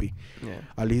you happy?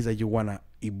 At least that you wanna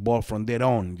evolve from there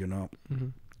on, you know,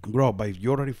 grow. But if you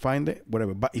already find it,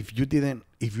 whatever. But if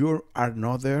you are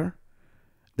not there,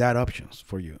 there are options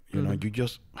for you. You know, you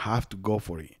just have to go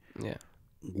for it.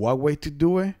 What way to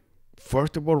do it?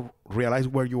 First of all, realize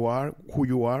where you are, who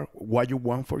you are, what you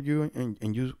want for you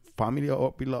and your family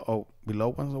or below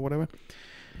ones or whatever,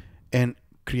 and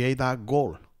create that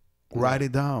goal. Write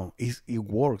it down. It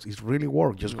works. It really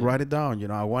works. Just write it down. You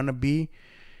know, I want to be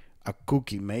a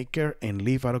cookie maker and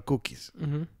live out of cookies,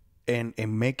 and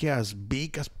make it as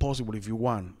big as possible if you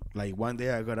want. Like, one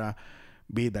day I gotta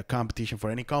be the competition for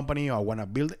any company, or I want to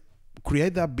build it.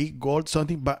 Create that big goal,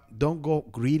 something, but don't go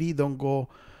greedy. Don't go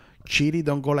cheaty.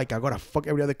 Don't go like, I gotta fuck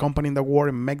every other company in the world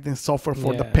and make them suffer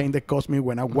for the pain they cost me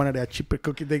when I wanted a cheaper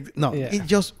cookie. It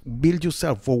just build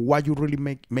yourself for what you really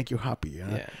make you happy. You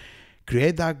know?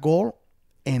 Create that goal,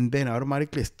 and then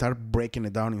automatically start breaking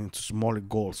it down into smaller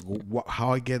goals.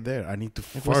 How I get there? I need to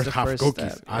first have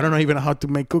cookies. Step, I don't know even how to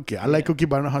make cookies. I like cookies,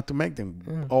 but I don't know how to make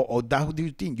them. Or that do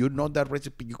you think? You know that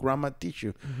recipe your grandma teach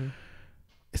you.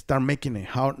 Start making it.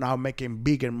 How now making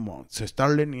bigger more. So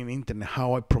start learning on the internet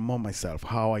how I promote myself,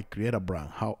 how I create a brand,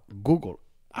 how Google.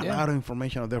 A lot of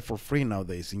information out there for free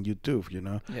nowadays in YouTube, you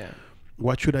know.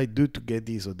 What should I do to get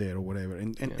this or there or whatever?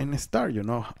 And start, you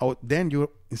know. Then you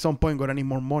at some point gonna need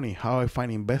more money. How I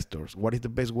find investors? What is the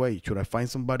best way? Should I find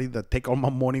somebody that take all my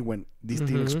money when this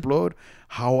thing explode?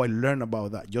 How I learn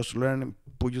about that? Just learn and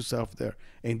put yourself there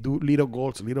and do little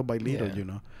goals, little by little, you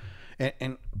know.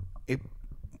 And it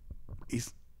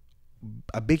is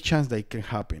a big chance that it can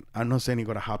happen. I'm not saying it's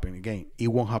gonna happen again. It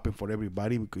won't happen for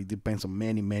everybody because it depends on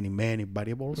many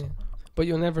variables. But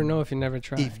you'll never know if you never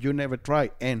try. If you never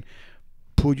try and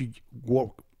put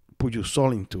your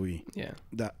soul into it.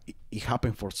 That it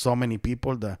happened for so many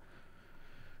people that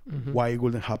why it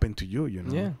wouldn't happen to you, you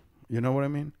know? You know what I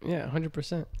mean?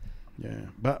 100%.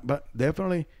 But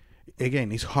definitely,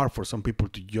 again, it's hard for some people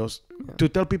to just to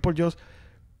tell people just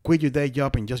quit your day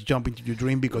job and just jump into your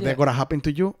dream because they're gonna happen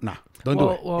to you. Nah, don't do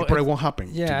it. It probably won't happen.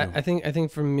 I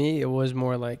think for me it was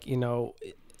more like, you know,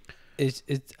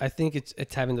 I think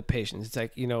it's having the patience. It's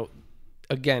like, you know,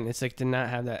 again, it's like to not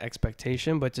have that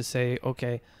expectation, but to say,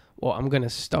 okay, well, I'm gonna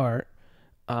start,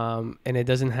 and it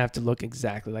doesn't have to look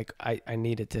exactly like I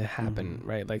need it to happen,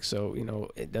 right? Like, so, you know,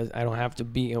 it does. I don't have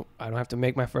to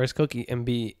make my first cookie and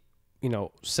be, you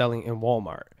know, selling in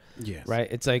Walmart. Right.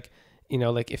 It's like, you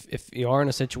know, like if you are in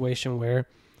a situation where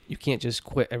you can't just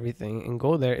quit everything and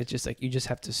go there, it's just like you just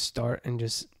have to start and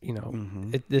just, you know,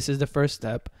 this is the first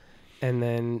step. And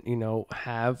then, you know,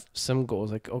 have some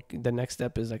goals. Like, okay, the next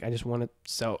step is like, I just want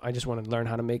to learn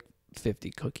how to make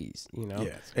 50 cookies, you know?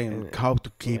 And how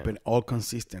to keep it all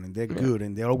consistent. And they're good,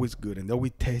 and they're always good, and they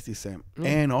always taste the same.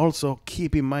 And also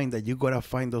keep in mind that you got to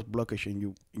find those blockages and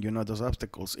you know, those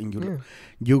obstacles. And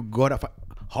you got to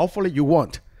hopefully you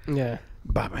won't.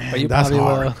 But man, that's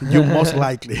hard. You most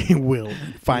likely will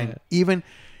find. Even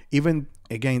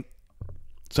again,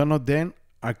 some of them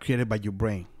are created by your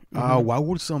brain. Why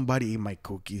would somebody eat my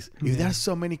cookies? If there's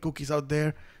so many cookies out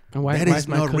there, there is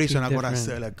no reason I'm gonna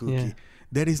sell a cookie.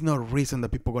 There is no reason that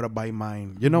people gonna buy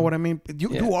mine. You know what I mean?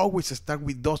 You always start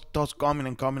with those thoughts coming.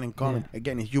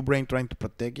 Again, it's your brain trying to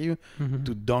protect you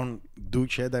to don't do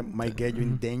shit that might get you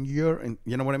in danger, and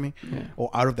you know what I mean, or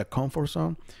out of the comfort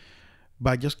zone.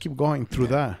 But just keep going through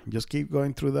that. Just keep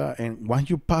going through that. And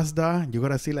once you pass that, you got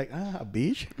to see like,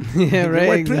 bitch. You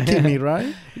were tricking me,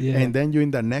 right? And then you're in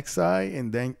the next side.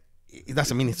 And then it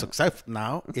doesn't mean it's success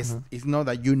now. It's not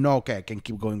that you know, okay, I can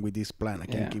keep going with this plan. I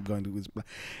can keep going with this plan.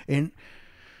 And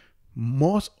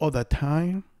most of the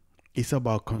time, it's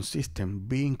about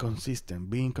being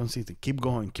consistent. Keep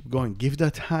going. Give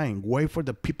that time. Wait for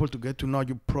the people to get to know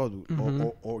your product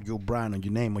or your brand or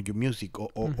your name or your music or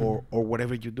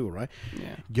whatever you do, right?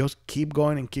 Just keep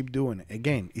going and keep doing it.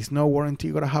 Again, it's no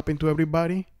warranty going to happen to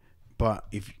everybody, but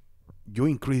if you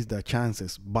increase the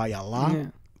chances by a lot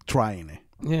trying it.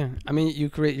 Yeah. I mean, you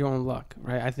create your own luck,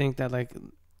 right? I think that like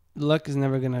luck is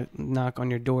never going to knock on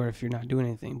your door if you're not doing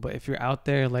anything. But if you're out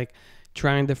there like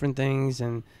trying different things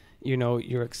and, you know,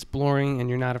 you're exploring and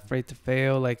you're not afraid to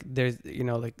fail, like there's, you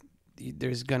know, like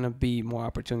there's going to be more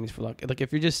opportunities for luck. Like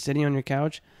if you're just sitting on your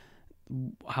couch,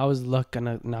 how is luck going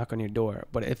to knock on your door?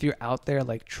 But if you're out there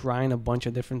like trying a bunch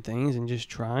of different things and just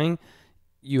trying,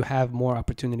 you have more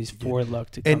opportunities for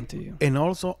luck to come to you. And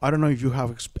also, I don't know if you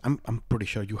have, I'm pretty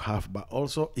sure you have, but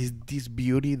also is this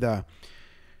beauty that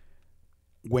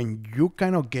when you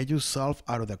kind of get yourself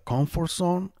out of the comfort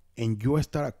zone and you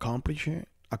start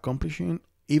accomplishing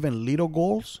even little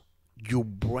goals, your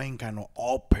brain kind of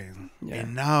open. Yeah.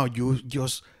 And now you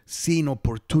just seeing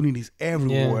opportunities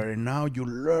everywhere. Yeah. And now you're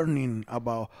learning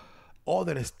about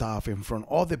other stuff and from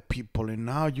other people. And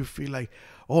now you feel like,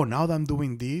 oh, now that I'm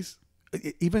doing this,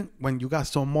 even when you got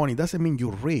some money, doesn't mean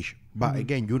you're rich. But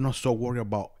again, you're not so worried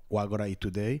about what I'm gonna eat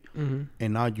today.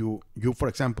 And now you for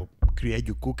example, create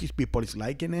your cookies. People is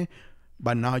liking it,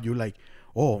 but now you're like,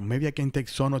 oh, maybe I can take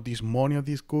some of this money of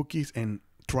these cookies and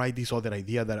try this other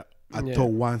idea that I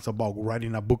thought once about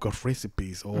writing a book of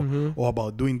recipes or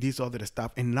about doing this other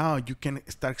stuff. And now you can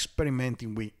start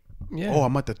experimenting with, oh,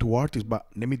 I'm a tattoo artist, but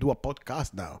let me do a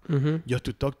podcast now just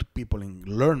to talk to people and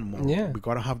learn more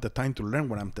because I don't have the time to learn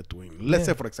what I'm tattooing. Let's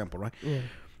say, for example, right?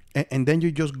 And then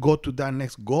you just go to that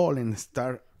next goal and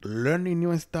start learning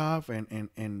new stuff.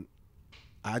 And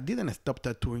I didn't stop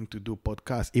tattooing to do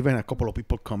podcasts. Even a couple of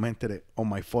people commented it on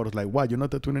my photos like, "What, you're not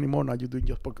tattooing anymore? Now you're doing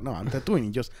just podcast?" No, I'm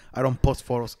tattooing. Just I don't post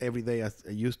photos every day as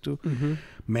I used to.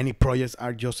 Many projects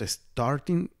are just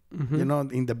starting. You know,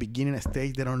 in the beginning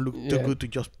stage, they don't look too good to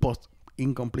just post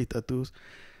incomplete tattoos.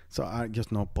 So I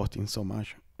just not posting so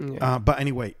much. But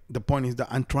anyway, the point is that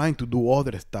I'm trying to do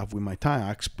other stuff with my time.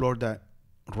 I explore that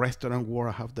restaurant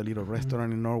world. I have the little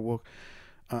restaurant in Norwalk.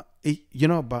 You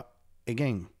know, but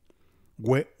again,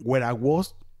 where I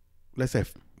was, let's say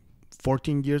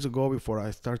 14 years ago before I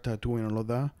started tattooing and all of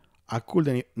that, I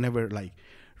couldn't never like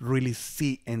really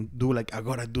see and do like I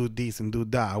gotta do this and do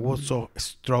that. I was so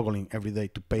struggling every day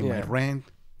to pay my rent,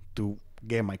 to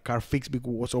get my car fixed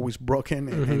because it was always broken,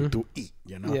 and to eat,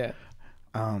 you know.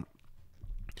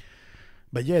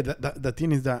 But yeah, the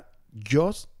thing is that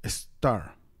just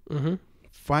start,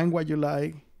 find what you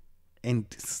like, and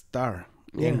start.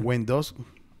 And when those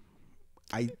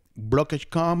blockage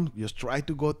come, just try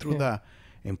to go through that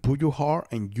and put your heart,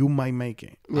 and you might make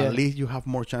it. At least you have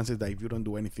more chances than if you don't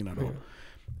do anything at all.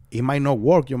 It might not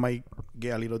work. You might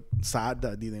get a little sad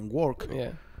that it didn't work.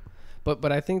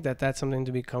 But I think that that's something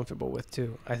to be comfortable with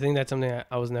too. I think that's something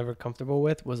I was never comfortable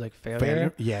with, was like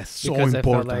failure. Yes, so important, I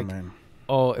felt like, man.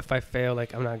 Oh, if I fail,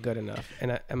 like I'm not good enough.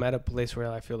 And I'm at a place where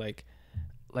I feel like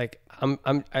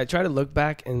I try to look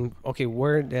back and, okay,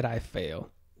 where did I fail?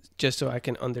 Just so I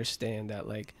can understand that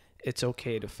like it's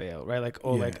okay to fail, right? Like,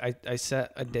 oh, like I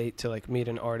set a date to like meet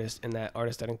an artist and that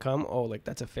artist didn't come. Oh, like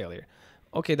that's a failure.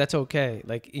 Okay, that's okay.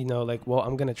 Like, you know, like, well,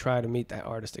 I'm going to try to meet that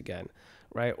artist again,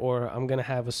 right? Or I'm going to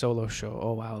have a solo show.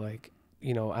 Oh, wow, like,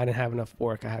 you know, I didn't have enough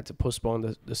work. I had to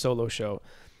postpone the solo show.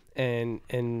 And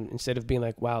instead of being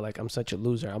like, wow, like, I'm such a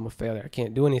loser, I'm a failure, I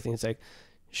can't do anything. It's like,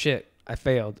 shit, I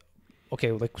failed.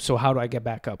 Okay, like, so how do I get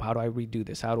back up? How do I redo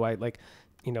this? How do I, like,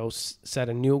 you know, set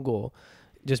a new goal?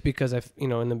 Just because you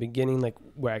know, in the beginning, like,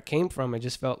 where I came from, I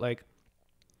just felt like,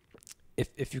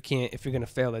 if you're gonna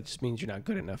fail, that just means you're not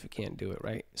good enough. You can't do it,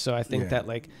 right? So I think that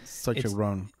like such a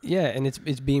run. Yeah, and it's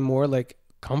being more like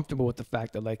comfortable with the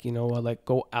fact that like, you know what, like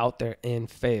go out there and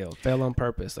fail on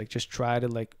purpose. Like just try to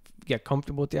like get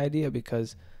comfortable with the idea,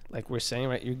 because like we're saying,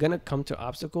 right, you're gonna come to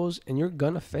obstacles and you're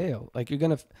gonna fail. Like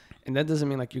and that doesn't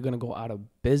mean like you're gonna go out of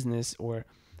business or.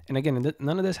 And again,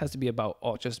 none of this has to be about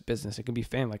just business. It can be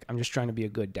family. Like I'm just trying to be a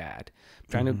good dad. I'm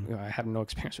trying to. You know, I have no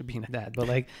experience with being a dad, but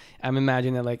like I'm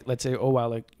imagining that like let's say, oh wow,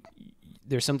 like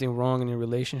there's something wrong in your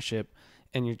relationship,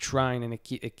 and you're trying and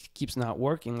it keeps not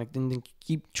working. Like then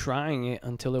keep trying it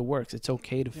until it works. It's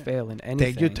okay to fail in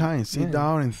anything. Take your time. Sit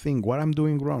down and think. What I'm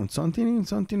doing wrong. Something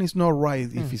is not right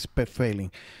if it's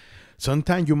failing.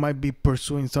 Sometimes you might be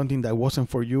pursuing something that wasn't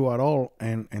for you at all,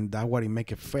 and that's what it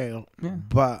make it fail.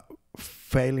 But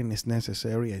failing is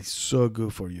necessary. It's so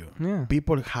good for you.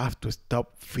 People have to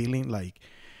stop feeling like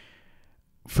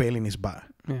failing is bad.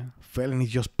 Failing is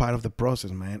just part of the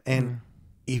process, man. And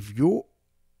if you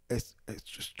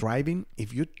striving,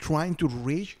 if you're trying to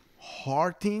reach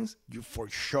hard things, you for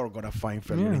sure gotta find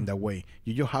failure in that way.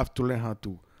 You just have to learn how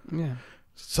to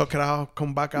suck it out,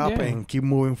 come back up, and keep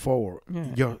moving forward.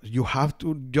 You have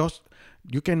to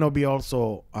you cannot be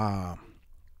also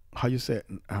how you say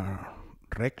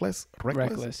reckless.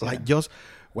 Like just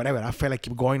whatever. I feel like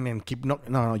keep going and keep not.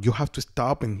 No, you have to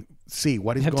stop and see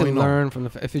what is You have going to on. learn from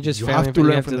the. If you're just You failing, have to you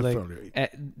learn have from to the like. failure.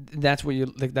 That's what you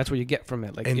like. That's what you get from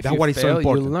it. Like And if that's you what is so fail, you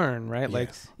important. learn, right? Like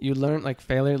Yes. you learn. Like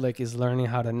failure, like is learning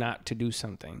how to not to do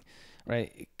something,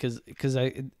 right? Because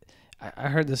I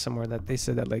heard this somewhere that they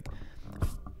said that like,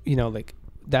 you know, like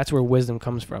that's where wisdom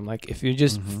comes from. Like if you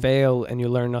just fail and you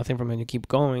learn nothing from it and you keep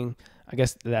going, I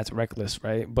guess that's reckless,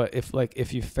 right? But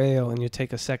if you fail and you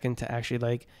take a second to actually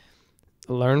like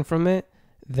learn from it,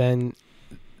 then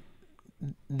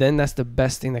that's the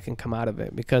best thing that can come out of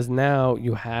it, because now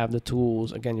you have the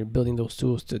tools. Again, you're building those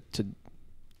tools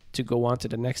to go on to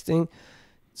the next thing,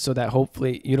 so that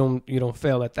hopefully you don't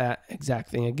fail at that exact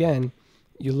thing again.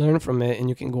 You learn from it and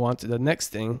you can go on to the next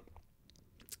thing,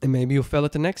 and maybe you'll fail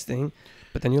at the next thing,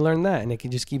 but then you learn that, and it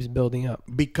just keeps building up.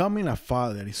 Becoming a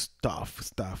father is tough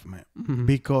stuff, man.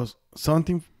 Because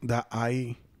something that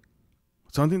I'm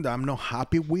not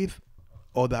happy with,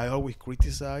 or that I always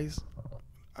criticize,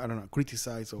 I don't know,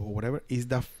 criticize or whatever, is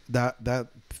that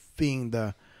thing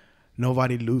that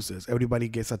nobody loses. Everybody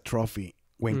gets a trophy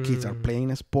when kids are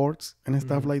playing sports and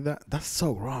stuff like that. That's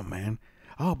so wrong, man.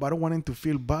 Oh, but I don't want them to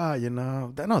feel bad, you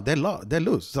know. They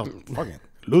lose. So fucking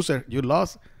loser, you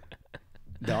lost.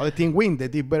 The other team win. They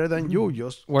did better than you.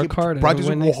 Just work harder, practice,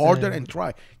 win go next harder, time. and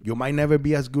try. You might never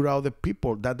be as good as other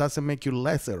people. That doesn't make you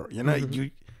lesser. You know,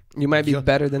 You might be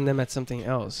better than them at something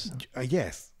else.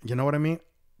 Yes, you know what I mean.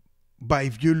 But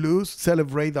if you lose,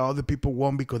 celebrate the other people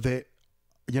won because they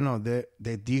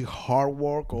did hard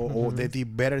work, or they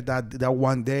did better that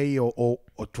one day, or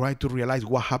try to realize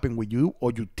what happened with you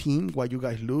or your team. Why you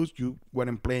guys lose? You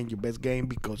weren't playing your best game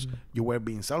because you were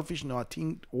being selfish. No, a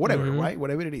team, whatever, right?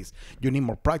 Whatever it is, you need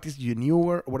more practice. You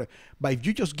newer, whatever. But if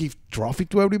you just give trophy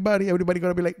to everybody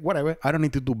gonna be like, whatever. I don't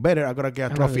need to do better. I gotta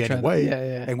get a trophy anyway,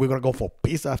 and we're gonna go for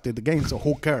peace after the game. So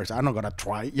who cares? I'm not gonna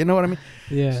try. You know what I mean?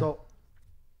 Yeah.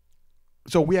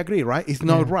 So we agree, right? It's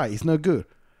not right. It's not good.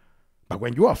 But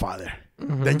when you're a father,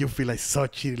 then you feel like so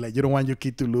shitty. Like you don't want your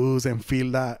kid to lose and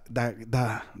feel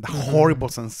that horrible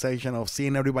sensation of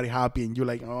seeing everybody happy, and you're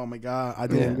like, oh my God, I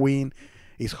didn't win.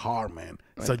 It's hard, man.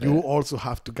 So you also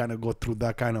have to kind of go through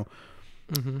that kind of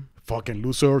fucking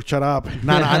loser, shut up.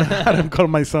 No, I don't call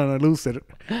my son a loser.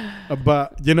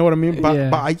 But you know what I mean?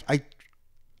 But I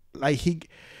like he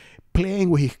playing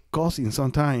with his cousins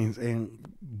sometimes and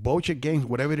bullshit games,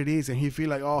 whatever it is, and he feel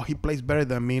like, oh, he plays better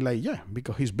than me. Like, yeah,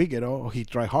 because he's bigger, or he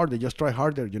try harder. Just try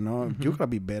harder, you know. You're gonna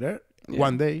be better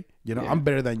one day. You know, I'm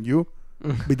better than you.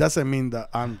 But it doesn't mean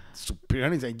that I'm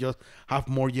superior. I just have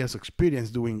more years experience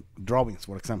doing drawings,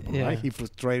 for example. Right? He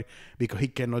frustrated because he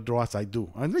cannot draw as I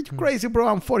do. I'm like, you crazy, bro.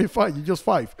 I'm 45. You're just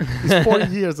 5. It's 40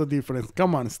 years of difference.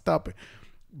 Come on, stop it.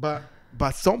 But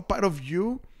some part of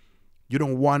you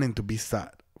don't want him to be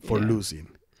sad for losing.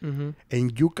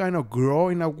 And you kind of grow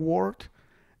in a world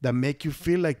that make you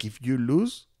feel like if you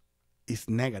lose, it's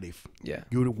negative. Yeah,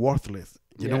 you're worthless.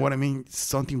 You know what I mean?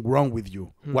 Something wrong with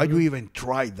you. Why you even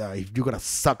try that if you're gonna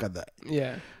suck at that?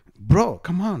 Yeah, bro,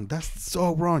 come on, that's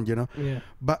so wrong. You know. Yeah.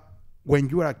 But when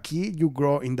you're a kid, you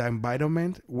grow in the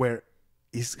environment where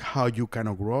it's how you kind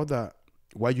of grow. That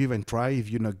why you even try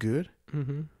if you're not good.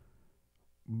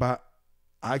 But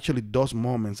actually, those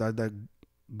moments are the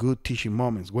good teaching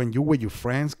moments when you with your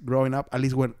friends growing up. At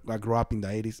least when I grew up in the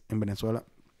 80s in Venezuela,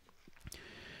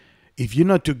 if you're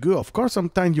not too good, of course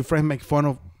sometimes your friends make fun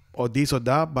of or this or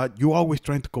that, but you're always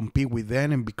trying to compete with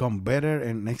them and become better,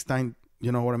 and next time, you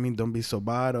know what I mean, don't be so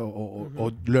bad,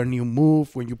 or learn new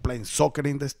move when you're playing soccer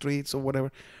in the streets or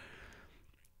whatever,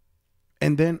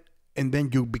 and then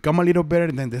you become a little better,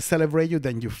 and then they celebrate you,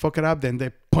 then you fuck it up, then they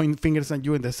point fingers at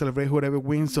you and they celebrate whoever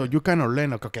wins. So you kind of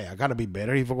learn, like, okay, I gotta be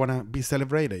better if I wanna be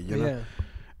celebrated, you know?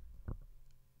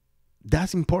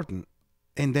 That's important.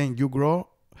 And then you grow.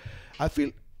 I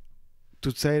feel,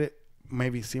 to say it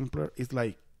maybe simpler, it's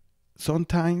like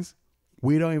sometimes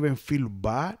we don't even feel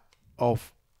bad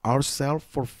of ourselves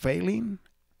for failing,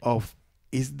 of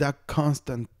is that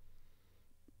constant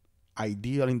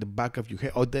ideal in the back of your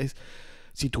head, or this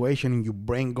situation in your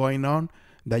brain going on,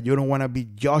 that you don't want to be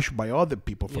judged by other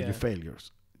people for your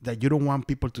failures, that you don't want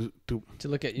people to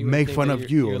look at you, make fun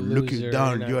of you, or look you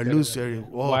down. You're a loser.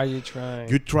 Why are you trying?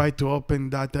 You tried to open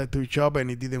that tattoo shop and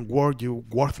it didn't work. You're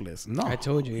worthless. No, I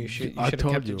told you. You should have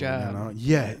kept your job. You know?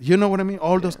 Yeah, you know what I mean.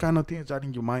 All those kind of things are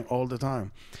in your mind all the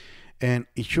time, and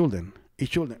it shouldn't.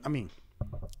 I mean,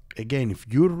 again, if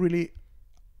you really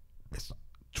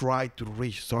try to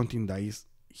reach something that is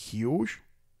huge,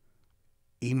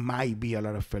 it might be a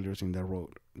lot of failures in the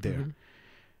road there.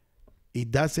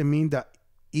 It doesn't mean that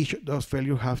each of those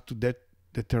failures have to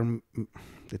determine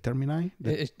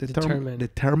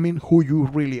Determine who you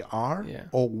really are, Yeah.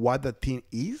 or what the thing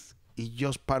is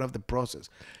just part of the process.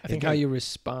 I think how you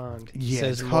respond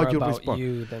says how more you about respond.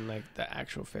 you than like the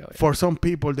actual failure. For some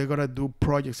people, they're gonna do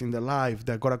projects in their life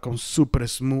that gonna come super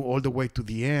smooth all the way to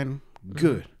the end.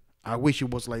 Good. I wish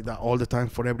it was like that all the time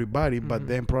for everybody, but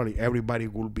then probably everybody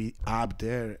will be up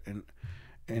there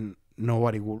and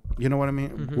nobody will, you know what I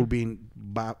mean, will be in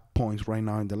bad points right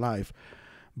now in the life.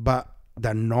 But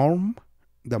the norm,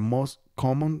 the most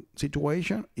common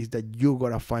situation is that you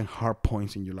gotta find hard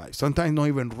points in your life. Sometimes not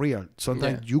even real.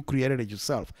 Sometimes you created it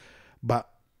yourself. But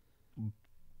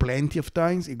plenty of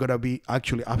times it gotta be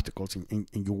actually obstacles in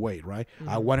your way, right?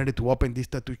 I wanted to open this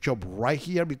tattoo shop right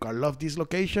here because I love this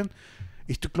location.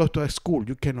 It's too close to a school.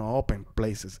 You cannot open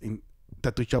places in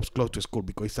tattoo shops close to school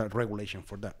because it's a regulation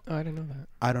for that. Oh, I didn't know that.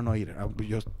 I don't know either. I'm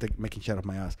just making shit of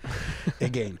my ass.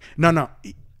 Again. No.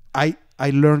 I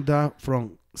learned that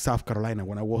from South Carolina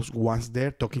when I was once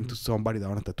there talking to somebody that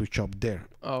owned a tattoo shop there.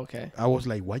 Oh, okay. I was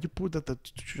like, why you put that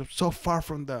tattoo shop so far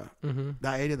from that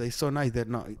area that is so nice? That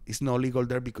no, it's not legal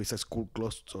there because it's a school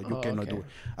closed, so you cannot do it.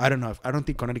 I don't know. I don't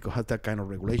think Connecticut has that kind of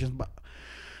regulations, but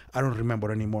I don't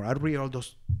remember anymore. I read all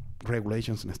those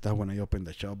regulations and stuff when I opened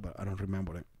the shop, but I don't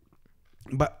remember it.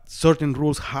 But certain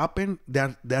rules happen.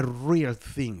 They're real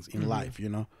things in life, you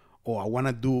know. Or I want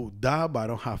to do that, but I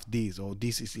don't have this, or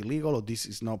this is illegal, or this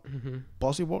is not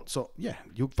possible. So yeah,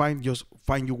 you find your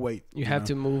way. You have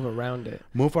to move around it.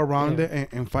 Move around it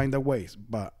and find the ways.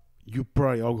 But you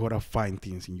probably all gotta find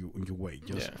things in your way.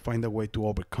 Just find a way to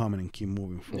overcome it and keep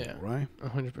moving forward, right?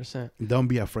 100%. Don't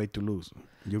be afraid to lose.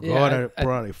 You gotta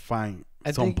probably find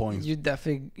some points. You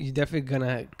definitely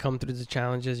gonna come through the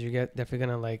challenges. You're definitely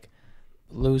gonna like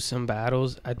lose some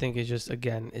battles. I think it's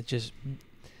just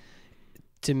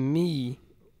to me,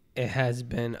 it has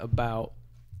been about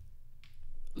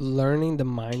learning the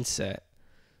mindset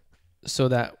so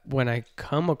that when I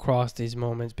come across these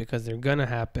moments, because they're going to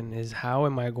happen, is how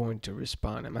am I going to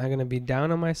respond? Am I going to be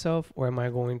down on myself, or am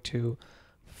I going to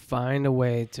find a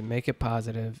way to make it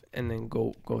positive and then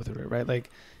go through it, right? Like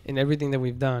in everything that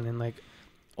we've done, and like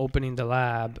opening the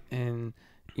lab, and,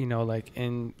 you know, like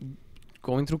in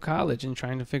going through college and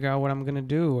trying to figure out what I'm going to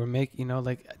do or make, you know,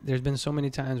 like there's been so many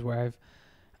times where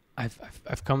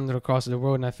I've come across the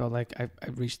road and I felt like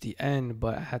I've reached the end,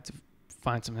 but I had to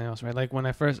find something else, right? Like when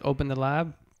I first opened the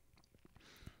lab,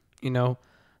 you know,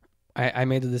 I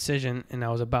made the decision and I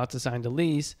was about to sign the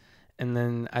lease, and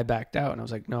then I backed out and I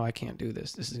was like, no, I can't do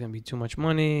this. This is going to be too much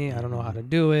money. I don't know how to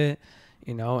do it,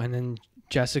 you know? And then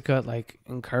Jessica like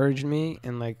encouraged me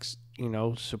and like, you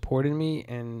know, supported me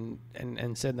and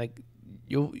said like,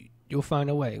 you'll find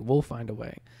a way. We'll find a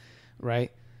way.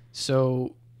 Right.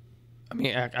 So, I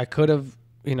mean, I could have,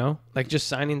 you know, like just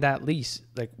signing that lease,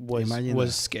 like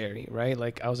was scary, right?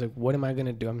 Like I was like, what am I going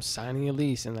to do? I'm signing a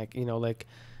lease, and like, you know, like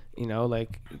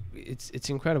it's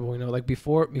incredible. You know, like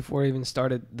before I even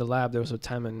started the lab, there was a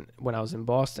time when I was in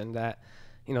Boston that,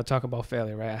 you know, talk about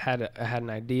failure, right? I had an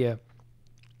idea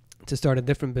to start a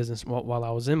different business while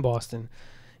I was in Boston.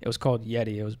 It was called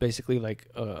Yeti. It was basically like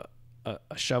a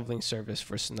shoveling service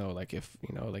for snow. Like if,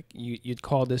 you know, like you'd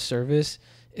call this service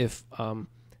if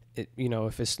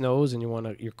if it snows and you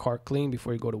want your car clean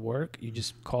before you go to work, you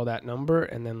just call that number,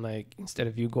 and then like instead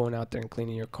of you going out there and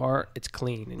cleaning your car, it's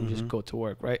clean and you just go to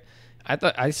work, right?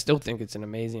 I still think it's an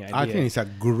amazing idea. I think it's a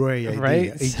great idea. Right?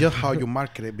 It's just how you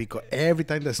market it, because every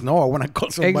time there's snow, I want to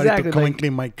call somebody to come and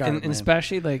clean my car. And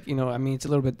especially like, you know, I mean, it's a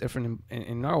little bit different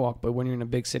in Norwalk, but when you're in a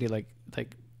big city like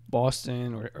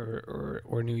Boston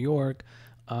or New York,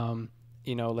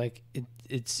 you know, like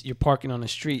it's you're parking on the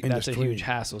street. That's a huge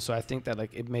hassle. So I think that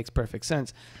like it makes perfect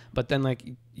sense. But then like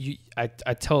I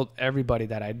told everybody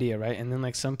that idea, right? And then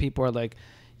like some people are like,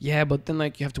 yeah, but then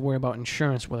like you have to worry about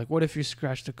insurance. We're like, what if you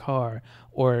scratch the car?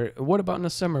 Or what about in the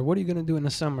summer? What are you gonna do in the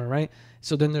summer, right?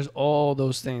 So then there's all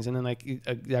those things, and then like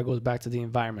that goes back to the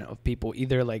environment of people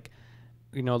either like,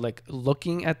 you know, like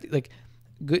looking at like.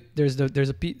 Good. There's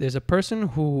a person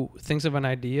who thinks of an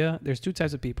idea. There's two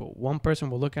types of people. One person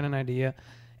will look at an idea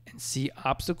and see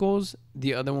obstacles.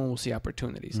 The other one will see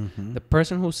opportunities. Mm-hmm. The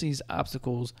person who sees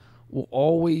obstacles will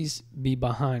always be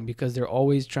behind because they're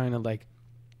always trying to like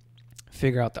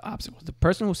figure out the obstacles. The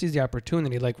person who sees the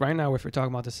opportunity, like right now, if we're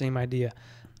talking about the same idea,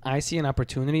 I see an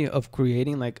opportunity of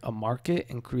creating like a market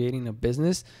and creating a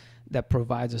business that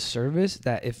provides a service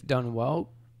that, if done well,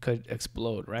 could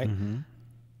explode, right? Mm-hmm.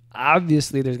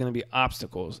 Obviously there's going to be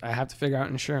obstacles. I have to figure out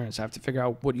insurance. I have to figure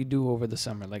out what you do over the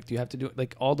summer. Like, do you have to do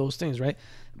like all those things, right?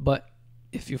 But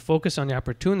if you focus on the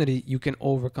opportunity, you can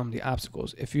overcome the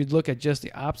obstacles. If you look at just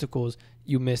the obstacles,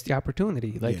 you miss the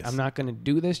opportunity. Like, Yes. I'm not going to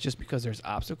do this just because there's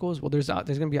obstacles. Well, there's going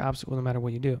to be obstacles no matter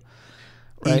what you do.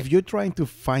 Right? If you're trying to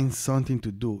find something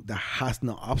to do that has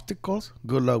no obstacles,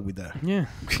 good luck with that. Yeah.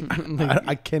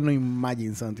 I cannot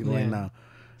imagine something right now.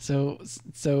 So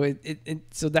so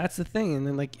that's the thing. And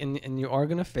then like, and you are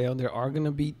going to fail. There are going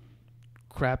to be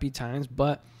crappy times,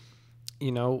 but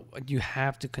you know, you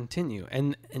have to continue.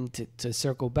 And to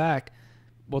circle back,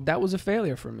 well, that was a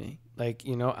failure for me. Like,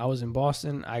 you know, I was in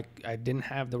Boston. I didn't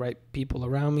have the right people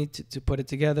around me to put it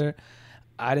together.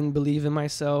 I didn't believe in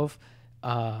myself.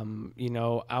 You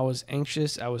know, I was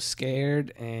anxious, I was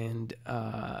scared, and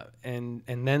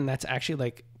then that's actually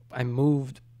like, I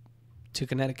moved to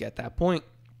Connecticut at that point.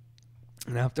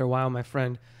 And after a while, my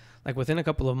friend, like within a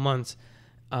couple of months,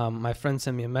 my friend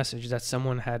sent me a message that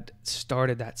someone had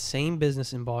started that same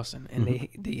business in Boston, and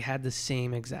they had the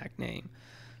same exact name.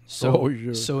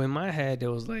 So, so in my head, it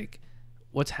was like,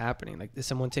 what's happening? Like, did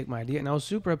someone take my idea? And I was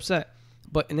super upset.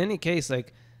 But in any case,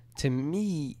 like, to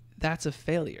me, that's a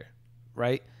failure,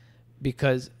 right?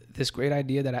 Because this great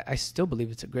idea that I still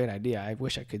believe it's a great idea. I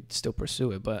wish I could still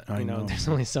pursue it, but you know, there's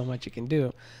only so much you can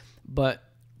do. But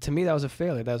to me, that was a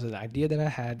failure. That was an idea that I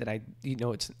had that you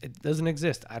know, it doesn't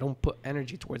exist. I don't put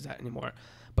energy towards that anymore.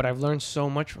 But I've learned so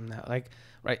much from that. Like,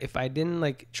 right, if I didn't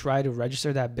like try to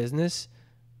register that business,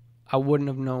 I wouldn't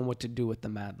have known what to do with the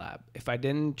Mad Lab. If I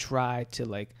didn't try to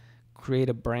like create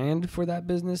a brand for that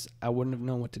business, I wouldn't have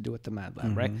known what to do with the Mad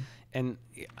Lab, right? And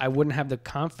I wouldn't have the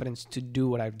confidence to do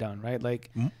what I've done, right? Like,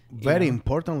 very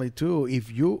importantly too, if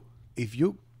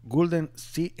you couldn't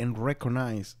see and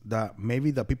recognize that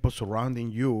maybe the people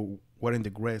surrounding you weren't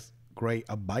the great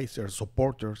advisors,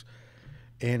 supporters,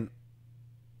 and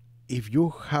if you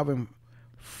haven't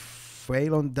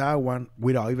failed on that one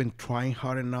without even trying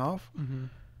hard enough,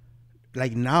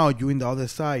 like now you're in the other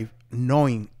side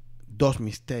knowing those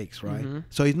mistakes, right?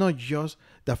 So it's not just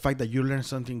the fact that you learn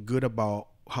something good about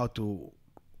how to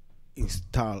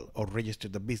install or register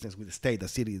the business with the state, the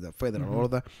city, the federal, all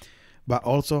that, but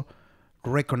also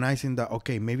recognizing that,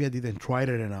 okay, maybe I didn't try it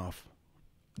enough.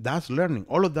 That's learning.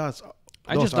 All of that.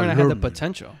 I just learned I had the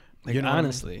potential. Like, you know,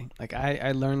 honestly, like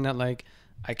I learned that like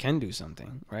I can do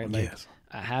something, right? Like,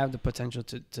 I have the potential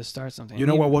to start something. You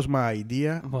know what was my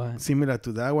idea? What? Similar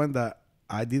to that one that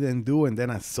I didn't do, and then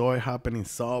I saw it happening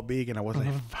so big, and I was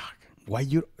like, fuck, why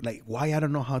I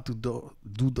don't know how to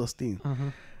do those things.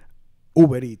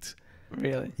 Uber Eats.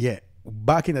 Really? Yeah.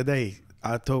 Back in the day,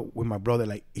 I thought with my brother,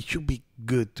 like, it should be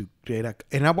good to create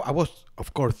and I was,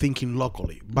 of course, thinking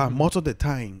locally, but most of the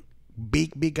time,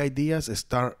 big ideas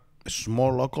start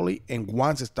small locally, and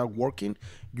once it start working,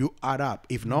 you add up.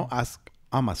 If not, ask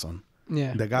Amazon.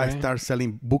 Yeah. The guy starts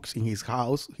selling books in his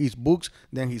house, his books,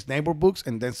 then his neighbor books,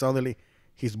 and then suddenly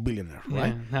he's billionaire,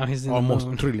 right? Now he's in almost the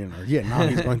moon. trillionaire. Yeah, now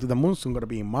he's going to the moon, soon going to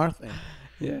be in Mars. And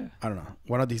yeah. I don't know,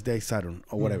 one of these days Saturn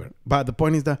or whatever. But the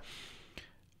point is that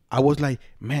I was like,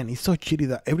 man, it's so shitty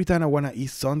that every time I want to eat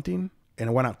something and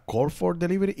I want to call for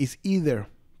delivery, it's either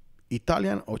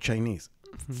Italian or Chinese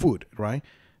food, right?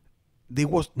 There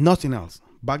was nothing else.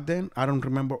 Back then, I don't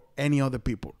remember any other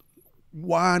people.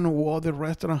 One or other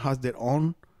restaurant has their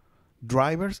own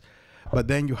drivers, but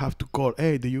then you have to call,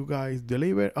 hey, do you guys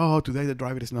deliver? Oh, today the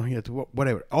driver is not here to work.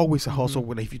 Whatever. Always a hustle.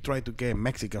 Well, if you try to get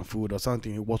Mexican food or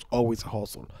something, it was always a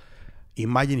hustle.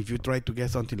 Imagine if you try to get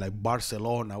something like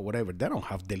Barcelona or whatever. They don't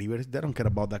have deliveries. They don't care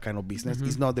about that kind of business.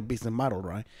 It's not the business model,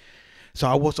 right? So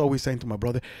I was always saying to my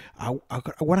brother, I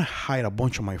want to hire a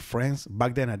bunch of my friends.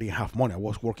 Back then, I didn't have money. I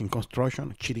was working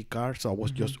construction, shitty cars. So I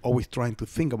was just always trying to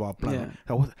think about planning.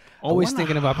 Yeah. Always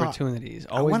thinking of opportunities.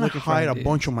 Always I want to looking for hire ideas. a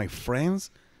bunch of my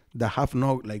friends that have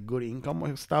no like good income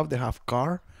and stuff. They have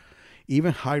car.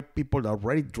 Even hire people that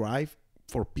already drive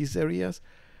for pizzerias,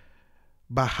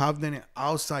 but have them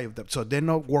outside of them. So they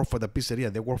not work for the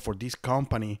pizzeria. They work for this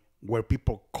company where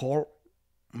people call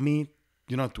me,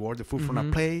 you know, to order food from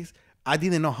a place. I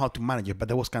didn't know how to manage it, but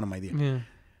that was kind of my idea. Yeah.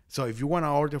 So if you want to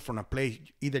order from a place,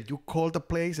 either you call the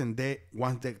place and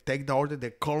once they take the order, they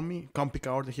call me, come pick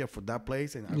an order here for that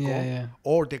place, and I go.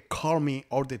 Or they call me,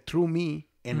 order through me,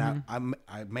 and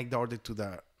I make the order to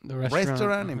the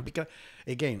restaurant and pick it.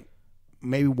 Again,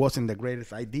 maybe it wasn't the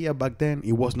greatest idea back then.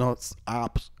 It was not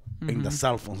apps in the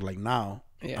cell phones like now.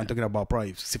 Yeah. I'm talking about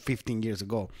probably 15 years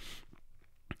ago.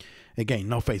 Again,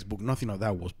 no Facebook, nothing of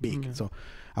that was big. So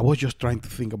I was just trying to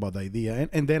think about the idea.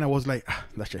 And then I was like,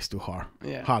 that's just too hard.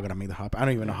 Yeah. How am I going to make that happen? I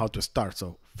don't even know how to start,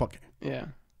 so fuck it. Yeah.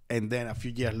 And then a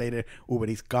few years later, Uber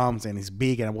Eats comes and it's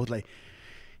big. And I was like,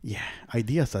 yeah,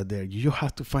 ideas are there. You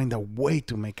have to find a way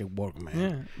to make it work,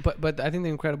 man. Yeah. But I think the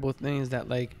incredible thing is that,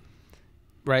 like,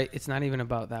 right, it's not even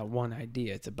about that one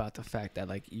idea. It's about the fact that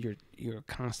like you're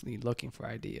constantly looking for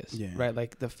ideas, Yeah. right?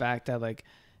 Like the fact that like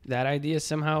that idea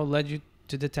somehow led you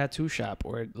to the tattoo shop,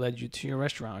 or it led you to your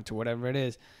restaurant, or whatever it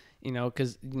is, you know,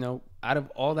 because you know, out of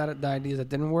all the ideas that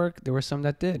didn't work, there were some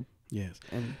that did. Yes,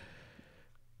 And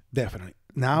definitely.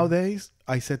 Nowadays,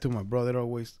 I said to my brother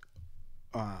always,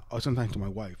 or sometimes to my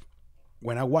wife,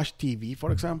 when I watch TV,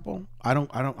 for example, I don't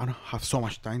have so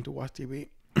much time to watch TV.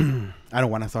 I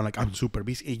don't want to sound like I'm super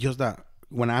busy. It's just that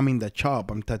when I'm in the shop,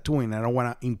 I'm tattooing. I don't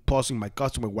want to impose on my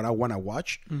customer what I want to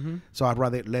watch. So I'd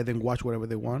rather let them watch whatever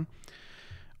they want,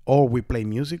 or we play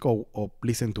music, or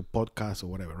listen to podcasts or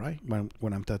whatever. Right,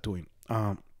 when I'm tattooing.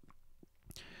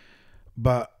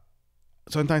 But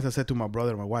sometimes I said to my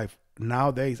brother, my wife,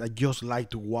 nowadays I just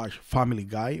like to watch Family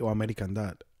Guy or American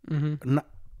Dad.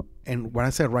 And when I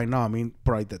said right now, I mean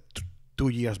probably 2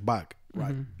 years back,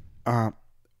 right?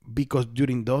 Because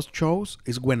during those shows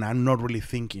is when I'm not really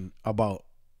thinking about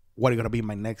what is gonna be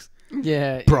my next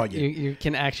project. You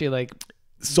can actually like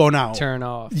so now turn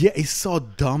off. Yeah, it's so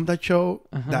dumb, that show,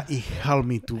 that it helped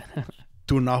me to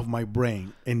turn off my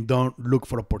brain and don't look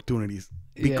for opportunities.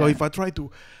 Because if I try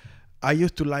to, I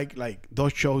used to like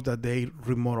those shows that they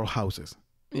remodel houses.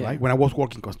 Yeah. Right? When I was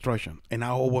working construction, and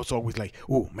I was always like,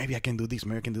 oh, maybe I can do this,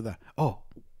 maybe I can do that. Oh,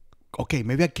 okay,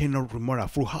 maybe I cannot remodel a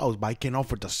full house, but I can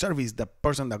offer the service, the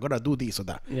person that gotta do this or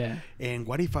that. Yeah. And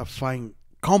what if I find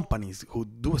companies who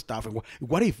do stuff? And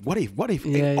what if?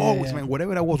 And always, man,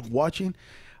 whatever I was watching,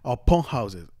 pawn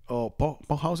houses, or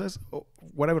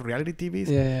whatever, reality TVs.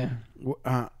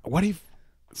 Yeah. What if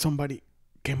somebody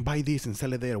can buy this and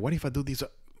sell it there? What if I do this?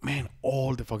 Man,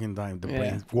 all the fucking time the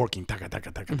brain's working. Taka,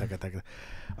 taka, taka, taka, taka.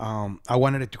 I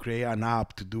wanted to create an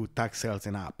app to do tax sales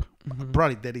and app.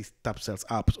 Probably there is tax sales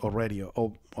apps already,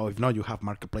 or if not, you have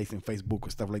marketplace in Facebook or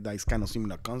stuff like that. It's kind of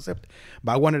similar concept.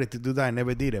 But I wanted to do that. I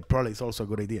never did it. Probably it's also a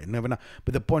good idea. Never know.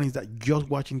 But the point is that just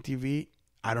watching TV,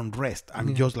 I don't rest.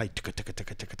 I'm just like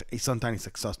sometimes it's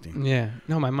exhausting. Yeah.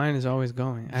 No, my mind is always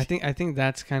going. I think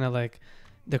that's kind of like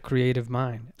the creative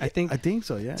mind. I think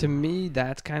so. Yeah. To me,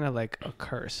 that's kind of like a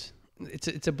curse.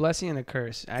 It's a blessing and a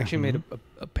curse. I actually made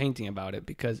a painting about it,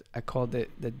 because I called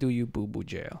it the "Do You Boo Boo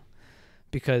Jail,"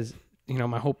 because you know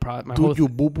my whole Do you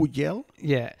boo boo jail?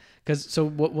 Yeah, because so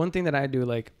one thing that I do,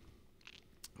 like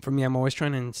for me, I'm always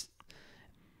trying to.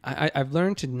 I've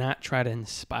learned to not try to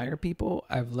inspire people.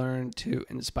 I've learned to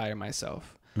inspire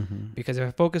myself, because if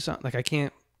I focus on, like, I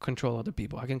can't control other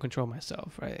people. I can control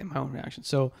myself, right, and my own reaction.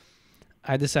 So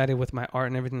I decided with my art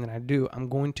and everything that I do, I'm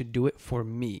going to do it for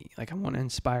me. Like, I want to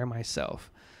inspire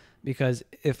myself, because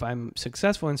if I'm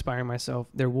successful inspiring myself,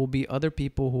 there will be other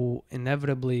people who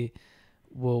inevitably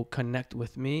will connect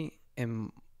with me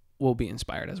and will be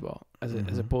inspired as well,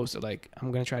 as opposed to like,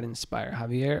 I'm going to try to inspire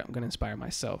Javier. I'm going to inspire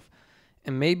myself,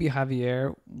 and maybe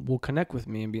Javier will connect with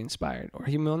me and be inspired, or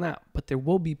he will not, but there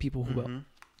will be people who will.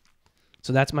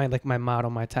 So that's my motto,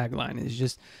 my tagline is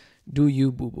just do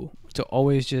you, boo boo. To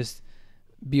always just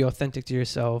be authentic to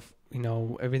yourself. You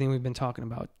know, everything we've been talking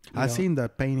about. I've seen the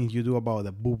paintings you do about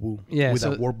the boo boo. Yeah, with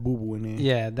that word boo boo in it.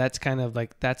 Yeah, that's kind of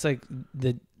like the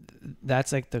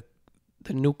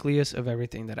nucleus of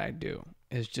everything that I do.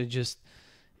 Is to just,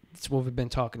 it's what we've been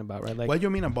talking about, right? Like, what do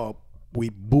you mean about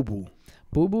with boo boo?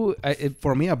 Boo boo,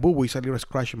 for me, a boo boo is a little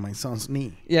scratch on my son's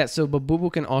knee. Yeah, so but boo boo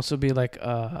can also be like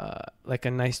a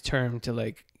nice term to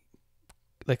like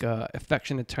a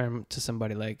affectionate term to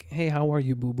somebody, like, hey, how are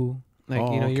you, boo boo?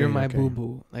 Like, you know, you're my boo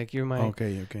boo. Like, you're my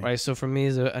okay. Right. So for me,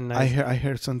 is a nice. I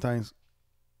heard sometimes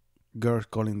girls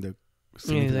calling the.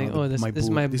 Yeah, like, oh, this is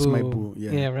my boo. This is my boo.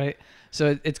 Yeah. Yeah. Right.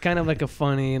 So it's kind of like a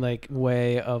funny like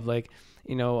way of like,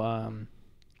 you know,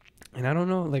 and I don't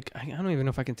know, like, I don't even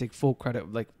know if I can take full credit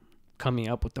of like coming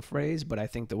up with the phrase, but I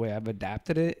think the way I've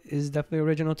adapted it is definitely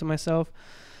original to myself.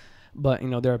 But, you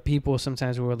know, there are people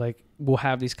sometimes who are like, we'll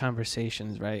have these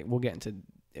conversations, right? We'll get into,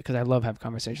 because I love having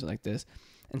conversations like this.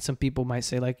 And some people might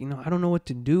say, like, you know, I don't know what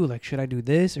to do. Like, should I do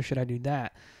this or should I do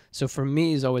that? So for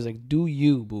me, it's always like, do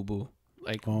you, boo boo?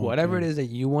 Like, whatever it is that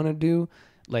you want to do,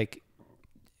 like,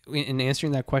 in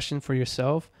answering that question for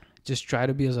yourself, just try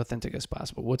to be as authentic as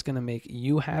possible. What's going to make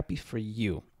you happy for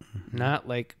you, not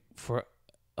like for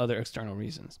other external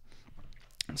reasons.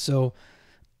 So,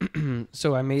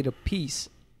 so I made a piece.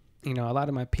 You know, a lot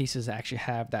of my pieces actually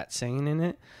have that saying in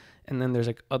it. And then there's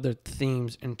like other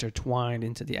themes intertwined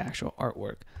into the actual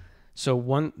artwork.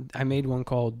 So I made one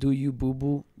called Do You Boo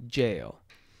Boo Jail.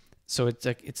 So it's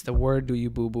like, it's the word do you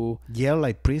boo boo. Jail,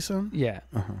 like prison? Yeah.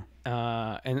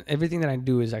 And everything that I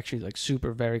do is actually like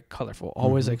super, very colorful.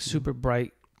 Always like super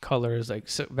bright colors, like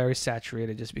very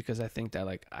saturated, just because I think that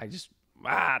like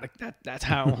like that's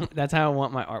how that's how I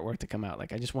want my artwork to come out.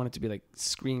 Like I just want it to be like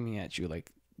screaming at you,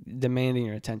 like demanding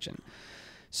your attention.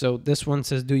 So this one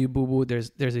says, "Do you boo boo?"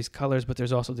 There's these colors, but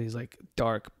there's also these like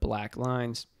dark black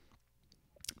lines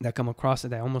that come across it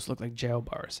that almost look like jail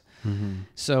bars. Mm-hmm.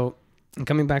 So, and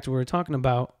coming back to what we were talking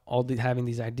about, having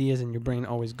these ideas and your brain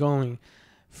always going.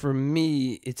 For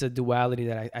me, it's a duality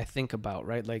that I think about,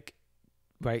 right? Like,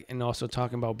 right, and also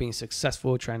talking about being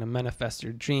successful, trying to manifest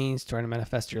your dreams, trying to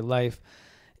manifest your life.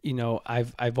 You know,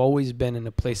 I've always been in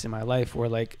a place in my life where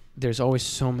like there's always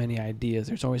so many ideas,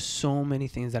 there's always so many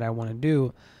things that I want to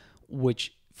do,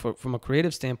 which from a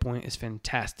creative standpoint is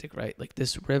fantastic, right? Like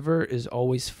this river is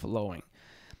always flowing,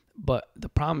 but the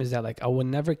problem is that like I will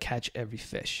never catch every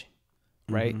fish,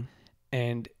 right? Mm-hmm.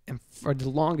 And for the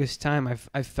longest time,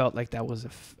 I felt like that was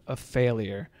a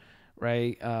failure,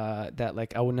 right? That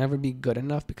like I will never be good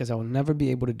enough because I will never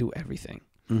be able to do everything,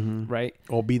 mm-hmm. right?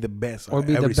 Or be the best. Or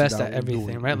be the best at everything,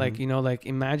 doing. right? Mm-hmm. Like, you know, like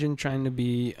imagine trying to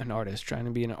be an artist, trying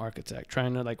to be an architect,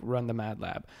 trying to like run the Mad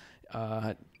Lab,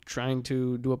 trying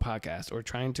to do a podcast or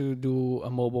trying to do a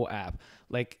mobile app.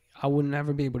 Like I would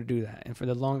never be able to do that. And for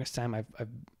the longest time,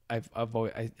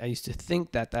 I used to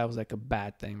think that was like a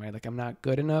bad thing, right? Like I'm not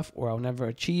good enough or I'll never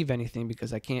achieve anything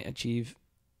because I can't achieve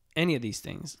any of these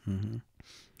things. Mm-hmm.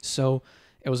 So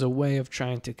it was a way of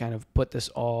trying to kind of put this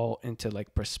all into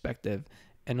like perspective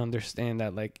and understand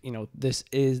that like, you know, this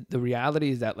is the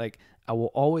reality is that like I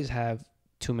will always have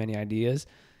too many ideas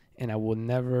and I will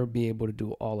never be able to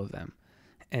do all of them,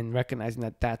 and recognizing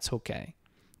that that's okay.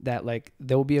 That like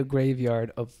there will be a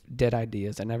graveyard of dead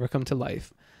ideas that never come to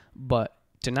life, but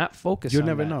to not focus you on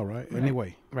never that, know, right?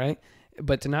 Anyway, right?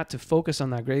 But to focus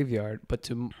on that graveyard, but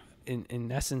to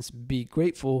in essence be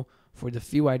grateful for the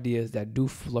few ideas that do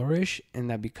flourish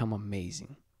and that become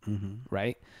amazing, mm-hmm.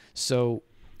 right? So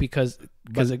because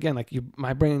again, like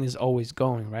my brain is always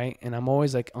going, right? And I'm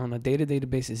always like on a day-to-day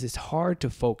basis, it's hard to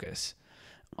focus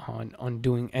on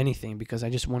doing anything because I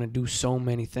just want to do so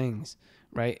many things,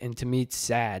 right? And to me, it's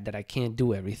sad that I can't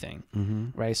do everything,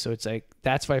 Mm-hmm. right? So it's like,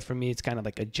 that's why for me, it's kind of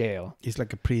like a jail. It's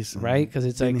like a prison, right? Because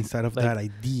it's being like inside of like that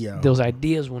idea. those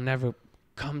ideas will never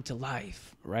come to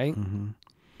life, right? Mm-hmm.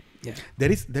 Yeah.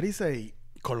 There is a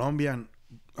Colombian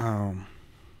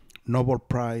Nobel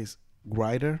Prize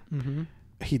writer. Mm-hmm.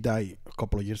 He died a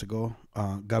couple of years ago.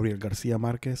 Gabriel Garcia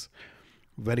Marquez,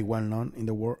 very well known in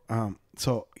the world.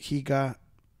 So he got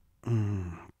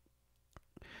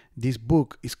this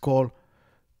book is called,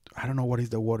 I don't know what is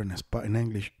the word in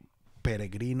English,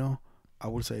 Peregrino. I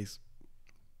would say it's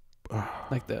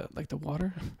like the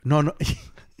water. no no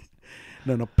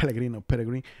Peregrino.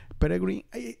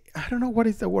 I don't know what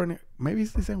is the word. Maybe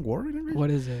it's the same word in English.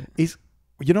 What is it? It's,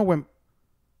 you know, when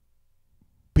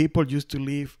people used to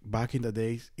live back in the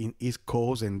days in East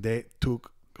Coast and they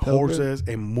took horses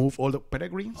and moved all the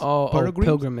peregrines.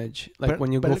 Pilgrimage. Like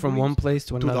when you go from one place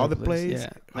to another the other place. Yeah.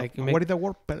 Like what is the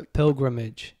word?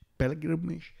 Pilgrimage.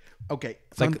 Pilgrimage. Okay.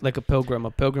 Like a pilgrim.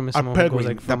 A pilgrim is someone a who pilgrim. goes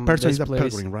like The from person this is a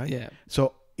place. pilgrim, right? Yeah.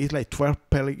 So it's like 12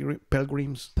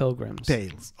 pilgrims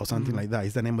tales or something like that.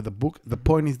 It's the name of the book. The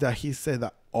point is that he said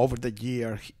that over the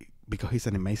year, because he's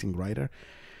an amazing writer,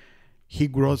 he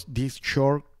grows these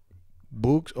short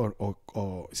books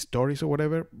or stories or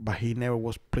whatever, but he never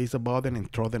was pleased about them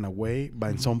and throw them away.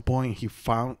 But at some point he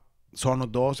found some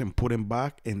of those and put them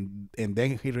back, and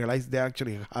then he realized they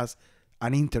actually has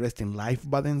an interesting life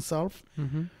by themselves.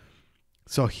 Mm-hmm.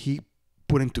 So he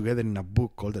put them together in a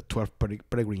book called the 12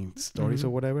 Peregrine Stories or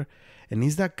whatever. And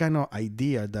it's that kind of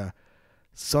idea that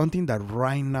something that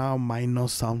right now might not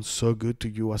sound so good to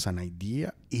you as an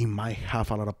idea, it might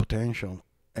have a lot of potential.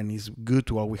 And it's good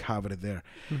to always have it there.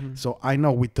 Mm-hmm. So I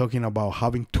know we're talking about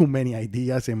having too many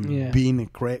ideas and being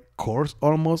a course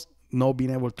almost, not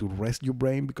being able to rest your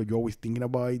brain because you're always thinking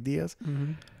about ideas.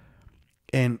 Mm-hmm.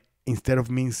 And instead of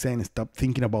me saying stop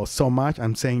thinking about so much,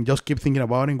 I'm saying just keep thinking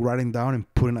about it, writing down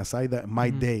and putting aside that my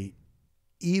day.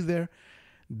 Either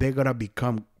they're going to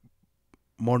become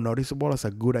more noticeable as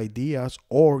a good ideas,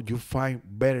 or you find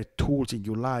better tools in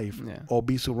your life, or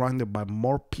be surrounded by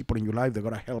more people in your life that are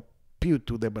going to help you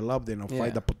to develop them or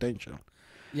find the potential.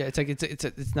 Yeah, it's like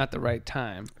it's not the right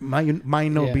time. Might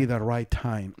not be the right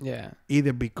time. Yeah.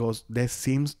 Either because that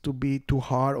seems to be too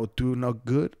hard or too not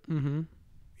good. Mm-hmm.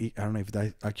 I don't know if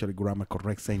that's actually grammar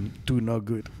correct, saying too not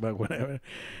good, but whatever.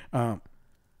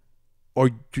 Or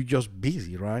you're just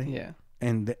busy, right? Yeah.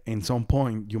 And in some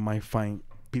point you might find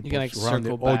people around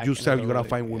it, or yourself you gotta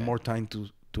find with more time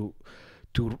to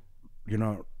you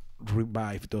know,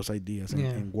 revive those ideas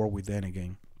and work with them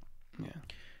again. Yeah.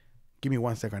 Give me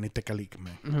 1 second. I need to take a leak,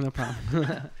 man. No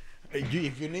problem.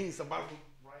 If you need, it's about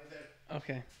right there.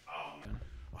 Okay.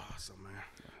 Awesome, man.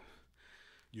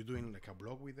 You doing like a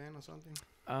blog with them or something?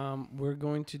 We're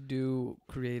going to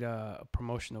create a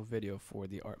promotional video for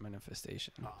the art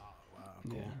manifestation. Oh wow,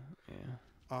 cool. Yeah.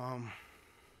 Um.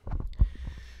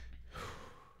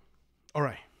 All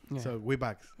right. Yeah. So we're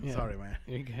back. Yeah. Sorry, man.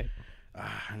 You're good.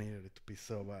 I needed it to be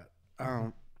so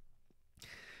bad.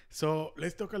 So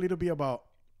let's talk a little bit about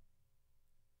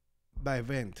the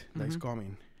event that is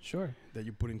coming. Sure. That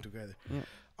you're putting together. Yeah.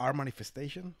 Our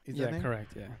manifestation is that name?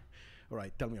 Correct. Yeah. All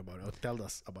right. Tell me about it. Or tell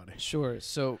us about it. Sure.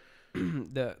 So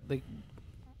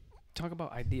talk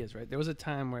about ideas, right? There was a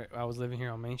time where I was living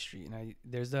here on Main Street, and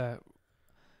there's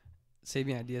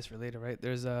saving ideas for later, right?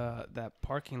 There's that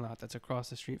parking lot that's across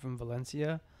the street from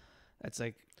Valencia, that's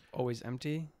like always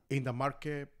empty. In the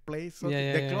marketplace,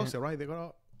 Yeah, they close it, right?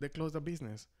 They close the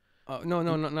business. No,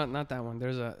 not that one.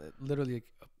 There's literally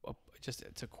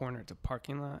it's a corner. It's a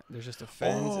parking lot. There's just a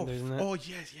fence. And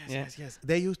there's yes.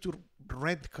 They used to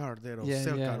rent car there or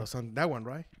sell car or something. That one,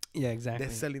 right? Yeah, exactly.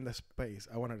 They're selling the space.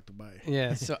 I wanted to buy it.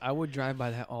 Yeah, so I would drive by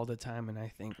that all the time, and I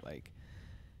think like,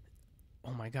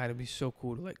 oh my God, it'd be so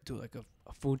cool to like do like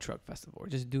a food truck festival or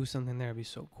just do something there. It'd be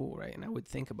so cool, right? And I would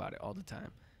think about it all the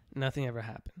time. Nothing ever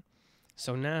happened.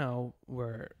 So now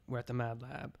we're at the Mad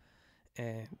Lab,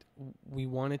 and we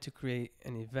wanted to create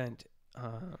an event.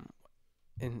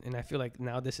 And I feel like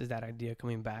now this is that idea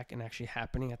coming back and actually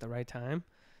happening at the right time.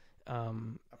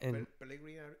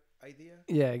 Pellegrini idea?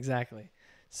 Yeah, exactly.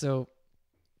 So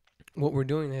what we're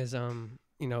doing is,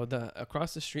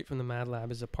 across the street from the Mad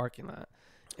Lab is a parking lot.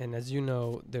 And as you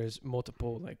know, there's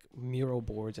multiple like mural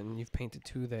boards, and you've painted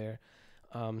 2 there.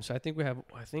 So I think we have,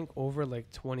 over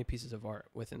like 20 pieces of art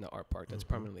within the art park that's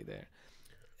permanently there.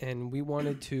 And we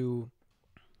wanted to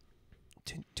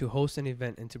host an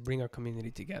event and to bring our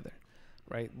community together,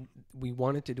 right? We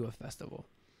wanted to do a festival.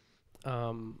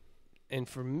 And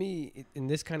for me, and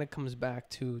this kind of comes back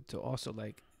to also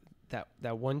like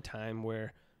that one time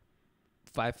where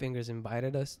Five Fingers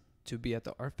invited us to be at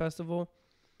the art festival.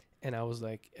 And I was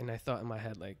like, and I thought in my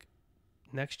head, like,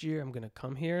 next year I'm going to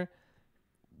come here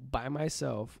by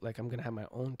myself. Like, I'm going to have my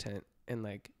own tent, and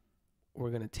like, we're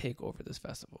going to take over this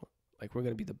festival. Like, we're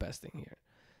going to be the best thing here.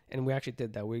 And we actually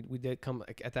did that. We did come,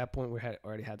 like, at that point we had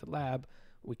already had the lab.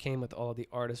 We came with all the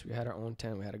artists. We had our own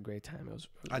tent. We had a great time. It was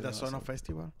at the awesome. Sono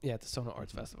Festival? Yeah, at the Sono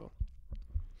Arts Festival.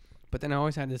 But then I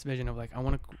always had this vision of like,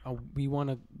 we want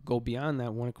to go beyond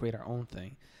that. We want to create our own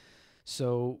thing.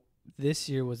 So this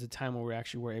year was the time where we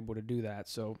actually were able to do that.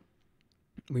 So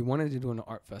we wanted to do an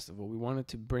art festival. We wanted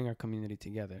to bring our community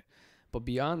together. But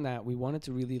beyond that, we wanted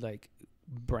to really like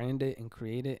brand it and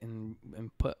create it and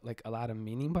put like a lot of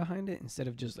meaning behind it instead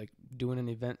of just like doing an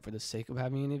event for the sake of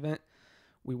having an event.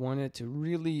 We wanted to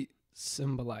really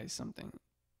symbolize something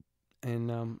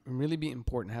and really be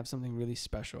important, have something really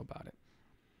special about it.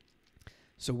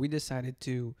 So we decided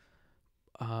to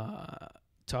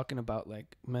talking about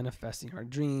like manifesting our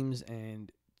dreams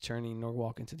and turning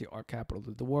Norwalk into the art capital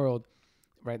of the world,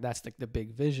 right? That's like the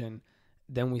big vision.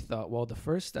 Then we thought, well, the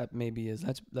first step maybe is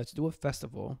let's do a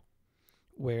festival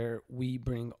where we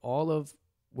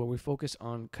where we focus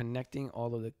on connecting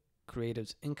all of the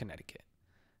creatives in Connecticut,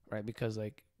 right? Because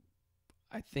like,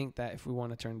 I think that if we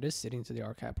want to turn this city into the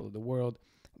art capital of the world,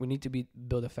 we need to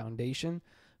build a foundation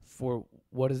for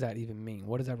what does that even mean?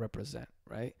 What does that represent,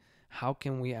 right? How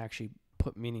can we actually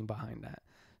put meaning behind that?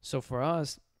 So for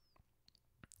us,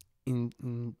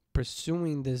 in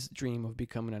pursuing this dream of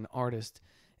becoming an artist,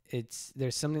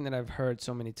 there's something that I've heard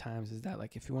so many times is that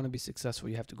like, if you want to be successful,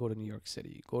 you have to go to New York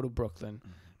City, go to Brooklyn,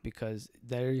 because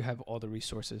there you have all the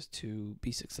resources to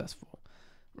be successful,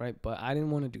 right? But I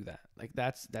didn't want to do that. Like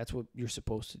that's what you're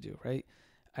supposed to do, right?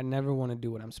 I never want to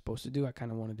do what I'm supposed to do. I kind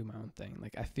of want to do my own thing.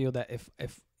 Like I feel that if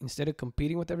instead of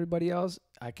competing with everybody else,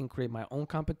 I can create my own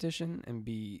competition and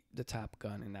be the top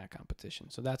gun in that competition.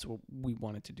 So that's what we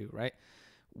wanted to do, right?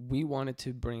 We wanted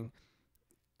to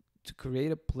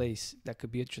create a place that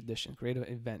could be a tradition, create an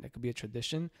event that could be a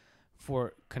tradition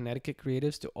for Connecticut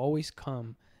creatives to always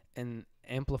come and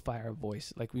amplify our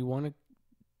voice. Like we want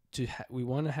to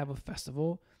have a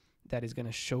festival that is going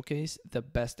to showcase the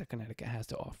best that Connecticut has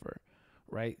to offer,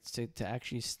 right? To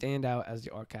actually stand out as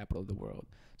the art capital of the world,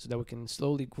 so that we can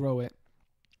slowly grow it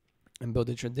and build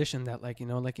a tradition that like,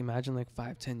 like imagine like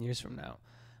 5-10 years from now,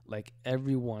 like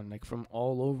everyone like from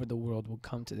all over the world will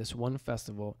come to this one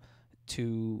festival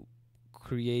to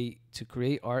create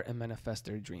art and manifest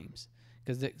their dreams.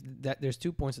 Because there's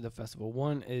 2 points of the festival.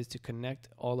 One is to connect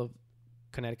all of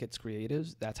Connecticut's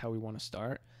creatives. That's how we want to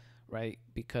start, right?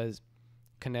 Because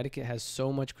Connecticut has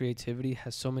so much creativity,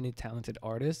 has so many talented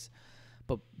artists,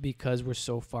 but because we're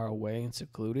so far away and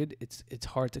secluded, it's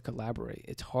hard to collaborate.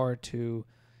 It's hard to,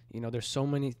 There's so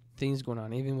many things going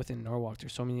on, even within Norwalk.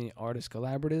 There's so many artist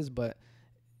collaboratives, but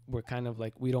we're kind of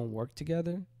like, we don't work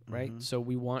together, right? So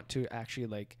we want to actually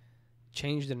like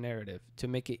change the narrative to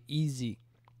make it easy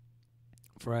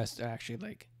for us to actually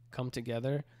like come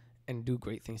together and do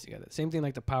great things together. Same thing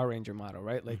like the Power Ranger model,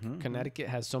 right? Like Connecticut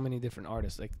has so many different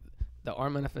artists. Like the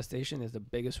art manifestation is the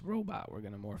biggest robot we're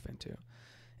going to morph into.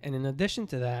 And in addition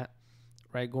to that,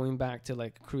 right, going back to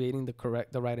like creating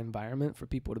the right environment for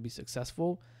people to be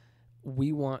successful,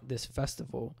 we want this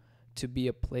festival to be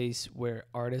a place where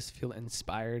artists feel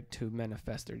inspired to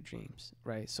manifest their dreams,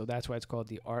 right? So that's why it's called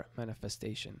the art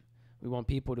manifestation. We want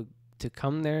people to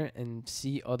come there and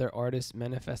see other artists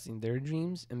manifesting their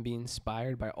dreams and be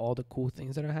inspired by all the cool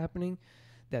things that are happening,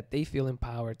 that they feel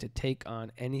empowered to take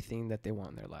on anything that they want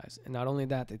in their lives. And not only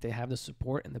that they have the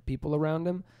support and the people around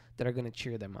them that are going to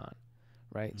cheer them on,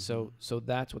 right? So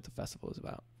that's what the festival is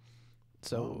about.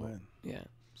 So, yeah.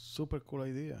 Super cool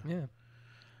idea. Yeah.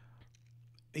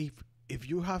 If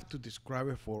you have to describe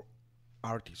it for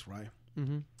artists, right?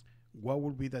 What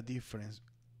would be the difference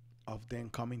of them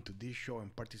coming to this show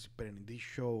and participating in this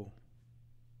show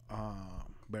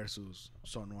versus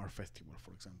Sono Art Festival,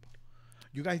 for example?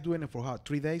 You guys doing it for how?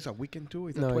 3 days, a weekend too?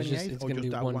 Is it 28th it's or going to just be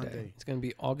that one day? It's going to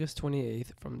be August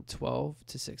 28th from 12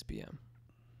 to 6 p.m.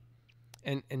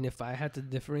 And if I had to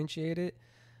differentiate it,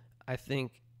 I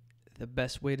think the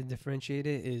best way to differentiate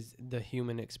it is the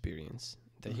human experience.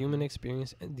 The human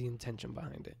experience and the intention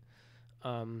behind it.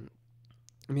 I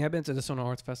mean, I've been to the Sono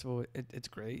Arts Festival. It's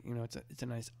great. It's a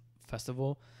nice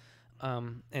festival.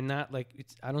 And not like,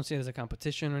 I don't see it as a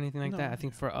competition or anything like that. I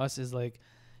think for us is like,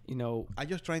 I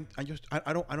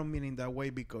don't mean in that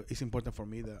way, because it's important for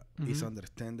me that it's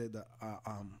understood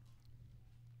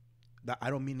that I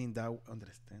don't mean in that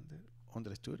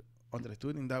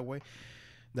understood in that way,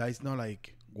 that it's not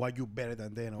like why you better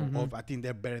than them or I think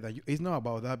they're better than you. It's not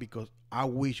about that, because I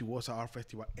wish it was an art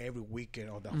festival every weekend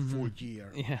or the full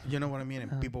year. Yeah. You know what I mean?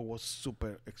 And people was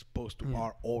super exposed to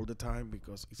art all the time,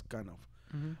 because it's kind of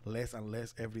less and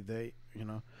less every day,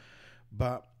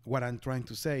 But what I'm trying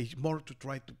to say is more to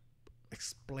try to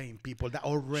explain people that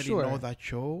already know that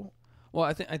show. Well,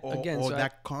 I think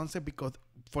that concept, because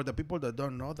for the people that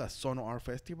don't know, the Sono Art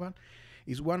Festival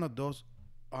is one of those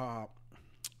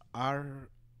art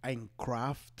and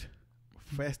craft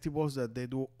festivals that they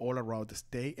do all around the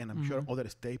state, and I'm sure other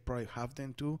states probably have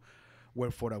them too,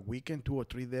 where for a weekend, 2 or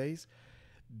 3 days,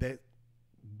 they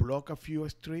block a few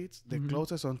streets. The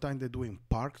closest sometimes they do in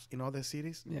parks in other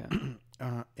cities. Yeah.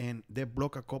 And they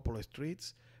block a couple of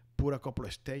streets, put a couple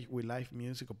of stage with live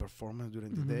music or performance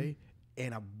during the day,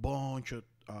 and a bunch of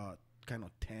kind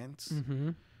of tents,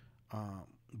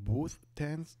 booth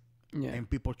tents, and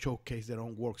people showcase their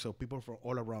own work. So people from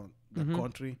all around the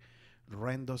country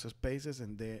rent those spaces,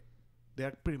 and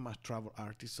they're pretty much travel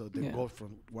artists. So they go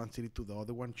from one city to the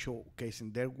other one,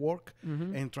 showcasing their work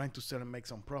and trying to sell and make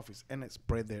some profits and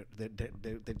spread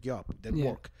their job, their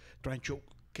work, trying to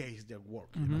showcase their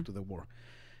work to the world.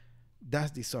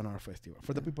 That's the Sono Art Festival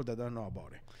for the people that don't know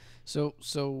about it.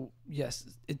 So yes,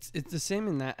 it's the same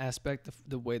in that aspect,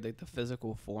 the way like the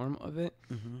physical form of it.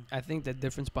 I think the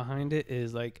difference behind it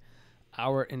is like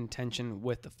our intention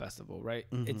with the festival, right?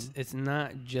 It's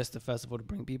not just a festival to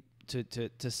bring people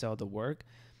to sell the work.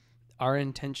 Our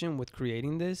intention with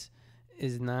creating this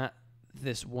is not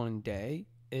this one day,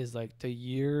 is like the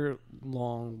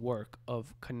year-long work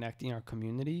of connecting our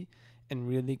community and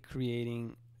really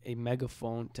creating a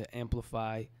megaphone to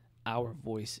amplify our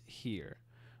voice here,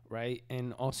 right?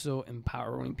 And also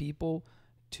empowering people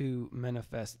to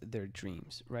manifest their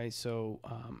dreams, right? So,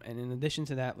 and in addition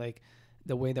to that, like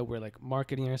the way that we're like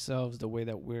marketing ourselves, the way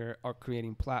that are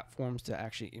creating platforms to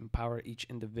actually empower each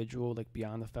individual, like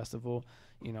beyond the festival,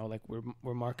 like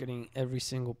we're marketing every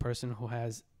single person who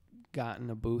has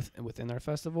gotten a booth within our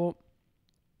festival.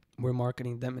 We're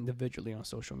marketing them individually on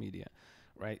social media,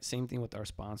 right? Same thing with our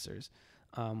sponsors.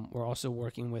 We're also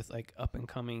working with like up and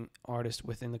coming artists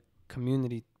within the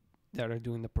community that are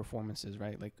doing the performances,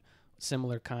 right? Like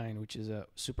Similar Kind, which is a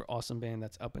super awesome band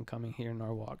that's up and coming here in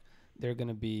Norwalk. They're going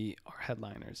to be our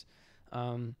headliners.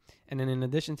 And then in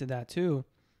addition to that too,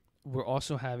 we're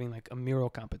also having like a mural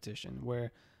competition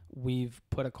where we've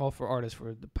put a call for artists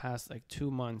for the past like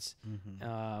 2 months,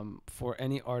 for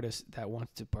any artist that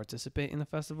wants to participate in the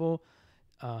festival,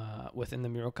 within the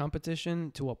mural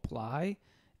competition to apply.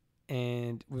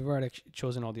 And we've already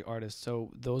chosen all the artists.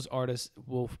 So those artists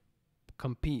will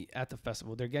compete at the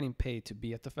festival. They're getting paid to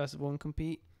be at the festival and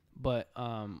compete, but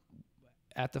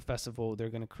at the festival, they're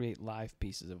going to create live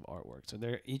pieces of artwork. So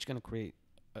they're each going to create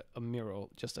a mural,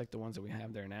 just like the ones that we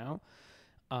have there now.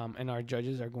 And our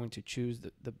judges are going to choose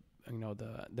the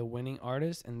the winning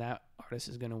artist, and that artist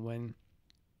is gonna win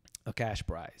a cash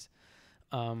prize.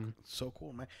 So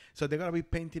cool, man. So they're gonna be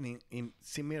painting in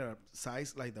similar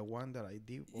size like the one that I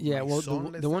did. Yeah, well,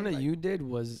 the one that you did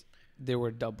was there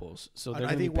were doubles. So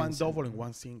I did one double and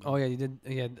one single. Oh yeah, you did.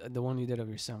 Yeah, the one you did of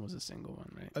your son was a single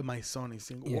one, right? My son is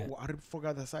single. Yeah. I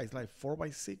forgot the size, like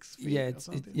 4x6 feet. Yeah, or it's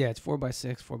something. it's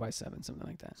 4x6, 4x7, something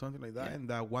like that. Something like that. Yeah. And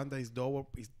the one that is double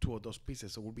is 2 of those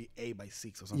pieces, so it will be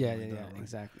 8x6 or something. Yeah, like yeah, that, right?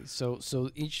 exactly. So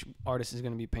each artist is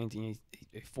going to be painting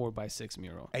a 4x6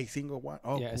 mural. A single one.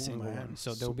 Oh, yeah, cool, a single man. one.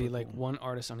 So there'll be Super like cool. one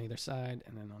artist on either side,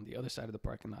 and then on the other side of the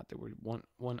parking lot there were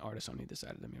one artist on either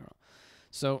side of the mural.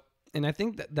 So, and I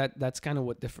think that's kind of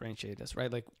what differentiates us,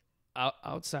 right? Like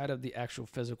outside of the actual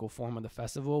physical form of the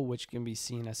festival, which can be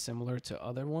seen as similar to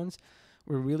other ones,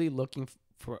 we're really looking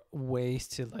for ways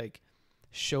to like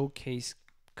showcase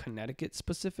Connecticut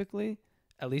specifically,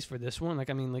 at least for this one. Like,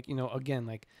 I mean, like, again,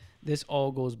 like this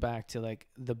all goes back to like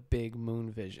the big moon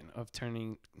vision of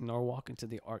turning Norwalk into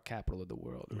the art capital of the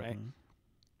world, right?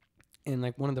 And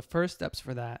like one of the first steps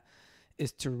for that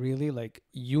is to really like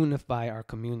unify our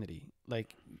community.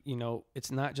 Like,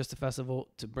 it's not just a festival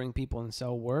to bring people and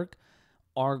sell work.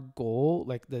 Our goal,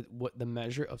 like what the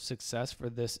measure of success for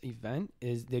this event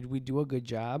is, did we do a good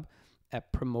job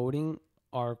at promoting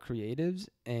our creatives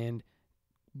and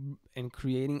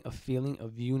creating a feeling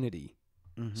of unity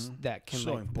that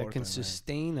can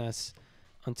sustain us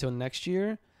until next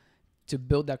year, to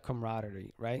build that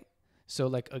camaraderie, right? So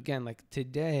like, again, like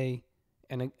today,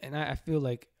 and I feel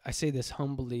like I say this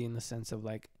humbly in the sense of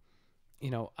like,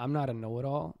 I'm not a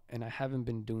know-it-all, and I haven't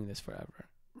been doing this forever,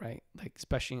 right? Like,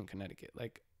 especially in Connecticut,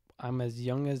 like I'm as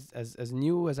young as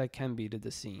new as I can be to the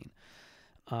scene.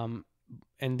 And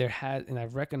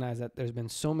I've recognized that there's been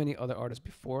so many other artists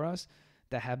before us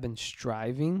that have been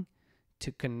striving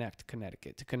to connect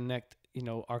Connecticut, to connect,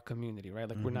 our community, right?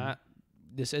 Like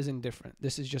this isn't different.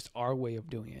 This is just our way of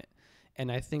doing it.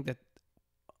 And I think that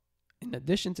in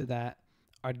addition to that,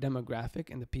 our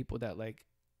demographic and the people that like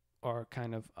are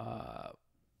kind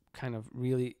of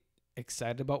really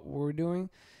excited about what we're doing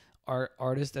are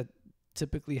artists that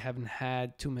typically haven't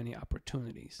had too many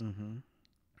opportunities.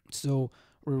 So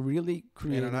we're really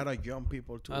creating, and a lot of young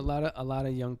people too. A lot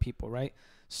of young people, right?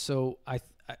 So I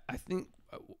think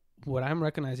what I'm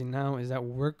recognizing now is that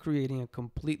we're creating a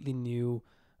completely new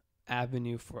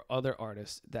avenue for other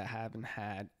artists that haven't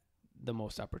had the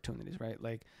most opportunities, right?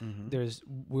 Like there's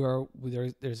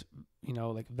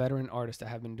like veteran artists that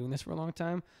have been doing this for a long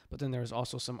time, but then there's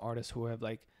also some artists who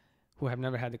have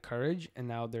never had the courage, and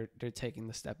now they're taking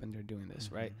the step and they're doing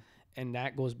this, right? And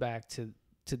that goes back to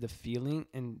the feeling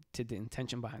and to the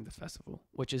intention behind the festival,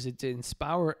 which is to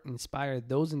inspire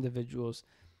those individuals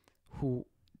who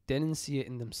didn't see it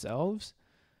in themselves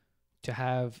to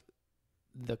have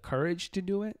the courage to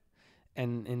do it.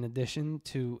 And in addition,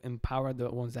 to empower the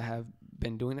ones that have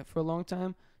been doing it for a long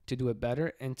time to do it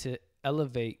better, and to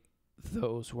elevate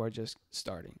those who are just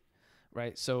starting,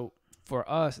 right? So for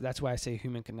us, that's why I say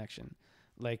human connection.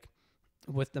 Like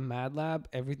with the Mad Lab,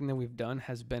 everything that we've done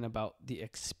has been about the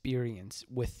experience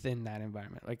within that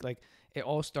environment. Like it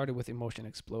all started with Emotion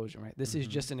Explosion, right? This is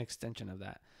just an extension of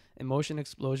that. Emotion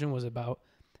Explosion was about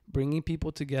bringing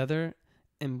people together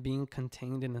and being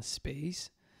contained in a space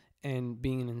and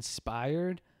being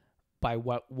inspired by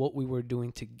what we were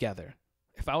doing together.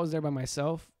 If I was there by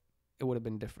myself, it would have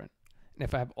been different. And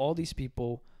if I have all these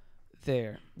people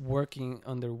there working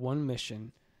under one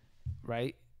mission,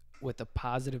 right, with a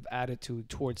positive attitude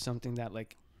towards something that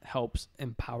like helps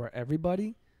empower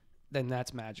everybody, then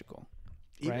that's magical.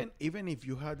 Right? Even if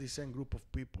you have the same group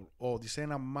of people, or the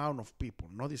same amount of people,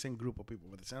 not the same group of people,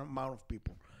 but the same amount of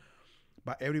people,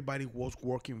 but everybody was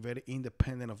working very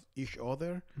independent of each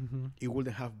other, it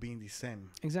wouldn't have been the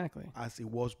same. Exactly. As it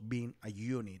was being a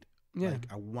unit, Yeah.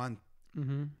 like a one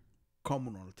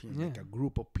communal thing, Yeah. like a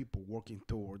group of people working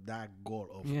toward that goal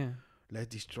of Yeah. let's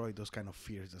destroy those kind of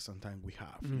fears that sometimes we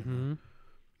have.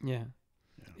 Yeah.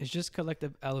 It's just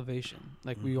collective elevation.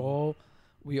 Like we all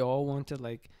want to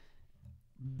like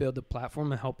build a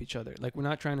platform and help each other. Like we're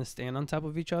not trying to stand on top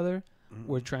of each other.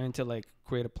 We're trying to like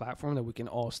create a platform that we can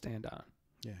all stand on.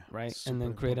 Yeah. Right. And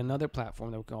then create another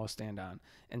platform that we can all stand on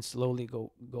and slowly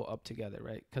go up together.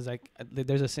 Right. Because like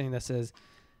there's a saying that says,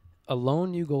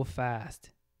 alone you go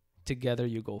fast, together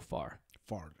you go far.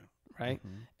 Farther. Right.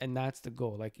 And that's the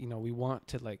goal. Like, we want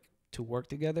to work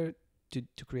together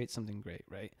to create something great.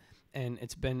 Right. And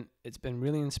it's been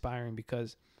really inspiring,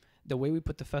 because the way we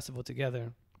put the festival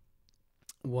together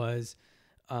was,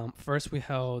 first we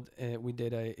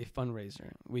did a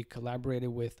fundraiser. We collaborated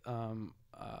with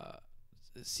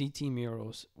CT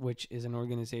Murals, which is an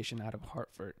organization out of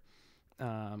Hartford.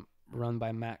 run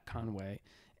by Matt Conway,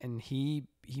 and he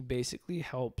basically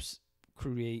helps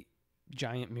create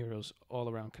giant murals all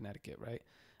around Connecticut, right?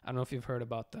 I don't know if you've heard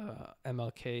about the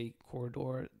MLK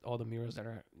corridor, all the murals that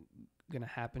are going to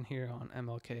happen here on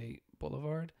MLK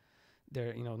Boulevard.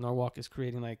 They're, Norwalk is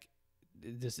creating like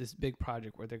this big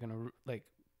project where they're going to like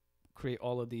create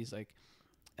all of these like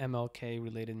MLK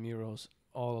related murals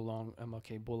all along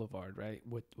MLK Boulevard, right?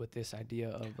 With this idea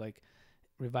of like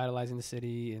revitalizing the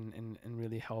city and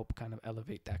really help kind of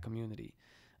elevate that community.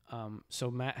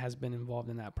 So Matt has been involved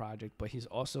in that project, but he's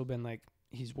also been like,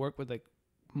 he's worked with like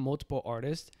multiple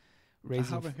artists. I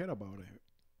haven't heard about it.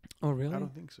 Oh, really? I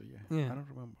don't think so. Yeah. I don't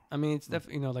remember. I mean, it's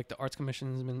definitely, like the Arts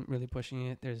Commission has been really pushing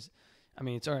it.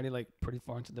 It's already like pretty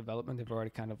far into development. They've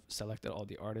already kind of selected all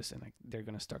the artists and like they're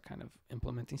going to start kind of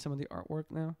implementing some of the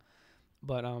artwork now.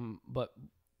 But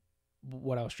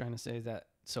what I was trying to say is that,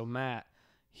 so Matt,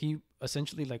 he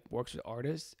essentially like works with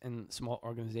artists and small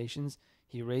organizations.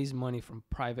 He raised money from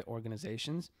private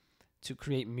organizations to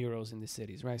create murals in the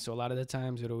cities, right? So a lot of the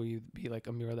times it'll be like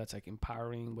a mural that's like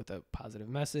empowering with a positive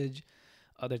message.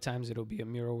 Other times it'll be a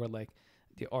mural where like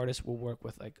the artist will work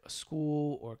with like a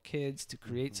school or kids to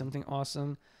create something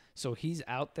awesome. So he's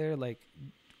out there like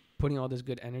putting all this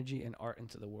good energy and art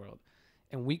into the world.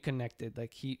 And we connected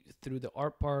like through the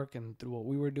art park and through what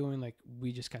we were doing, like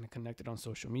we just kind of connected on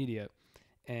social media.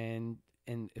 And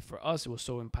for us, it was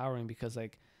so empowering because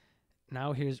like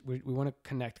now we want to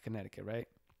connect Connecticut, right?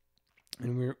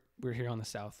 And we're here on the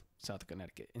south of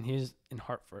Connecticut, and here's in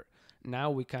Hartford. Now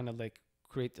we kind of like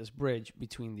create this bridge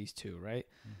between these two, right?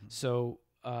 So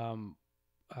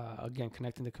again,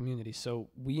 connecting the community. So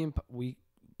we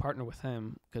partner with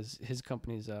him because his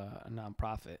company is a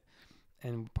nonprofit,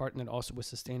 and we partnered also with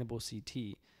Sustainable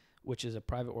CT, which is a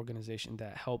private organization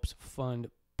that helps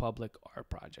fund public art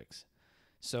projects.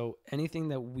 So anything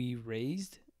that we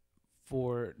raised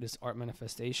for this art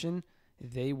manifestation,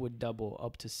 they would double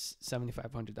up to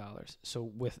 $7,500. So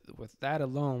with that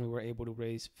alone, we were able to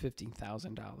raise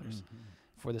 $15,000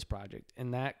 for this project.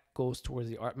 And that goes towards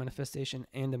the art manifestation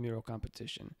and the mural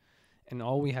competition. And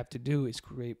all we have to do is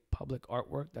create public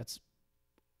artwork that's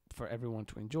for everyone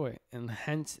to enjoy. And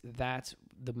hence, that's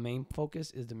the main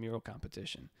focus is the mural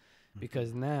competition.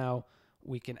 Because now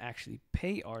we can actually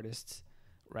pay artists,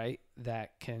 right,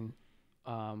 that can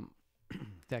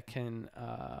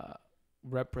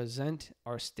represent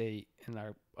our state and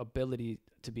our ability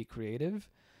to be creative,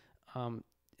 and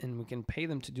we can pay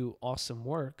them to do awesome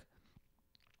work,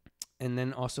 and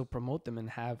then also promote them and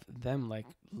have them like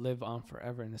live on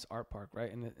forever in this art park,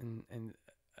 right? And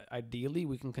ideally,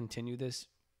 we can continue this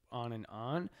on and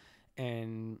on,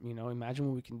 and imagine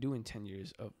what we can do in 10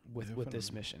 years with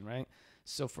this mission, right?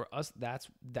 So for us, that's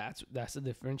the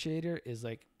differentiator is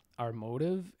like our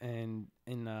motive and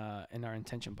our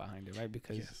intention behind it, right?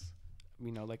 Because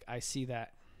like I see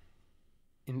that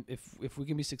if we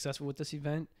can be successful with this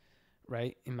event,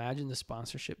 right? Imagine the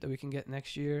sponsorship that we can get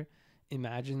next year.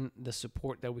 Imagine the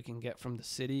support that we can get from the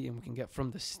city and we can get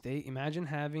from the state. Imagine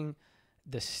having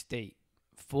the state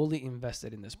fully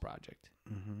invested in this project.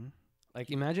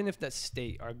 Like imagine if that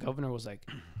state, our governor was like,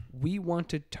 we want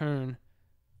to turn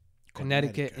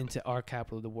Connecticut into our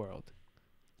capital of the world.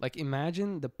 Like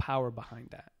imagine the power behind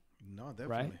that. No, definitely.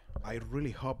 Right? I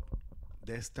really hope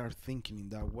they start thinking in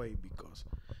that way because,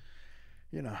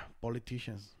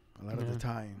 politicians, a lot of the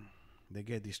time, they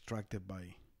get distracted by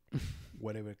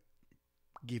whatever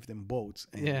give them votes.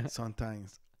 And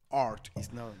sometimes art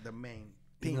is not the main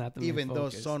thing. Even though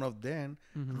some of them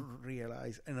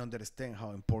realize and understand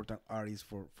how important art is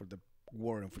for the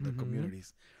world and for the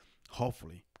communities.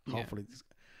 Hopefully.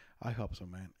 I hope so,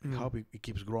 man. I hope it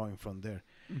keeps growing from there.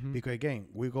 Because again,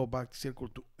 we go back to circle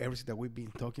to everything that we've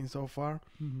been talking so far.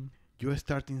 You're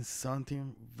starting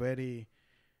something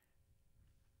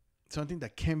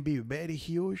that can be very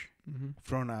huge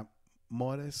from a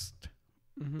modest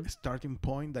starting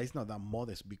point. That is not that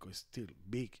modest because it's still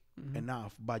big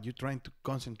enough. But you're trying to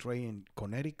concentrate in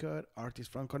Connecticut,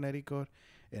 artists from Connecticut,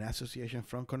 an association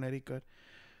from Connecticut.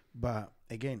 But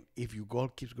again, if your goal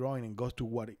keeps growing and goes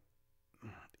to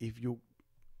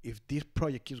if this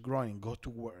project keeps growing and goes to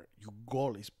where your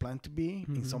goal is planned to be,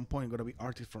 in some point going to be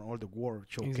artists from all the world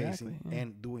showcasing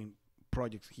and doing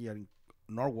projects here in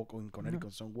Norwalk or in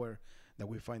Connecticut somewhere that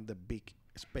we find the big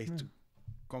space to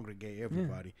congregate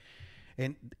everybody.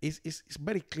 And it's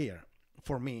very clear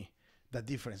for me the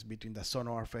difference between the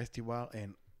Sono Art Festival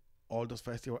and all those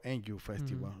festivals and you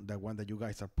festival, the one that you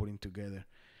guys are putting together.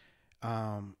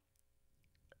 I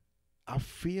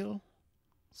feel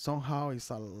somehow it's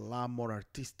a lot more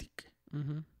artistic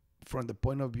from the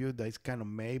point of view that it's kind of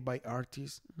made by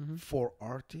artists for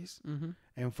artists,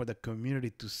 and for the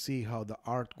community to see how the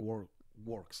art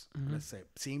works. Let's say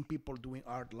seeing people doing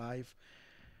art live,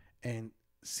 and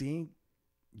seeing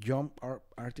young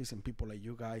artists and people like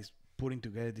you guys putting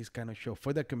together this kind of show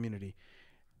for the community,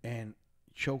 and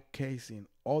showcasing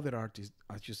other artists,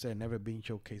 as you said, never been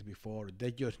showcased before.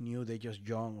 They just new, they just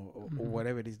young, or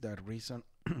whatever it is that reason.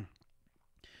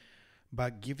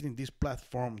 But giving this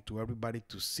platform to everybody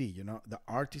to see, the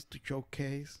artists to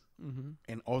showcase,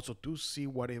 and also to see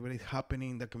whatever is happening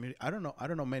in the community. I don't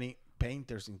know many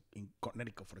painters in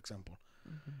Connecticut, for example,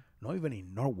 not even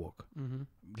in Norwalk.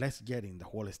 Let's get in the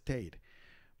whole state.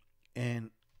 And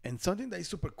something that is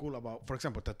super cool about, for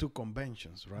example, tattoo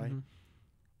conventions, right?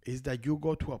 Is that you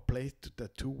go to a place to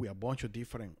tattoo with a bunch of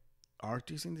different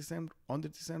artists under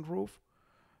the same roof,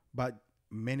 but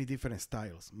many different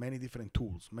styles, many different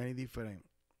tools, many different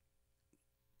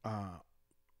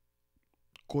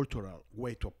cultural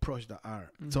way to approach the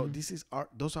art. So this is art.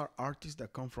 Those are artists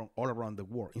that come from all around the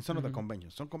world. In some of the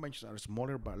conventions, some conventions are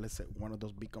smaller, but let's say one of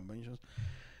those big conventions,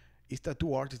 it's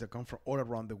tattoo artists that come from all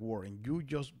around the world, and you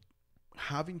just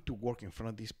having to work in front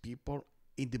of these people,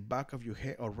 in the back of your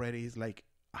head already is like,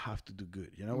 I have to do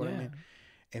good. You know what I mean?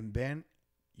 And then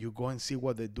you go and see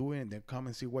what they're doing, and then come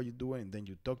and see what you're doing, and then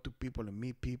you talk to people and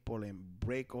meet people and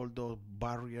break all those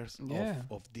barriers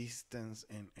of distance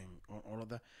and all of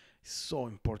that. It's so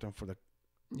important for the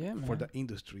for the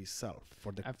industry itself.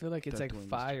 For the I feel like it's like industry.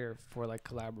 fire for like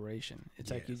collaboration.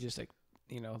 It's like you just like,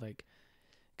 like,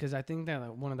 because I think that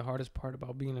like one of the hardest part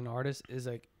about being an artist is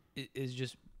like is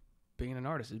just being an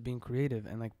artist, is being creative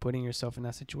and like putting yourself in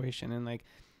that situation and like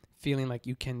feeling like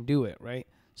you can do it, right?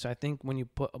 So I think when you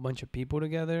put a bunch of people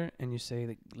together and you say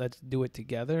like, let's do it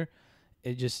together,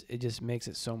 it just makes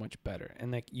it so much better.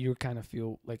 And like you kind of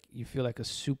feel like a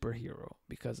superhero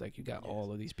because like you got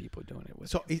all of these people doing it with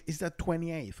So you. it's the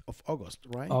 28th of August,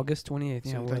 right? August 28th. So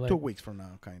Yeah, it's we're like 2 weeks from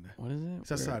now, kind of. What is it?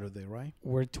 It's a Saturday, right?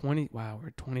 We're 20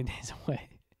 days away.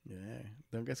 Yeah.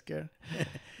 Don't get scared.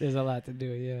 There's a lot to do,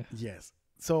 yeah. Yes.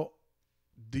 So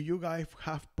do you guys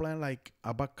have planned like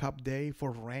a backup day for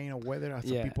rain or weather as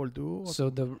some people do?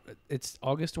 So it's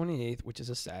August 28th, which is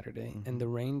a Saturday, and the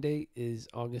rain date is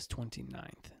August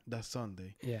 29th. That's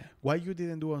Sunday. Yeah. Why you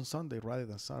didn't do on Sunday rather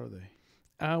than Saturday?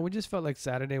 We just felt like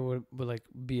Saturday would like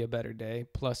be a better day.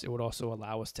 Plus, it would also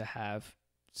allow us to have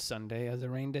Sunday as a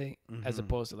rain day, as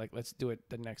opposed to like let's do it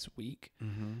the next week.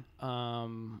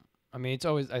 I mean, it's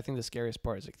always, I think the scariest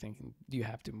part is like thinking, do you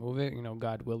have to move it?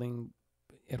 God willing,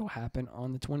 it'll happen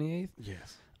on the 28th.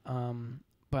 Yes.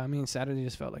 But I mean, Saturday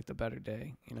just felt like the better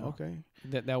day, Okay.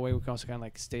 That way we can also kind of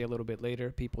like stay a little bit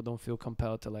later. People don't feel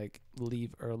compelled to like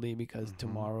leave early because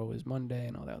tomorrow is Monday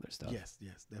and all that other stuff. Yes,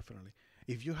 definitely.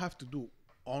 If you have to do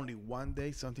only one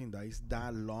day, something that is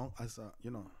that long as a,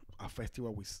 a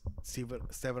festival with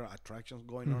several attractions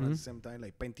going on at the same time,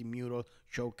 like painting murals,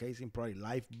 showcasing, probably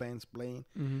live bands playing.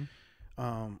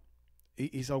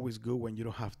 It's always good when you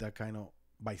don't have that kind of,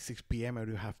 by 6 p.m.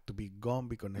 you have to be gone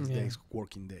because next day is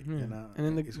working day. And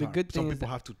then the good thing some is people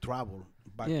have to travel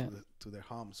back to their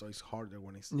home, so it's harder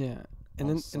when it's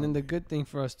and then the good thing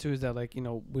for us too is that like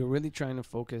we're really trying to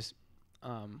focus,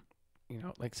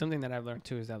 like something that I've learned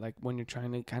too is that like when you're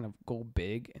trying to kind of go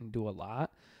big and do a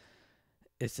lot,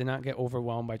 is to not get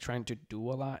overwhelmed by trying to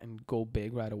do a lot and go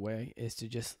big right away. Is to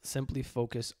just simply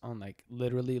focus on like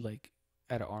literally like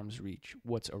at arm's reach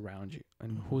what's around you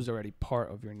and who's already part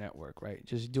of your network, right?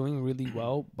 Just doing really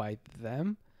well by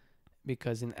them,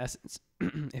 because in essence,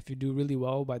 if you do really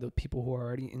well by the people who are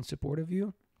already in support of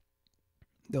you,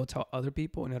 they'll tell other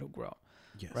people and it'll grow.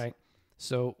 Yes. Right?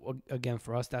 So again,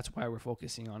 for us, that's why we're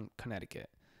focusing on Connecticut.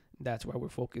 That's why we're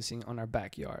focusing on our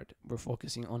backyard. We're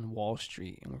focusing on Wall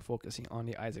Street, and we're focusing on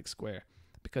the Isaac Square,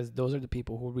 because those are the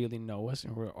people who really know us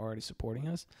and who are already supporting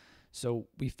us. So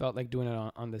we felt like doing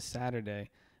it on this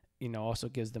Saturday, also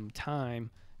gives them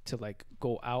time to like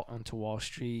go out onto Wall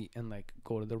Street and like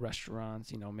go to the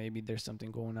restaurants. Maybe there's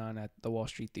something going on at the Wall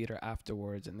Street Theater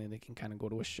afterwards, and then they can kind of go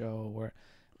to a show, or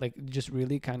like just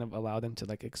really kind of allow them to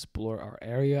like explore our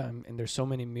area. And there's so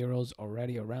many murals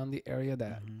already around the area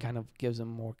that kind of gives them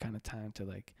more kind of time to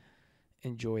like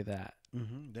enjoy that.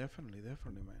 Definitely,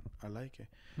 man. I like it.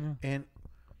 Yeah. And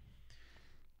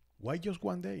why just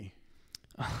one day?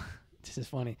 This is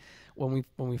funny. When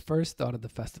we first started the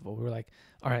festival, we were like,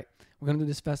 all right, we're going to do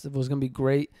this festival. It's going to be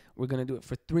great. We're going to do it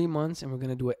for 3 months, and we're going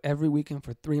to do it every weekend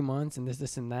for 3 months, and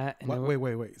this and that. And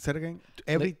wait. Say it again.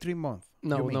 Every 3 months.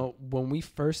 No. When we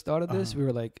first started this, we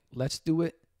were like, let's do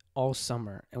it all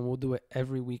summer, and we'll do it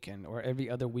every weekend or every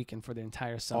other weekend for the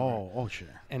entire summer. Oh, shit.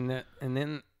 And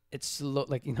then it's slow,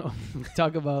 like, you know,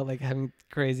 talk about like having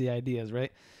crazy ideas,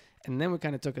 right? And then we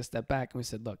kind of took a step back and we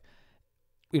said, look,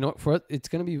 you know, for us, it's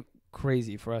going to be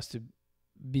crazy for us to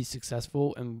be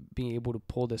successful and being able to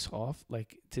pull this off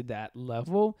like to that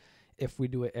level if we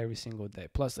do it every single day.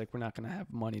 Plus, like, we're not going to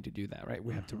have money to do that, right?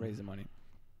 We have to raise the money.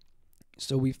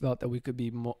 So we felt that we could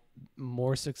be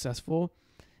more successful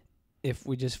if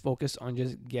we just focus on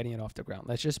just getting it off the ground.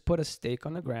 Let's just put a stake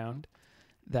on the ground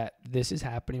that this is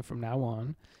happening from now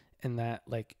on, and that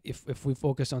like if we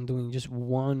focus on doing just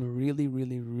one really,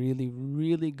 really, really,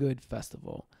 really good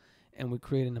festival, and we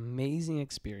create an amazing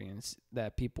experience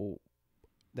that people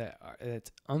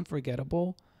that's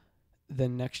unforgettable,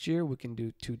 then next year we can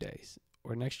do 2 days,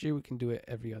 or next year we can do it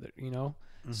every other, you know.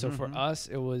 So for us,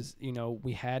 it was, you know,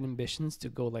 we had ambitions to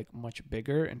go like much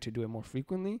bigger and to do it more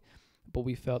frequently, but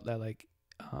we felt that like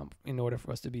in order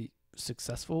for us to be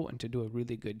successful and to do a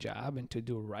really good job and to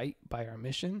do right by our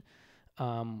mission,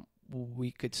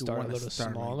 we could start a little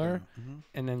smaller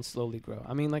and then slowly grow.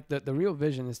 I mean, like the real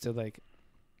vision is to like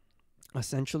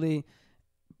essentially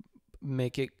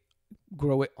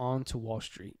grow it onto Wall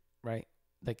Street, right?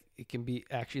 Like it can be,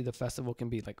 actually the festival can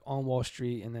be like on Wall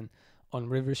Street and then on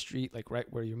River Street, like right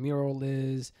where your mural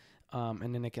is.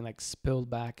 And then it can like spill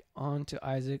back onto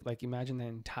Isaac. Like imagine the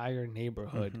entire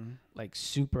neighborhood like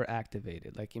super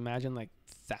activated. Like imagine like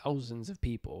thousands of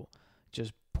people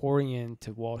just pouring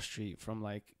into Wall Street from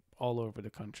like all over the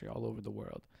country, all over the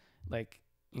world. Like,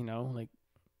 you know, like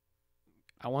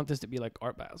I want this to be like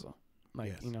Art Basel.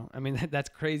 Like, yes. You know, I mean, that's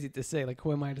crazy to say. Like,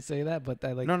 who am I to say that? But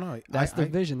that, like, no, that's the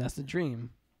vision. That's the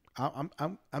dream.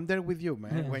 I'm there with you,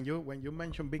 man. Yeah. When you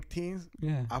mention big teams,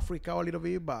 I freak out a little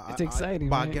bit, but it's exciting.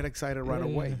 But I get excited right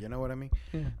away. You know what I mean?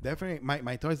 Yeah. Definitely,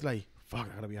 my thought is like, fuck,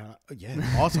 I gotta be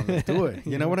awesome. Let's do it.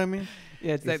 You know what I mean?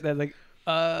 Yeah, it's like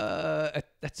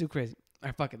that's too crazy. All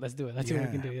right, fuck it, let's do it. Let's see what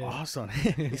we can do. Yeah. Awesome.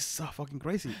 It's so fucking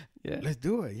crazy. Yeah, let's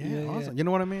do it. Yeah, awesome. You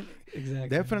know what I mean? Exactly.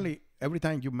 Definitely. Every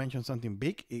time you mention something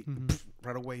big,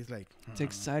 right away it's like it's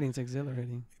exciting. It's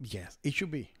exhilarating. Yes, it should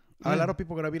be. A lot of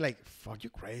people gonna be like, "Fuck, you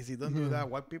crazy? Don't do that."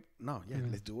 Why people? No,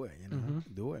 let's do it. You know,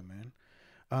 do it,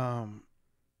 man.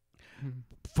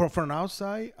 From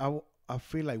outside, I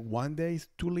feel like 1 day is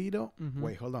too little.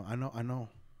 Wait, hold on. I know.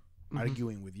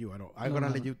 Arguing with you. I'm gonna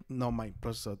let you know my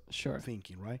process of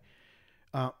thinking. Right.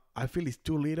 I feel it's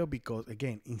too little because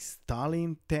again,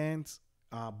 installing tents,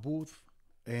 booth,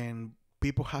 and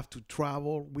people have to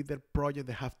travel with their project.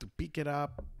 They have to pick it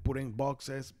up, put in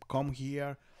boxes, come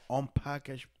here,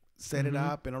 unpackage, set it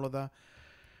up, and all of that.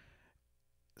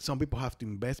 Some people have to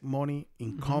invest money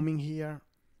in coming here.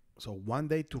 So 1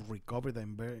 day to recover the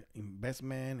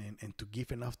investment and to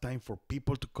give enough time for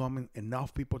people to come and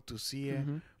enough people to see it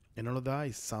and all of that,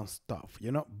 it sounds tough,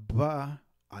 you know. But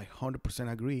I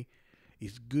 100% agree.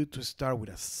 It's good to start with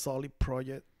a solid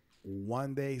project.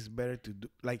 1 day is better to do,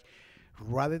 like,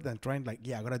 rather than trying like,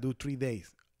 I gotta do 3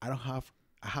 days. I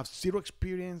have zero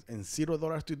experience and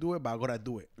 $0 to do it, but I gotta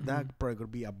do it. That probably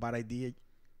could be a bad idea.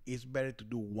 It's better to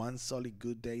do one solid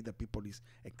good day that people is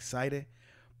excited.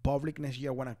 Public next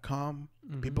year wanna come.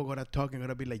 People gonna talk and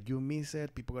gonna be like, you miss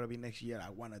it. People gonna be next year, I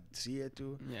wanna see it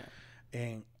too. Yeah.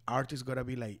 And artists gonna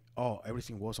be like, oh,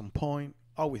 everything was on point.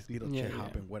 Always little shit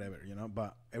happen, whatever, you know.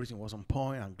 But everything was on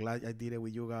point. I'm glad I did it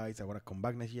with you guys. I wanna come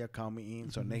back next year, count me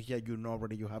in. So next year, you know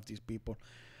already you have these people.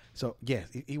 So yes,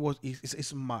 it's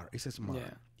smart. It's smart.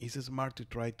 Yeah. It's smart to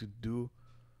try to do.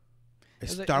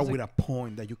 Start with a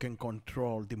point that you can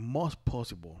control the most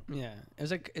possible. Yeah,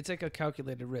 it's like a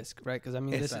calculated risk, right? Because I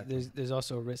mean, there's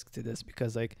also a risk to this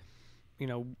because, like, you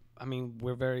know, I mean,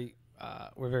 we're very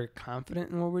confident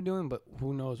in what we're doing, but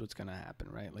who knows what's gonna happen,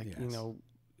 right? Like, you know,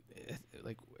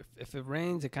 if it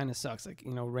rains, it kind of sucks. Like,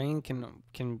 you know, rain can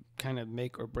kind of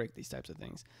make or break these types of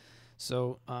things.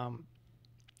 So,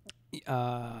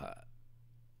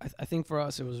 I think for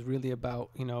us, it was really about,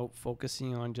 you know,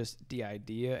 focusing on just the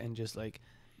idea and just like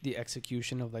the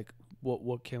execution of like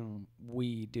what can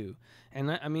we do.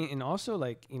 And I mean, and also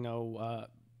like, you know,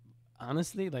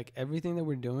 honestly, like everything that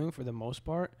we're doing for the most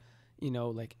part, you know,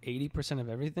 like 80% of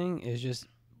everything is just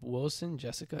Wilson,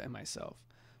 Jessica, and myself.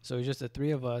 So it's just the three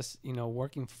of us, you know,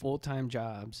 working full-time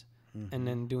jobs and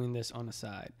then doing this on the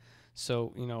side.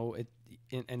 So, you know,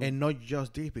 and not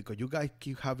just this, because you guys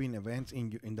keep having events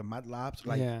in the Mad Labs.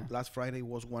 Like last Friday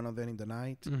was one of them in the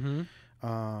night.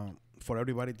 For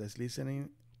everybody that's listening,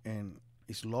 and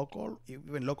it's local,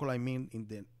 even local, I mean in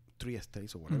the 3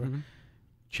 states or whatever.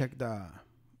 Check the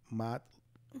Mad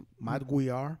Mad we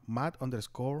are. Mad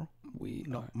underscore. We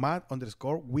No. are. Mad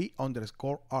underscore we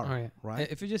underscore are. Oh, yeah. Right.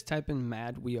 If you just type in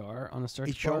 "mad we are" on a search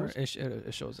It bar, shows?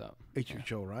 it shows up. It should Yeah.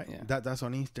 show, right? Yeah. That's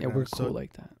on Instagram. Yeah, we're So cool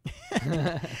like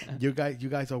that. you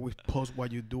guys always post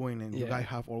what you're doing, and you Yeah. guys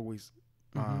have always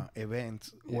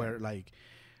events Yeah. where like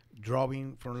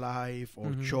drawing from life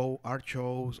or art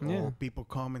shows, Yeah. or people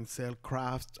come and sell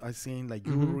crafts. I've seen like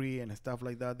Mhm. jewelry and stuff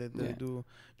like that they Yeah. do.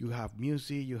 You have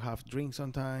music, you have drinks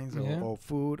sometimes, Yeah. or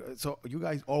food. So you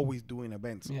guys always doing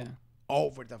events. Yeah.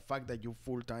 Over the fact that you're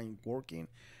full-time working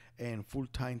and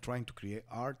full-time trying to create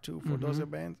art too for those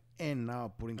events, and now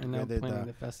putting And now together planning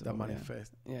the festival.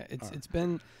 manifest. Yeah, Art. it's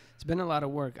been a lot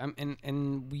of work.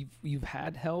 And we've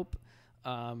had help.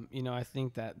 I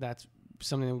think that's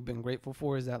something that we've been grateful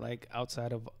for, is that like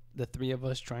outside of the three of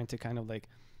us trying to kind of like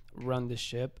run the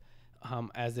ship,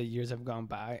 as the years have gone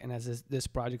by, and as this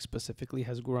project specifically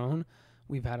has grown,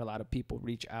 we've had a lot of people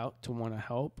reach out to want to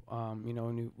help.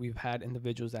 And we've had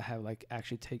individuals that have like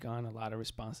actually take on a lot of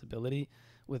responsibility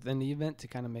within the event to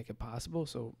kind of make it possible.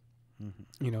 So,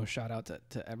 shout out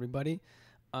to everybody.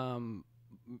 But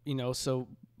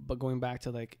going back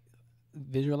to like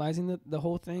visualizing the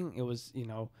whole thing, it was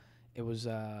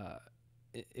a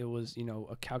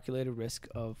calculated risk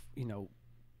of,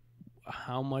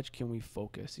 how much can we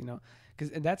focus,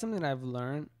 because that's something that I've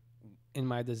learned in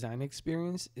my design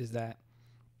experience, is that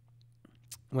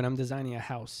when I'm designing a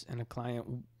house and a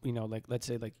client, like let's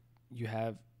say like you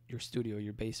have your studio,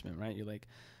 your basement, right? You're like,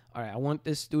 all right, I want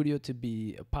this studio to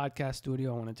be a podcast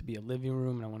studio. I want it to be a living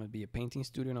room, and I want it to be a painting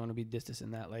studio, and I want to be this,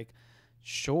 and that. Like,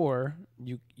 sure,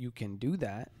 you can do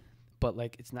that, but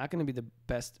like it's not going to be the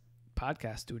best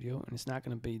podcast studio, and it's not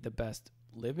going to be the best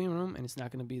living room, and it's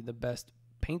not going to be the best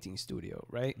painting studio,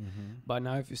 right? But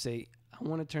now if you say, I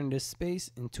want to turn this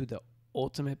space into the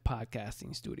ultimate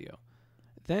podcasting studio,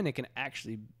 then it can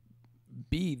actually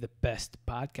be the best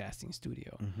podcasting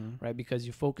studio, right? Because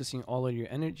you're focusing all of your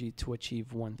energy to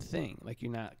achieve one thing. Like,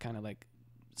 you're not kind of like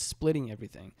splitting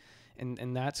everything.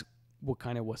 And that's what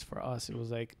kind of was for us. It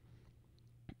was like,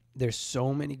 there's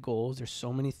so many goals, there's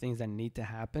so many things that need to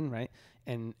happen, right?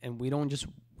 And we don't just,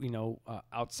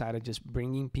 outside of just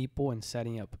bringing people and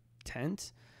setting up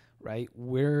tents, right?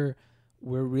 We're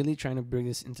really trying to bring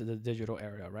this into the digital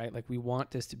era, right? Like, we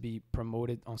want this to be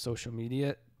promoted on social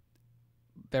media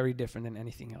very different than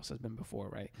anything else has been before,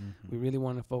 right? We really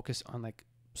want to focus on like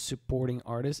supporting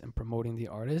artists and promoting the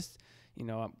artists.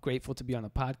 I'm grateful to be on the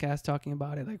podcast talking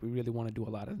about it. Like, we really want to do a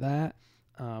lot of that.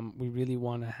 We really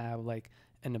want to have like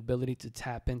an ability to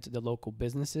tap into the local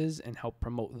businesses and help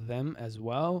promote them as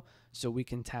well, so we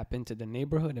can tap into the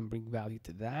neighborhood and bring value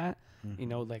to that.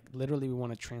 Like literally we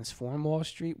want to transform Wall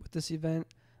Street with this event.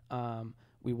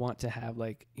 We want to have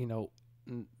like,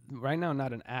 right now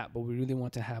not an app, but we really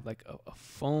want to have like a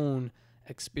phone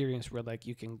experience where like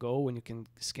you can go and you can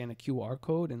scan a QR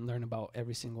code and learn about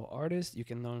every single artist. You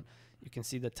can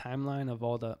see the timeline of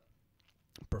all the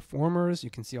performers, you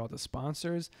can see all the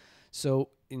sponsors. So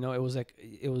it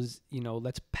was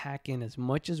let's pack in as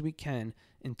much as we can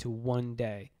into one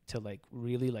day to like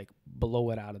really like blow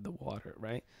it out of the water,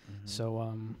 right?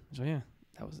 So yeah,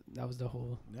 that was the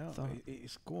whole thought.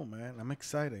 It's cool, man. I'm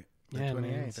excited. The Yeah, 28th,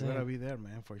 man, I'm gonna be there,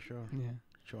 man, for sure. Yeah.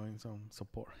 Showing some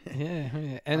support.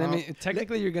 Yeah. And I mean,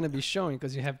 technically you're going to be showing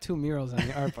because you have 2 murals on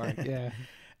the art park. Yeah.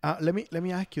 Let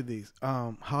me ask you this.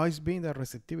 How has been the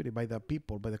receptivity by the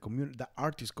people, by the community, the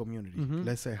artist community?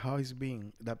 Let's say, how is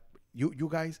being that you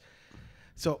guys.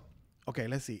 So, okay,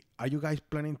 let's see. Are you guys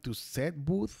planning to set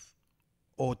booth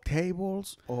or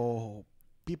tables, or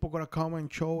people gonna come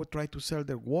and try to sell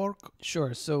their work?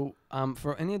 Sure. So,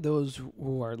 for any of those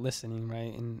who are listening,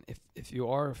 right, and if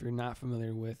you're not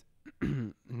familiar with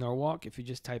Norwalk, if you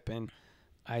just type in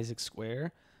Isaac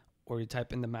Square, or you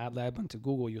type in the Mad Lab onto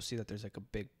Google, you'll see that there's like a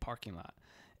big parking lot.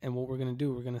 And what we're going to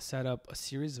do, we're going to set up a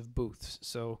series of booths.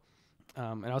 So,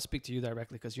 and I'll speak to you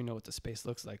directly because you know what the space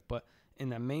looks like. But in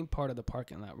that main part of the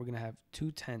parking lot, we're going to have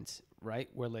 2 tents, right,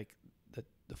 where like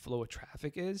the flow of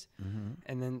traffic is.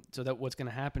 And then, so that what's going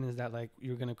to happen is that like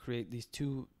you're going to create these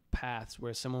 2 paths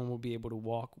where someone will be able to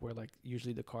walk where like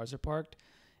usually the cars are parked,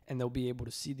 and they'll be able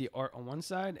to see the art on one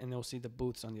side and they'll see the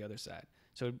booths on the other side.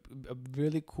 So a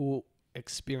really cool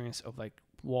experience of like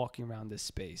walking around this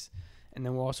space. And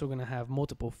then we're also going to have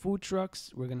multiple food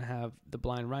trucks. We're going to have the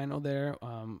Blind Rhino there,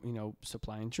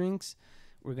 supplying drinks.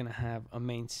 We're going to have a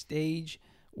main stage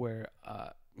where,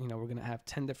 we're going to have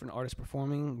 10 different artists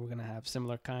performing. We're going to have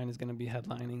Similar Kind is going to be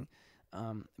headlining.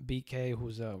 BK,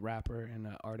 who's a rapper and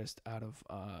an artist out of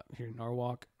here in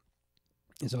Norwalk,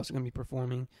 is also going to be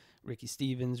performing. Ricky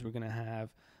Stevens. We're going to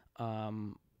have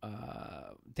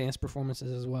dance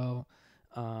performances as well.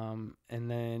 And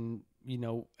then,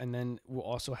 and then we'll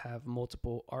also have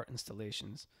multiple art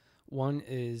installations. One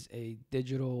is a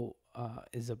digital,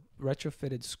 is a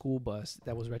retrofitted school bus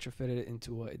that was retrofitted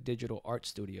into a digital art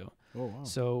studio. Oh wow.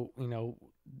 So,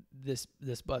 this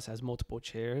bus has multiple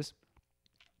chairs,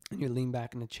 and you lean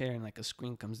back in the chair and like a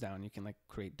screen comes down. You can like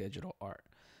create digital art,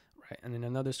 right? And then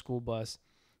another school bus,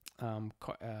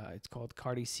 it's called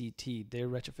Cardi CT. They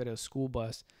retrofitted a school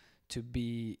bus to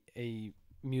be a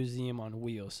museum on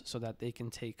wheels so that they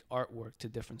can take artwork to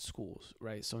different schools,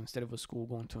 right? So instead of a school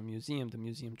going to a museum, the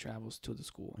museum travels to the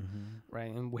school,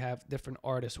 right? And we have different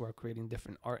artists who are creating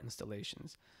different art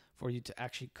installations for you to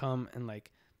actually come and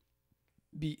like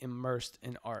be immersed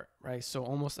in art, right? So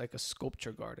almost like a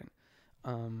sculpture garden.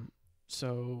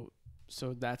 So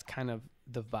that's kind of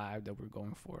the vibe that we're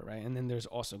going for, right? And then there's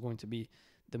also going to be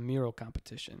the mural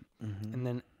competition. And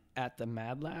then at the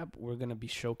Mad Lab, we're going to be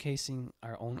showcasing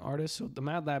our own artists. So the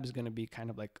Mad Lab is going to be kind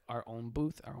of like our own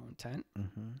booth, our own tent,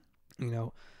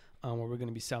 where we're going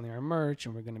to be selling our merch,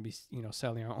 and we're going to be,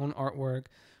 selling our own artwork.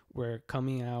 We're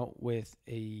coming out with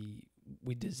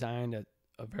we designed a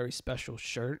very special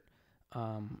shirt,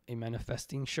 a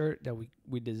manifesting shirt that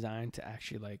we designed to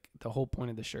actually like, the whole point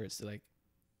of the shirt is to like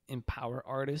empower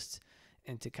artists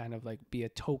and to kind of like be a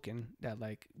token that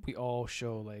like we all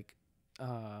show like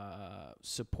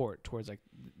support towards like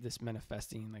this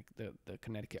manifesting like the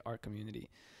Connecticut art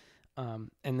community. And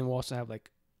then we'll also have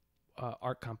like a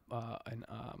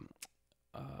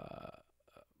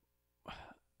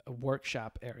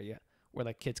workshop area where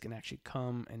like kids can actually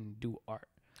come and do art.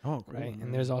 Oh, cool, right. man.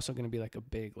 And there's also going to be like a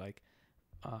big like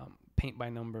paint by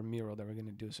number mural that we're going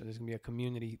to do. So there's going to be a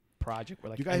community project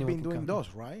where like you guys been doing those,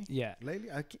 right? Yeah.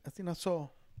 Lately, I think I saw.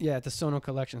 Yeah, at the Sono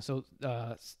Collection. So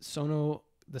the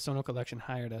Sono Collection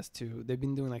hired us they've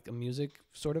been doing like a music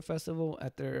sort of festival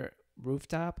at their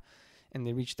rooftop, and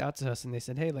they reached out to us and they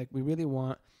said, hey, like we really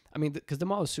want, because the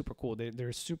mall is super cool.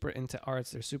 They're super into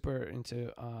arts. They're super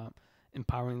into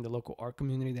empowering the local art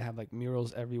community. They have like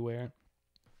murals everywhere.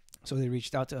 So they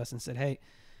reached out to us and said, hey,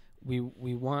 we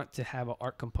want to have an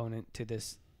art component to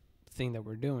this thing that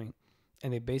we're doing.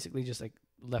 And they basically just like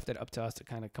left it up to us to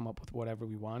kind of come up with whatever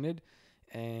we wanted.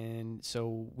 And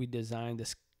so we designed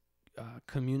this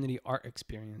community art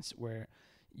experience where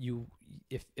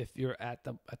if you're at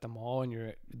the mall and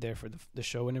you're there for the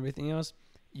show and everything else,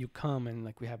 you come and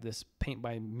like we have this paint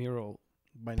by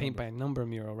number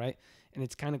mural, right? And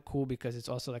it's kind of cool because it's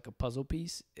also like a puzzle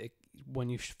piece. When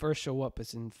you first show up,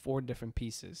 it's in 4 different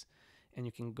pieces, and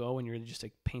you can go and you're just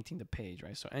like painting the page,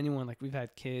 right? So anyone, like we've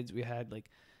had kids, we had like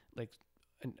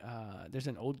there's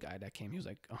an old guy that came. He was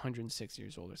like 106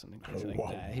 years old or something crazy like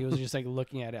that. He was just like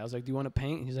looking at it. I was like, do you want to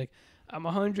paint? And he's like, I'm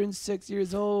 106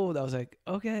 years old. I was like,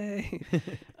 okay.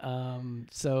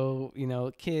 So,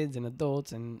 kids and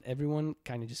adults and everyone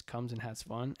kind of just comes and has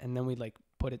fun. And then we like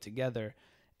put it together,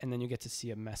 and then you get to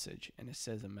see a message, and it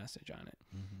says a message on it.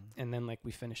 And then like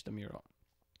we finish the mural.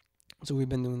 So we've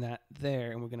been doing that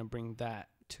there, and we're going to bring that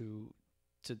to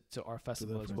our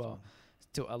festival as well.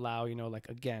 To allow,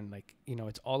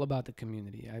 it's all about the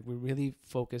community. We really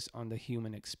focus on the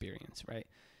human experience, right?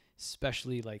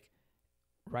 Especially like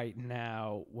right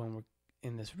now when we're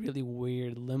in this really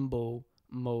weird limbo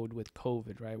mode with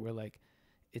COVID, right? Where like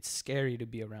it's scary to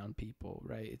be around people,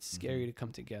 right? It's scary to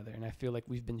come together. And I feel like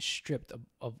we've been stripped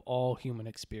of all human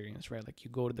experience, right? Like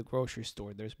you go to the grocery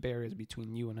store, there's barriers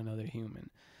between you and another human,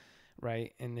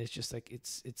 right? And it's just like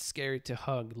it's scary to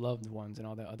hug loved ones and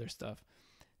all that other stuff.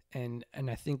 And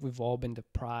I think we've all been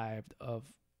deprived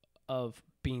of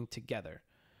being together,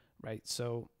 right?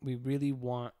 So we really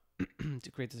want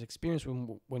to create this experience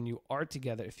when you are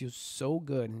together. It feels so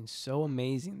good and so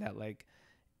amazing that like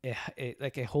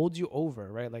it holds you over,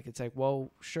 right? Like it's like,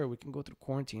 well, sure, we can go through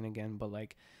quarantine again, but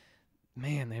like,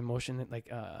 man, the emotion that like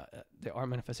the art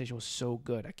manifestation was so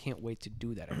good. I can't wait to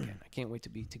do that again. I can't wait to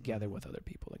be together with other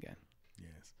people again.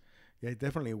 Yes, yeah,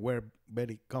 definitely were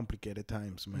very complicated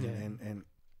times, man, Yeah. and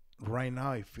right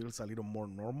now it feels a little more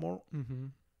normal,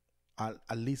 at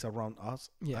least around us.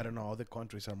 Yeah. I don't know, other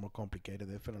countries are more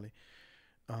complicated, definitely,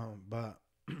 but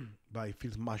it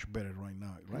feels much better right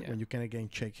now, right? Yeah. When you can again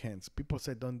shake hands. People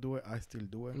say don't do it, I still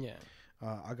do it. Yeah.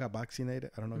 I got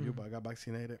vaccinated. I don't know you, but I got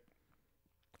vaccinated,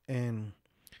 and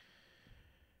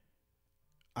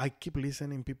I keep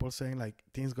listening people saying like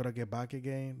things gonna get back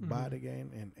again, bad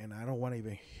again, and I don't want to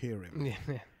even hear it.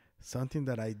 Yeah. Something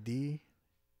that I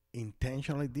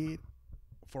intentionally did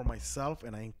for myself,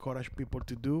 and I encourage people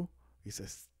to do,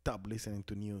 is stop listening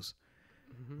to news.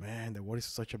 Man, the world is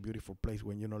such a beautiful place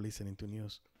when you're not listening to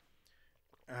news.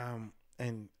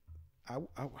 And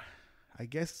I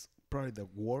guess probably the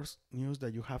worst news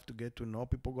that you have to get to know.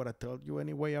 People gotta tell you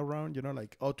anyway around, you know,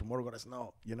 like, oh, tomorrow gonna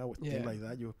snow, you know, things like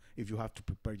that. If you have to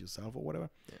prepare yourself or whatever.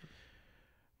 Yeah.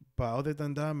 But other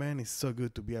than that, man, it's so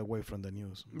good to be away from the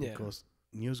news because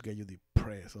news get you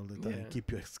depressed all the time,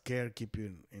 keep you scared, keep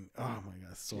you in oh my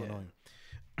god, it's so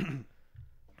annoying.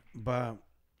 but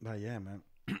yeah, man.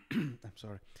 I'm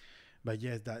sorry. But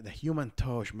yes, the human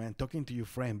touch, man, talking to your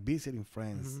friend, visiting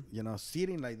friends, you know,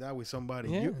 sitting like that with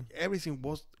somebody, everything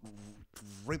was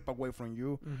ripped away from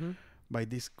you by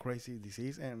this crazy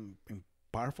disease, and in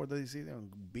part for the disease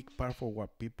and big part for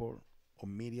what people or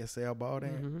media say about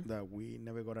it, that we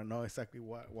never gonna know exactly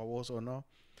what was or not.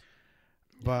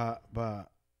 But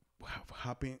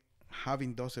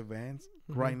having those events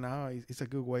right now is a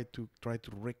good way to try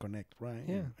to reconnect, right?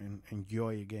 Yeah. And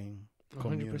enjoy again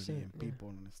community and people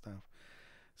and stuff.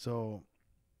 So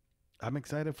I'm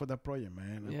excited for that project,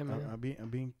 man. Yeah, man. I've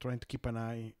been trying to keep an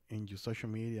eye in your social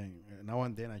media, and now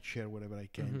and then I share whatever I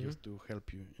can just to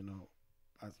help you, you know,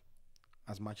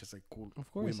 as much as I could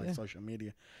with my social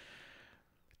media.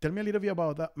 Tell me a little bit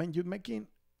about that, man. You're making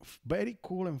very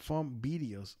cool and fun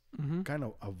videos, kind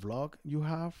of a vlog you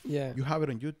have. Yeah. You have it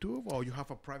on YouTube, or you have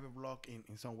a private vlog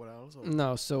in somewhere else? Or?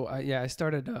 No, so I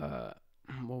started,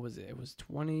 what was it? It was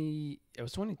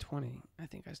 2020, I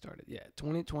think I started. Yeah,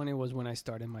 2020 was when I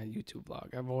started my YouTube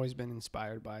vlog. I've always been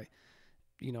inspired by,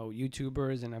 you know,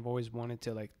 YouTubers, and I've always wanted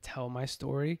to like tell my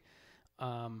story.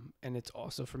 And it's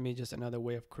also for me just another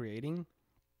way of creating.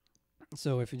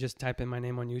 So if you just type in my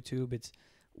name on YouTube, it's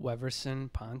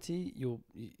Weverson Ponte. You'll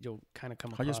kind of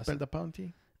come across. How you spell the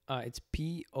Ponte? It's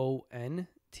Ponte.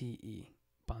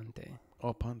 Ponte.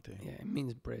 Oh, Ponte. Yeah, it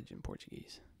means bridge in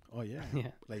Portuguese. Oh yeah.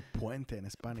 Yeah. Like puente in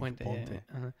Spanish. Ponte.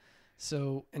 Yeah.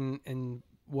 So and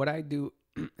what I do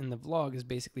in the vlog is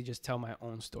basically just tell my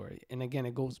own story. And again,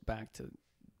 it goes back to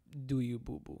do you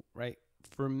boo boo, right?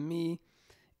 For me,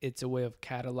 it's a way of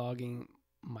cataloging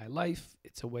my life.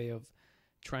 It's a way of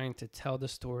trying to tell the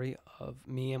story of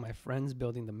me and my friends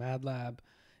building the Mad Lab.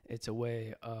 It's a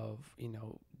way of, you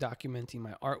know, documenting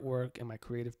my artwork and my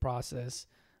creative process.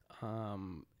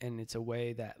 And it's a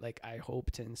way that like I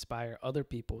hope to inspire other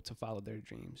people to follow their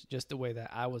dreams, just the way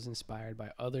that I was inspired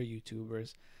by other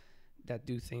YouTubers that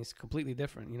do things completely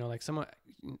different. You know, like some of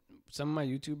my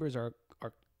YouTubers are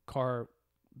car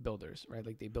builders, right?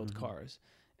 Like they build cars,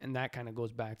 and that kind of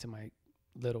goes back to my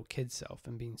little kid self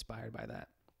and being inspired by that.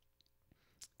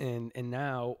 And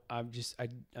now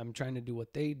I'm trying to do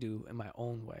what they do in my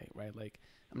own way, right? Like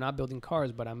I'm not building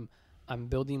cars, but I'm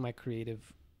building my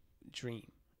creative dream.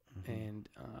 And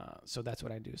so that's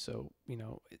what I do. So, you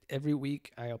know, every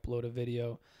week I upload a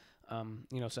video.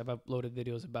 You know, so I've uploaded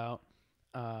videos about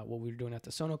what we were doing at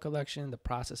the Sono collection, the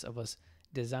process of us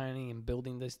designing and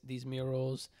building these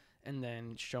murals, and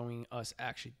then showing us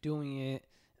actually doing it.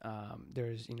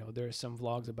 There's some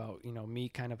vlogs about, you know, me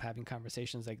kind of having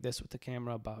conversations like this with the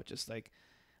camera about just like,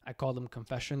 I call them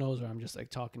confessionals, or I'm just like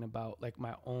talking about like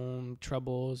my own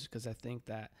troubles, because I think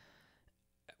that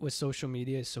with social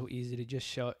media it's so easy to just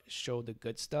show the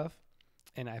good stuff.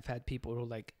 And I've had people who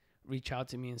like reach out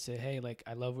to me and say, hey, like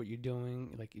I love what you're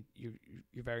doing, like you're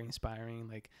very inspiring,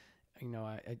 like, you know,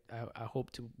 I hope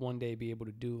to one day be able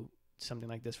to do something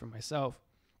like this for myself.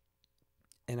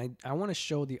 And I want to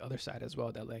show the other side as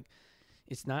well, that like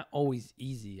it's not always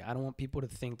easy. I don't want people to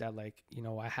think that like, you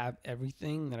know, I have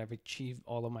everything, that I've achieved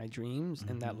all of my dreams,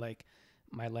 and that like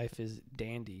my life is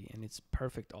dandy and it's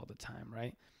perfect all the time,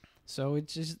 right? So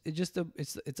it's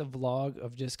a vlog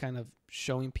of just kind of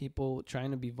showing people,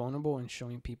 trying to be vulnerable and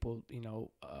showing people, you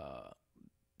know,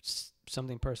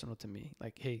 something personal to me.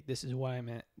 Like, hey, this is why I'm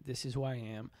at, this is who I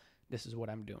am, this is what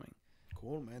I'm doing.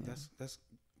 Cool, man. Yeah. That's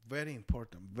very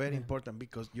important. Very important,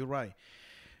 because you're right.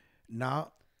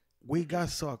 Now we got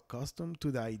so accustomed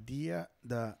to the idea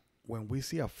that when we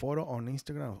see a photo on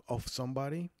Instagram of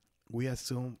somebody, we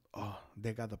assume, oh,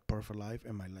 they got the perfect life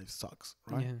and my life sucks,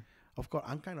 right? Yeah. Of course,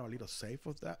 I'm kind of a little safe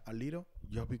of that,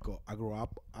 just because I grew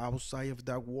up outside of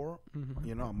that world.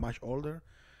 You know, I'm much older.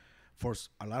 For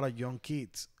a lot of young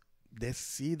kids, they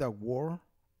see the world,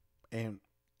 and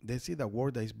they see the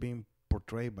world that is being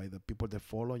portrayed by the people they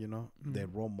follow, you know, their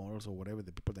role models or whatever,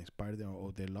 the people that inspire them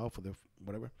or they love or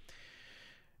whatever.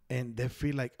 And they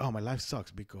feel like, oh, my life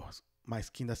sucks because my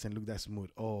skin doesn't look that smooth.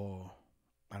 Or,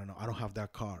 I don't know, I don't have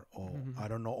that car. Or I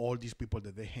don't know all these people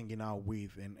that they're hanging out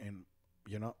with and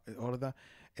you know, all of that.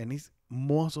 And it's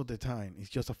most of the time, it's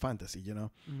just a fantasy, you know.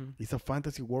 It's a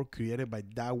fantasy world created by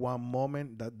that one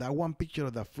moment, that one picture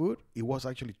of the food. It was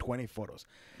actually 20 photos.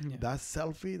 That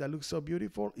selfie that looks so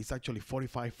beautiful is actually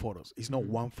 45 photos. It's not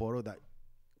one photo that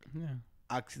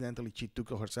accidentally she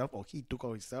took of herself, or he took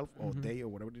of himself, or they, or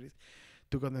whatever it is.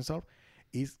 took of themselves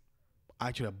is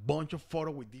actually a bunch of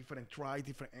photos with different tries,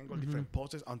 different angles, different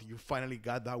poses until you finally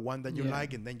got that one that you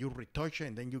like, and then you retouch it,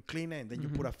 and then you clean it, and then you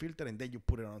put a filter, and then you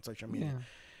put it on social media.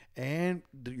 And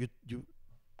you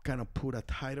kind of put a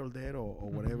title there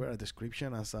or whatever, a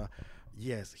description as a,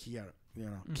 yes, here,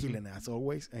 killing it as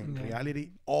always. And in reality,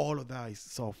 all of that is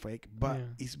so fake, but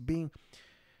it's being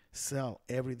sell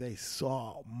every day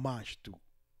so much to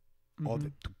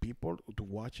other to people, to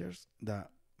watchers,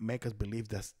 that make us believe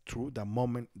that's true. That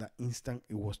moment, that instant,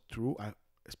 it was true. A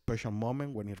special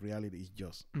moment, when in reality it's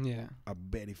just a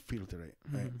very filtered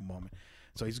moment.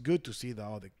 So it's good to see the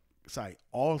other side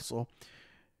also,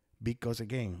 because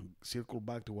again, circle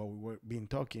back to what we were been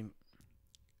talking.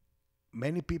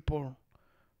 Many people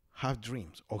have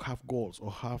dreams or have goals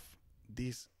or have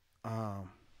this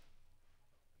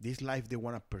this life they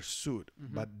want to pursue,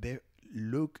 but they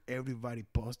look everybody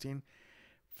posting,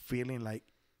 feeling like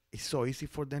it's so easy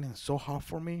for them and so hard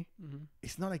for me.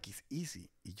 It's not like it's easy.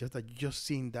 It's just that you just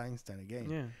seeing that instant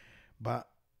again. But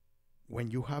when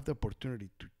you have the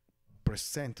opportunity to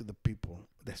present to the people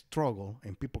the struggle,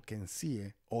 and people can see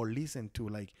it or listen to,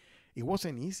 like, it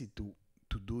wasn't easy to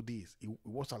do this. It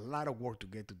was a lot of work to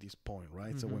get to this point,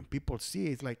 right? So when people see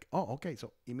it, it's like, oh, okay,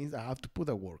 so it means I have to put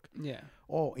the work.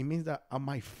 Oh, it means that I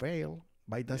might fail,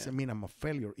 but it doesn't mean I'm a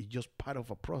failure. It's just part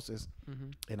of a process,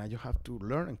 and I just have to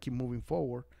learn and keep moving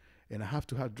forward. And I have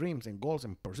to have dreams and goals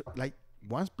and like,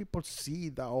 once people see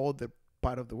that all the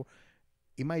part of the work,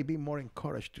 it might be more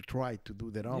encouraged to try to do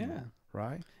their own,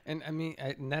 right? And I mean,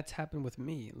 and that's happened with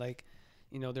me. Like,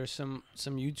 there's some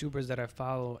YouTubers that I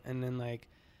follow, and then like,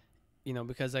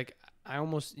 because like I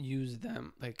almost use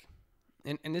them like,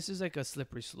 and this is like a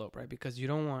slippery slope, right? Because you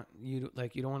don't want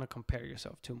to compare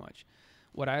yourself too much.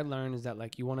 What I learned is that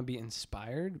like you want to be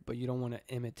inspired, but you don't want to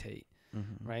imitate,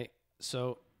 right?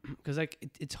 So, because like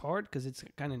it's hard because it's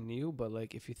kind of new, but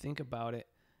like if you think about it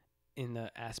in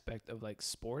the aspect of like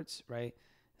sports, right?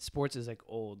 Sports is like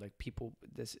old, like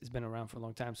this has been around for a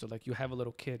long time. So like you have a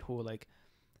little kid who will like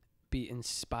be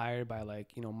inspired by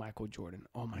like, Michael Jordan.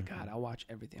 Oh my God, I watch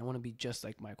everything. I want to be just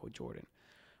like Michael Jordan,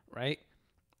 right?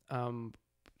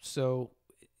 So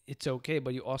it's okay,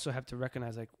 but you also have to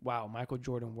recognize like, wow, Michael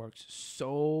Jordan works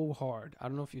so hard. I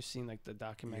don't know if you've seen like the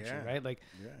documentary, right? Like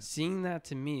seeing that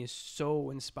to me is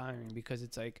so inspiring, because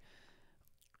it's like,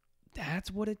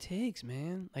 that's what it takes,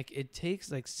 man. Like it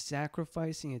takes like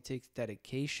sacrificing, it takes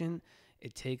dedication,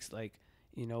 it takes like,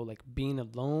 like being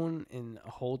alone in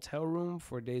a hotel room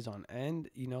for days on end,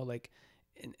 like,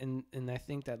 and I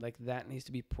think that like that needs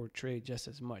to be portrayed just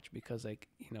as much, because like,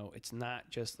 it's not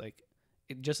just like,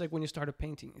 just like when you start a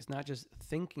painting, it's not just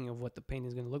thinking of what the painting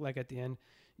is going to look like at the end.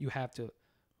 You have to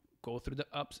go through the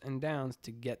ups and downs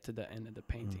to get to the end of the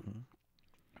painting.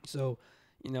 So,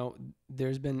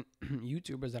 there's been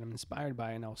YouTubers that I'm inspired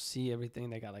by, and I'll see everything.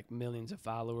 They got like millions of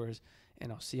followers,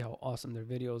 and I'll see how awesome their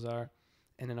videos are.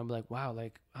 And then I'm like, wow,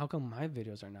 like how come my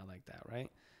videos are not like that, right?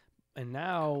 And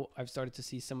now I've started to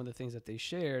see some of the things that they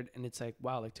shared, and it's like,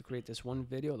 wow, like to create this one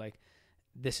video, like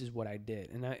this is what I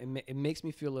did. And it makes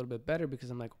me feel a little bit better,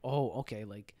 because I'm like, oh, okay,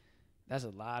 like that's a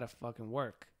lot of fucking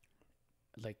work.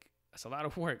 Like that's a lot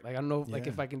of work. Like I don't know like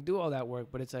if I can do all that work,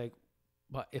 but it's like,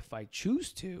 but if I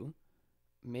choose to,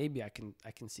 maybe I can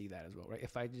see that as well, right?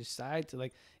 If I decide to,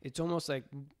 like, it's almost like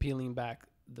peeling back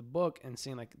the book and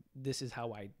saying like, this is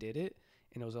how I did it,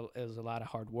 and it was a lot of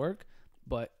hard work,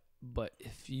 but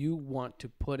if you want to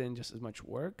put in just as much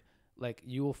work, like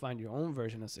you will find your own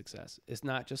version of success. It's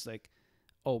not just like,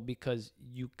 oh, because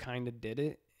you kind of did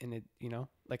it, and it,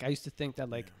 like I used to think that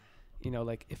like,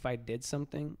 like if I did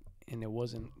something and it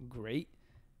wasn't great,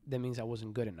 that means I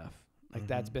wasn't good enough. Like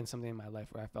that's been something in my life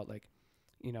where I felt like,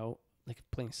 like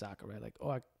playing soccer, right? Like, oh,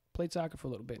 I played soccer for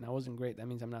a little bit and I wasn't great. That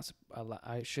means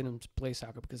I shouldn't play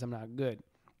soccer because I'm not good.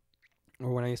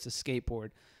 Or when I used to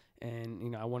skateboard,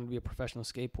 and I wanted to be a professional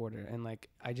skateboarder, and like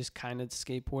I just kind of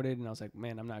skateboarded, and I was like,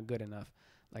 man, I'm not good enough.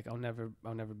 Like I'll never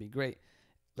be great.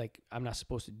 Like I'm not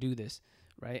supposed to do this,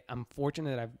 right? I'm fortunate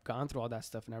that I've gone through all that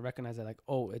stuff, and I recognize that like,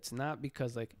 oh, it's not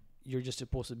because like you're just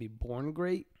supposed to be born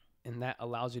great and that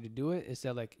allows you to do it. It's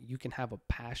that like you can have a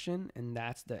passion, and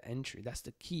that's the entry, that's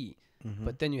the key.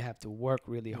 But then you have to work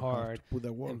really hard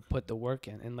and put the work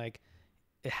in, and like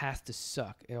it has to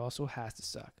suck. It also has to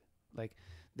suck. Like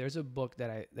there's a book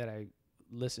that I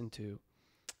listened to.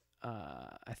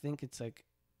 I think it's like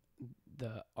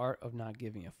The Art of Not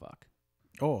Giving a Fuck.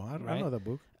 Oh, I know that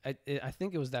book. I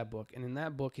think it was that book. And in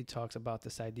that book, he talks about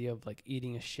this idea of like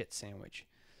eating a shit sandwich.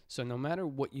 So no matter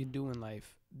what you do in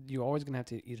life, you're always going to have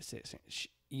to eat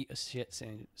a shit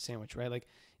sandwich, right? Like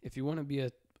if you want to be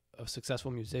a successful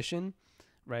musician,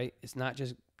 right? It's not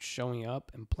just showing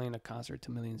up and playing a concert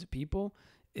to millions of people,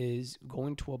 is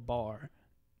going to a bar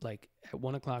like at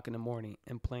 1:00 in the morning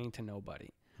and playing to nobody.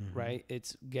 Right?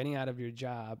 It's getting out of your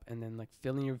job and then like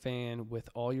filling your van with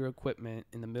all your equipment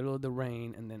in the middle of the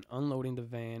rain and then unloading the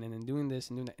van and then doing this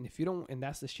and doing that. And if you don't, and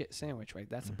that's the shit sandwich, right?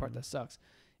 That's the part that sucks.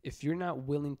 If you're not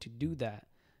willing to do that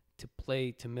to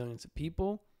play to millions of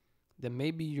people, then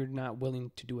maybe you're not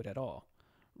willing to do it at all.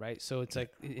 Right? So it's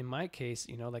like in my case,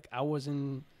 you know, like I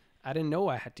didn't know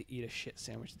I had to eat a shit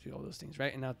sandwich to do all those things.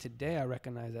 Right? And now today I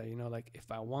recognize that, you know, like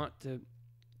if I want to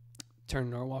turn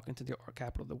Norwalk into the art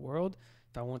capital of the world,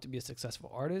 if I want to be a successful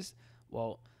artist,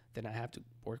 well, then I have to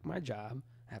work my job.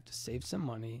 I have to save some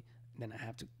money. Then I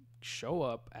have to show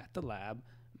up at the lab,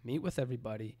 meet with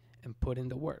everybody, and put in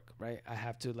the work, right? I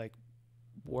have to like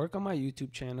work on my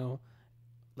YouTube channel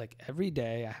like every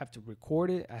day. I have to record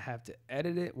it. I have to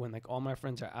edit it when like all my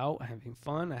friends are out having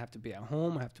fun. I have to be at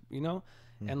home. I have to, you know,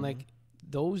 and like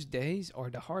those days are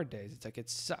the hard days. It's like, it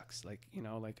sucks. Like, you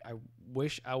know, like I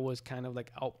wish I was kind of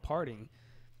like out partying,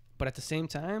 but at the same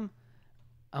time,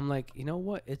 I'm like, you know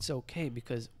what? It's okay,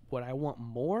 because what I want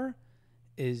more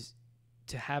is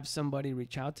to have somebody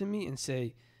reach out to me and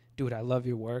say, dude, I love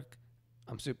your work.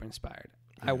 I'm super inspired.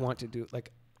 Yeah. I want to do,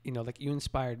 like, you know, like you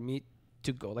inspired me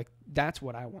to go. Like, that's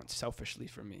what I want selfishly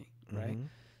for me. Right.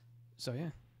 So, yeah.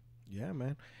 Yeah,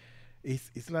 man.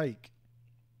 It's like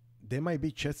there might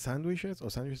be chest sandwiches or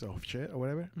sandwiches of shit or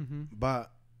whatever.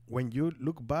 But when you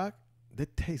look back, they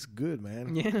taste good,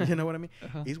 man. Yeah. You know what I mean?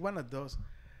 It's one of those.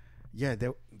 Yeah,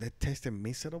 they tasted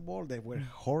miserable. They were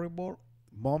horrible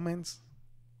moments,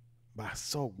 but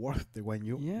so worth it when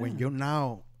you're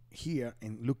now here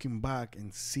and looking back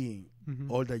and seeing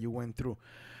all that you went through.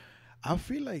 I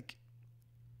feel like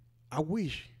I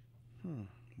wish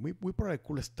we probably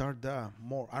could start that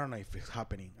more. I don't know if it's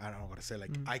happening. I don't know what to say.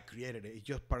 Like I created it. It's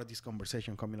just part of this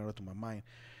conversation coming out of my mind.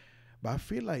 But I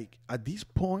feel like at this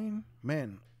point,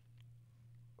 man,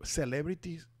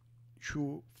 celebrities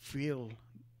should feel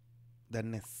the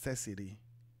necessity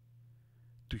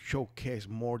to showcase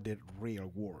more the real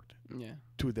world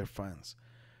to their fans.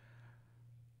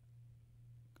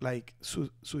 Like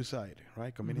suicide,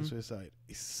 right? Committing suicide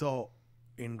is so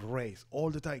enraged all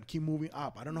the time. Keep moving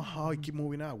up. I don't know how it keep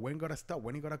moving up. When gotta stop?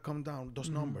 When it gotta come down? Those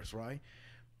numbers, right?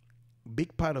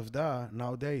 Big part of that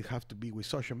nowadays have to be with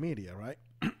social media, right?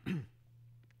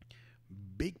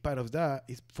 Big part of that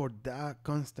is for that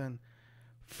constant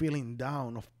feeling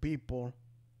down of people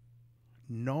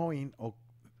knowing or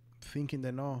thinking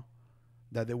they know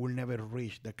that they will never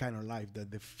reach the kind of life that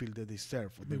they feel they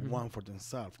deserve or they want for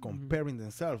themselves, comparing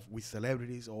themselves with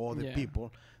celebrities or other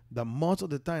people that most of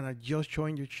the time are just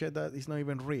showing you shit that is not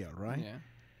even real, right? Yeah.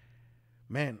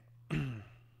 Man,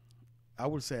 I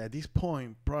would say at this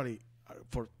point, probably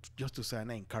for just to say a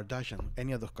name, Kardashian,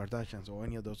 any of those Kardashians or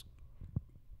any of those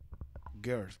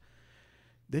girls,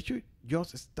 they should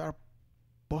just start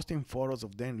posting photos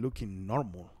of them looking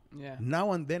normal. Yeah.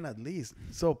 Now and then at least.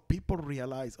 So people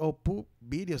realize, put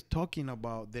videos talking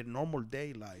about their normal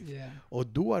day life. Yeah. Or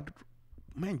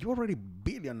man, you're already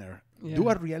billionaire. Yeah. Do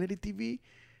a reality TV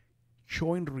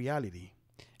showing reality.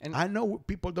 And I know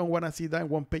people don't want to see that and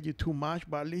won't pay you too much,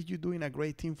 but at least you're doing a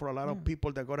great thing for a lot of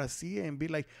people that gotta see it and be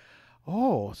like,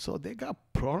 oh, so they got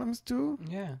problems too?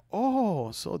 Yeah.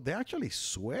 Oh, so they actually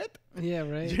sweat? Yeah,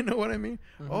 right. You know what I mean?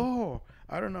 Oh,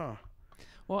 I don't know.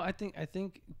 Well, I think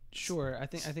sure. I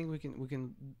think we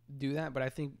can do that, but I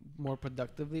think more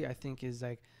productively, I think is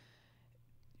like,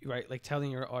 right, like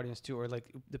telling your audience too, or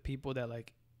like the people that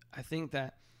like, I think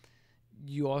that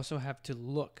you also have to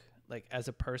look like as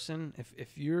a person,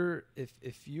 if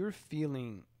you're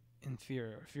feeling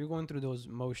inferior, if you're going through those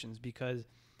emotions because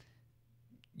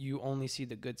you only see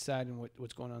the good side and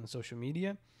what's going on social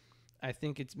media, I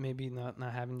think it's maybe not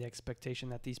having the expectation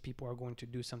that these people are going to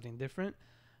do something different,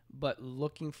 but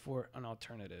looking for an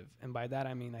alternative. And by that,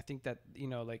 I mean, I think that, you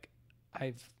know, like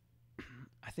I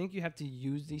think you have to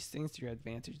use these things to your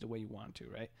advantage the way you want to,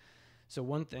 right? So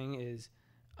one thing is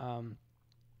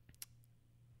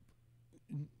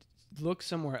look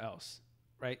somewhere else,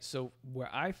 right? So where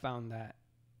I found that,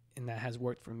 and that has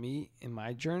worked for me in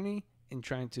my journey in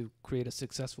trying to create a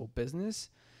successful business,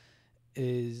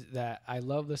 is that I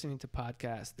love listening to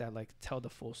podcasts that like tell the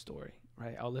full story,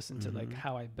 right? I'll listen to like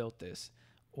how I built this,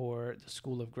 or the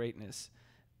School of Greatness,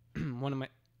 two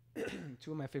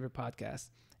of my favorite podcasts,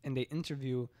 and they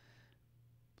interview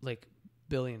like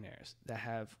billionaires that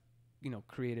have, you know,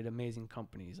 created amazing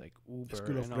companies like Uber. The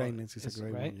School of Greatness is a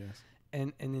great one, yes.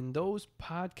 And in those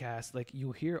podcasts, like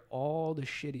you hear all the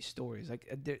shitty stories. Like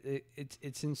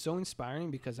it's so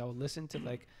inspiring because I would listen to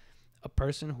like a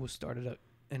person who started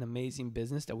an amazing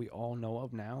business that we all know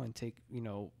of now and take, you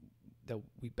know, that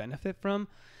we benefit from.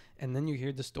 And then you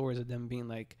hear the stories of them being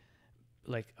like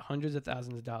hundreds of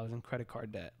thousands of dollars in credit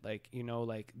card debt. Like, you know,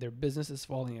 like their business is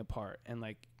falling apart and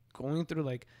like going through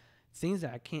like things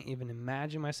that I can't even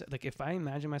imagine myself. Like if I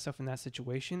imagine myself in that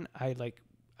situation, I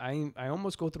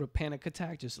almost go through a panic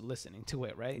attack just listening to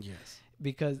it, right? Yes.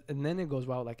 Because, and then it goes,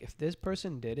 wow, like if this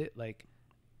person did it, like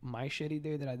my shitty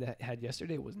day that I had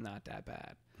yesterday was not that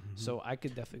bad. Mm-hmm. So I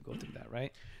could definitely go through that,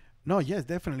 right? No, yes,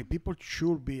 definitely. People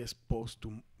should be exposed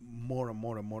to more and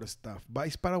more and more stuff. But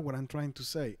it's part of what I'm trying to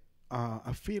say.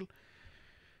 I feel,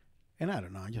 and I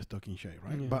don't know, I'm just talking shit,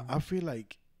 right? Yeah. But I feel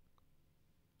like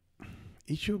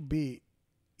it should be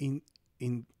in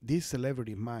this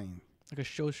celebrity mind. Like a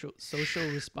social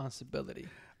responsibility.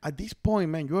 At this point,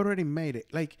 man, you already made it.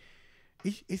 Like,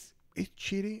 it's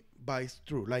shitty, but it's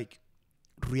true. Like,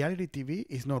 reality TV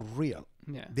is not real.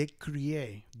 Yeah. They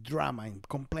create drama and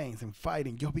complaints and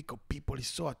fighting just because people is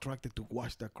so attracted to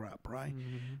watch that crap, right?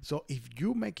 Mm-hmm. So if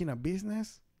you're making a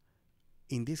business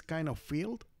in this kind of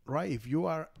field, right? If you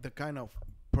are the kind of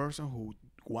person who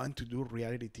want to do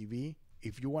reality TV,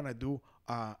 if you want to do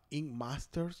a Ink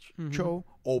Masters mm-hmm. show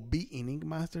or be in Ink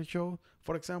Master show,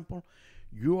 for example,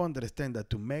 you understand that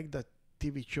to make that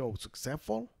TV show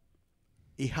successful,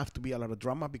 it has to be a lot of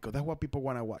drama because that's what people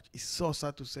want to watch. It's so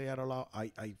sad to say out loud.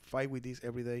 I fight with this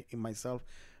every day in myself,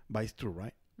 but it's true,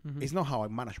 right? Mm-hmm. It's not how I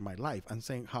manage my life. I'm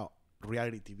saying how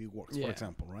reality TV works, for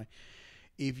example, right?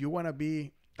 If you want to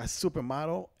be a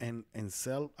supermodel and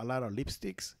sell a lot of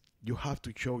lipsticks, you have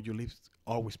to show your lips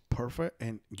always perfect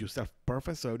and yourself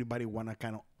perfect, so everybody want to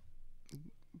kind of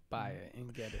buy it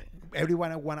and get it.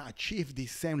 Everyone want to achieve the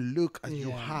same look as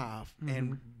you have mm-hmm.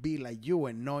 and be like you,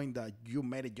 and knowing that you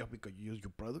made it just because you use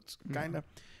your products, mm-hmm. kind of,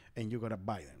 and you got to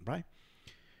buy them, right?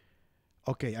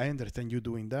 Okay, I understand you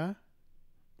doing that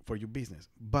for your business,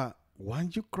 but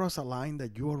once you cross a line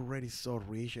that you're already so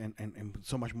rich and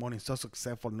so much money, so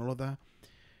successful and all of that,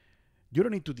 you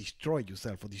don't need to destroy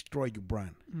yourself or destroy your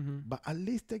brand. Mm-hmm. But at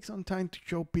least take some time to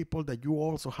show people that you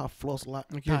also have flaws like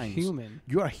times. You're human.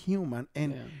 You are human,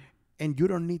 and you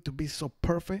don't need to be so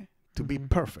perfect to mm-hmm. be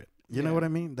perfect. You know what I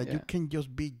mean? That you can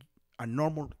just be a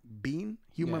normal being,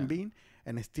 human being,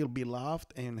 and still be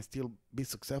loved and still be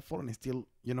successful and still,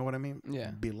 you know what I mean?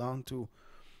 Yeah. Belong to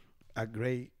a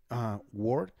great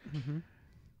world. Mm-hmm.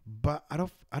 But I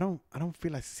don't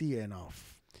feel I see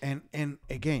enough. And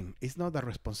again, it's not the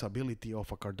responsibility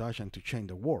of a Kardashian to change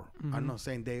the world. Mm-hmm. I'm not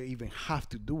saying they even have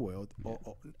to do it.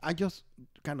 Or I just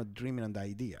kind of dreaming on the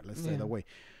idea, let's say that way,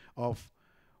 of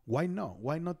why not?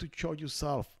 Why not to show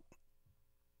yourself,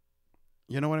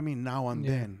 you know what I mean, now and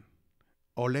then.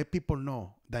 Or let people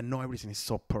know that not everything is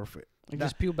so perfect. Like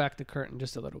just peel back the curtain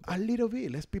just a little bit. A little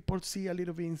bit. Let people see a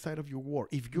little bit inside of your world.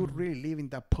 If you really live in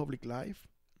that public life,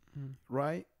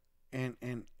 right?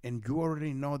 And you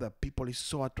already know that people is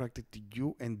so attracted to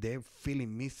you and they're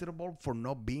feeling miserable for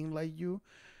not being like you.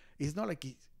 It's not like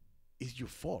it's your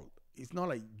fault. It's not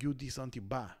like you did something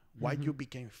bad. Why you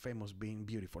became famous being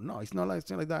beautiful? No, it's not like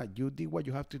that. You did what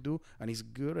you have to do and it's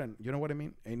good, and you know what I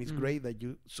mean? And it's great that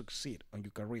you succeed on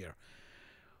your career.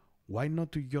 Why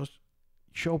not to just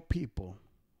show people,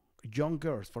 young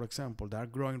girls, for example, that are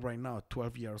growing right now,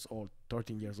 12 years old,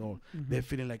 13 years old, they're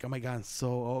feeling like, oh my God, I'm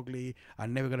so ugly.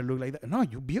 I'm never going to look like that. No,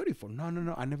 you're beautiful.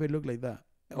 No, I never look like that.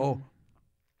 Oh,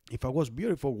 if I was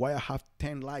beautiful, why I have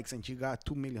 10 likes and she got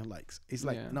 2 million likes? It's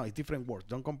like, no, it's different words.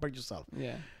 Don't compare yourself.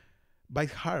 Yeah. But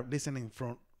it's hard listening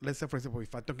from, let's say, for example,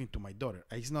 if I'm talking to my daughter,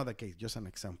 it's not the case, just an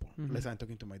example. Let's say I'm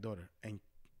talking to my daughter and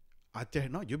I tell her,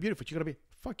 no, you're beautiful. She's going to be,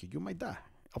 fuck you, you're my dad.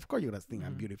 Of course you're going to think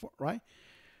I'm beautiful, right?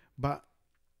 But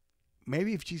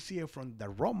maybe if she see it from the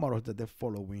role models that they're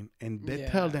following and they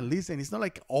tell them, listen, it's not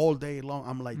like all day long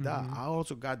I'm like that. I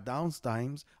also got down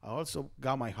times. I also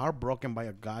got my heart broken by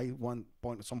a guy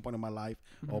some point in my life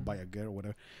or by a girl or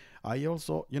whatever. I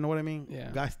also, you know what I mean?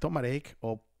 Yeah. Got stomach ache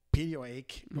or period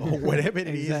ache or whatever it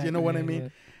is. You know what I mean? Yeah.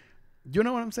 You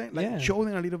know what I'm saying? Like show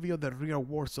them a little bit of the real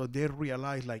world so they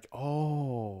realize like,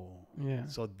 oh,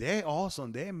 so they're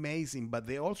awesome, they're amazing, but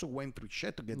they also went through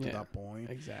shit to get to that point.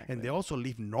 Exactly. And they also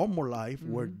live normal life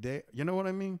where they, you know what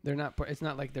I mean? They're not, it's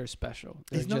not like they're special.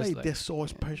 It's not like they're so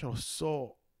special,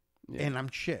 so, and I'm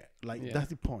shit. Like that's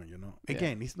the point, you know?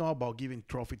 Again, it's not about giving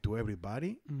trophy to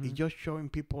everybody. It's just showing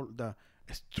people the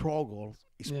struggle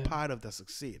is part of the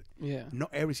succeed. Yeah.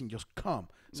 Not everything just come.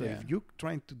 So if you're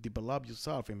trying to develop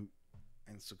yourself and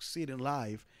succeed in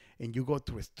life and you go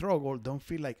through a struggle, don't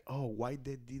feel like, oh, why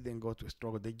they didn't go to a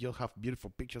struggle? They just have beautiful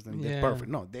pictures and they're perfect.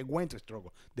 No, they went to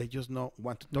struggle. They just not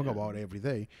want to talk about it every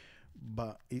day,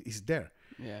 but it's there.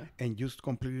 Yeah. And you're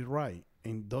completely right.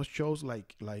 And those shows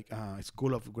like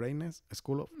School of Greatness,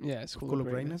 Yeah. School of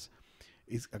Greatness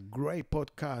is a great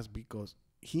podcast because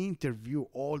he interviewed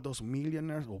all those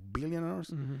millionaires or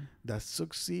billionaires that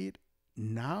succeed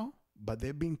now, but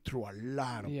they've been through a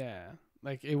lot of Yeah.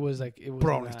 Like it was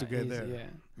problems to not get easy, there.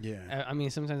 Yeah. Yeah. I mean,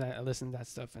 sometimes I listen to that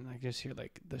stuff and I just hear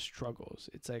like the struggles.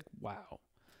 It's like, wow.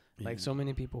 Like so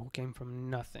many people who came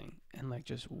from nothing and like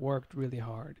just worked really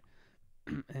hard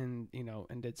and, you know,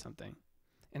 and did something.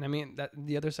 And I mean, that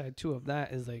the other side too of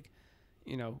that is like,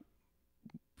 you know,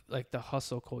 like the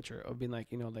hustle culture of being like,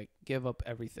 you know, like give up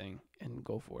everything and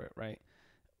go for it. Right.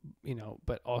 You know,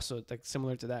 but also like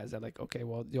similar to that is that like, okay,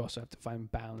 well, you also have to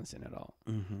find balance in it all.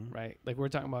 Right. Like we were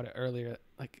talking about it earlier,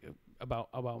 like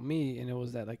about me. And it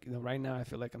was that like, you know, right now I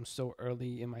feel like I'm so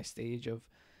early in my stage of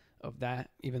that,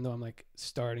 even though I'm like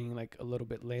starting like a little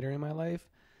bit later in my life,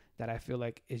 that I feel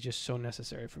like it's just so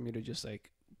necessary for me to just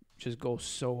go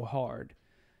so hard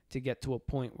to get to a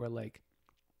point where like,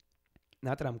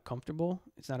 not that I'm comfortable.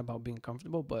 It's not about being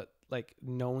comfortable, but like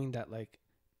knowing that like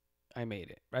I made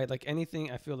it, right? Like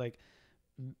anything, I feel like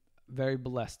very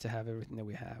blessed to have everything that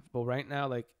we have. But right now,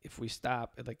 like if we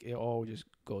stop, it all just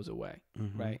goes away,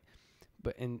 right?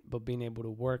 But being able to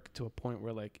work to a point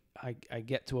where like I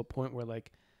get to a point where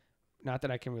like, not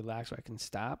that I can relax or I can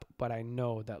stop, but I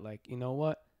know that like, you know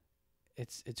what,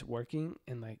 it's working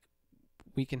and like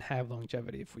we can have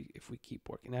longevity if we keep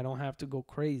working. I don't have to go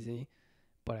crazy,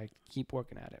 but I keep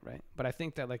working at it, right? But I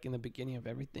think that like in the beginning of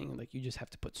everything, like you just have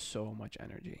to put so much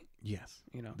energy. Yes.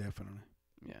 You know? Definitely.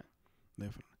 Yeah.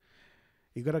 Definitely.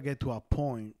 You gotta get to a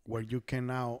point where you can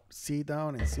now sit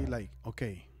down and see like,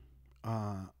 okay,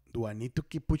 do I need to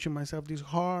keep pushing myself this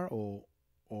hard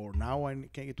or now I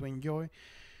can get to enjoy?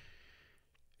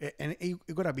 And it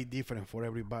gotta be different for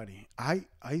everybody. I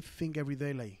think every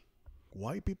day like,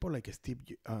 why people like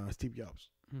Steve Jobs?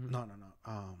 No.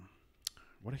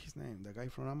 What is his name? The guy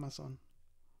from Amazon?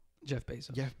 Jeff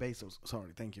Bezos. Jeff Bezos.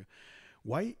 Sorry, thank you.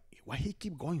 Why he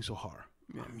keep going so hard?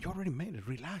 Yeah. You already made it.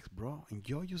 Relax, bro.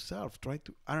 Enjoy yourself. Try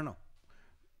to. I don't know.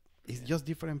 It's just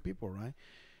different people, right?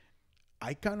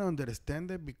 I can understand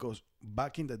it because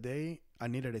back in the day, I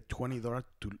needed a $20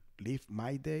 to live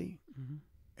my day,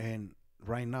 and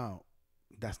right now,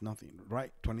 that's nothing,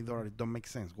 right? $20 don't make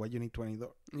sense. Why you need $20?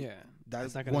 Yeah,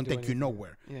 That won't take you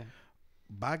nowhere. Yeah.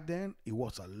 Back then, it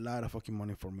was a lot of fucking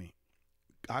money for me.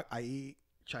 I eat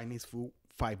Chinese food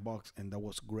 $5, and that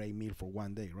was great meal for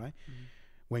one day, right?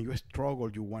 When you struggle,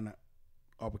 you wanna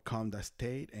overcome that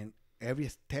state, and every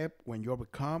step when you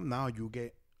overcome, now you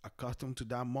get accustomed to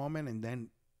that moment, and then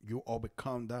you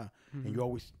overcome that, and you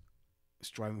always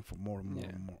striving for more and more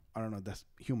and more. I don't know, that's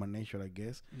human nature, I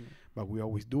guess, but we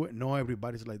always do it. Not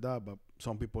everybody's like that, but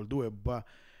some people do it. But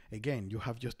again, you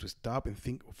have just to stop and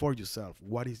think for yourself.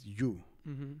 What is you,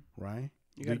 right?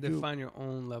 You got to define your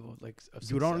own level, like of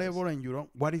your own level, and you don't.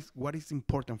 What is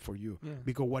important for you? Yeah.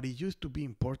 Because what it used to be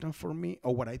important for me,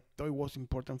 or what I thought was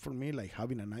important for me, like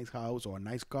having a nice house or a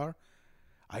nice car,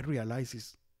 I realize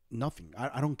it's nothing.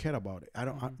 I don't care about it. I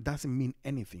don't. Doesn't mean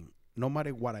anything. No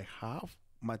matter what I have,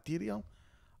 material,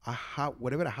 I have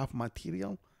whatever I have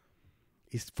material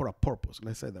is for a purpose.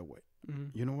 Let's say it that way.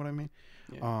 You know what I mean?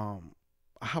 Yeah.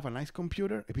 I have a nice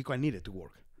computer because I need it to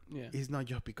work. Yeah. It's not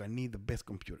just because I need the best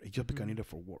computer. It's just because I need it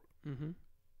for work.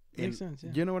 Makes sense.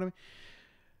 Yeah. You know what I mean?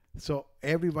 So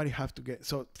everybody has to get.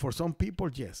 So for some people,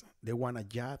 yes, they want a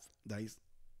yacht that is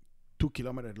 2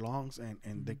 kilometers long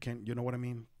and they can. You know what I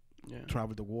mean? Yeah.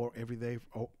 Travel the world every day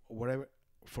or whatever.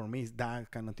 For me,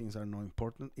 that kind of things are not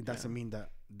important. It doesn't mean that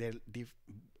they're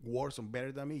worse or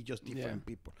better than me. It's just different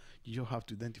people. You just have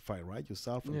to identify, right,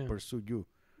 yourself and pursue you,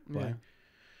 right? Yeah.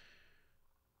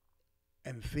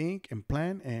 And think and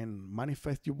plan and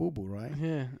manifest your boo-boo, right?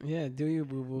 Yeah. Do you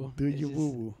boo-boo. Do your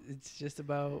boo-boo. It's just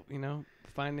about,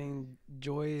 finding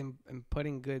joy and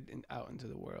putting good out into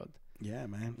the world. Yeah,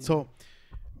 man. Yeah. So,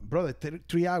 brother,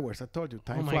 3 hours. I told you,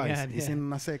 time flies. God, it's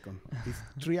in a second. It's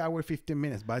 3 hours, 15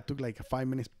 minutes, but I took like a 5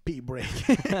 minutes pee break.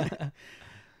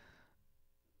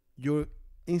 Your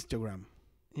Instagram.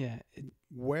 Yeah.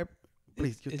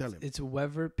 Please, you tell him. It's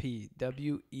Wever P.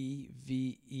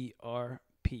 WEVERP.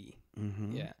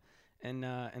 Yeah. And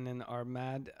then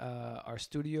our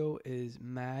studio is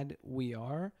Mad We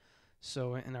Are.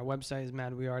 So, and our website is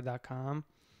madweare.com.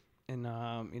 And,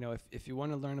 if you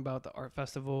want to learn about the art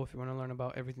festival, if you want to learn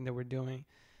about everything that we're doing,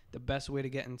 the best way to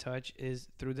get in touch is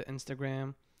through the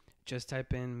Instagram. Just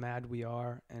type in Mad We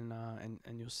Are and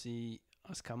you'll see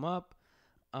us come up.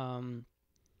 And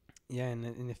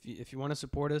if you want to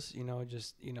support us,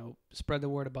 just spread the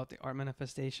word about the art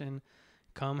manifestation.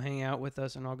 Come hang out with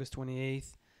us on August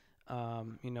 28th.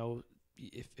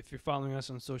 if you're following us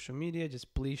on social media,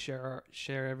 just please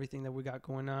share everything that we got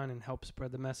going on and help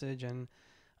spread the message, and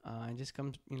just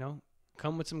come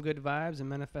with some good vibes and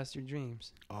manifest your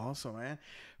dreams. Awesome, man.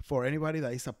 For anybody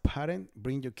that is a parent,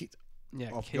 bring your kids.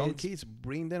 Yeah, Young kids,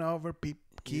 bring them over.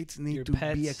 Kids need to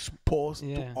pets. be exposed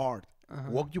to art.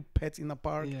 Walk your pets in the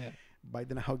park. Yeah. Buy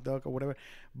them a hot dog or whatever.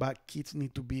 But kids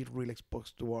need to be really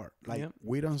exposed to art. Like,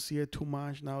 we don't see it too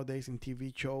much nowadays in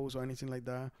TV shows or anything like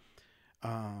that.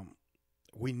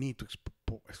 We need to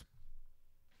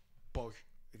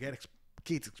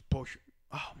kids exposure.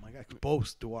 Oh my God,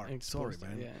 exposed to art. Sorry,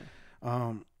 man.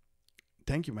 Yeah.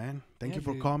 Thank you, man. Thank you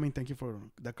for coming. Thank you for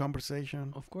the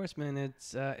conversation. Of course, man.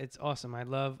 It's awesome. I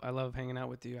love hanging out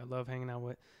with you. I love hanging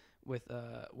out with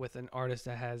an artist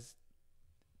that has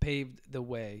paved the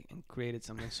way and created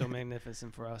something so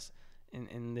magnificent for us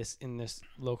in this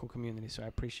local community. So I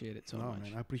appreciate it so much.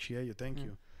 Man, I appreciate you. Thank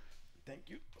you.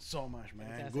 Thank you so much, man.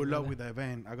 Fantastic, Good luck with the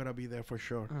event. I'm gonna be there for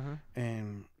sure.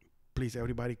 And please,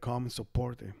 everybody, come and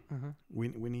support it. We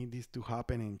need this to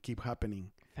happen and keep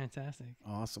happening. Fantastic.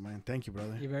 Awesome, man. Thank you,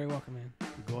 brother. You're very welcome, man.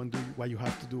 Go and do what you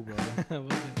have to do, brother. Will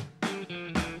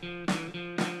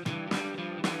do.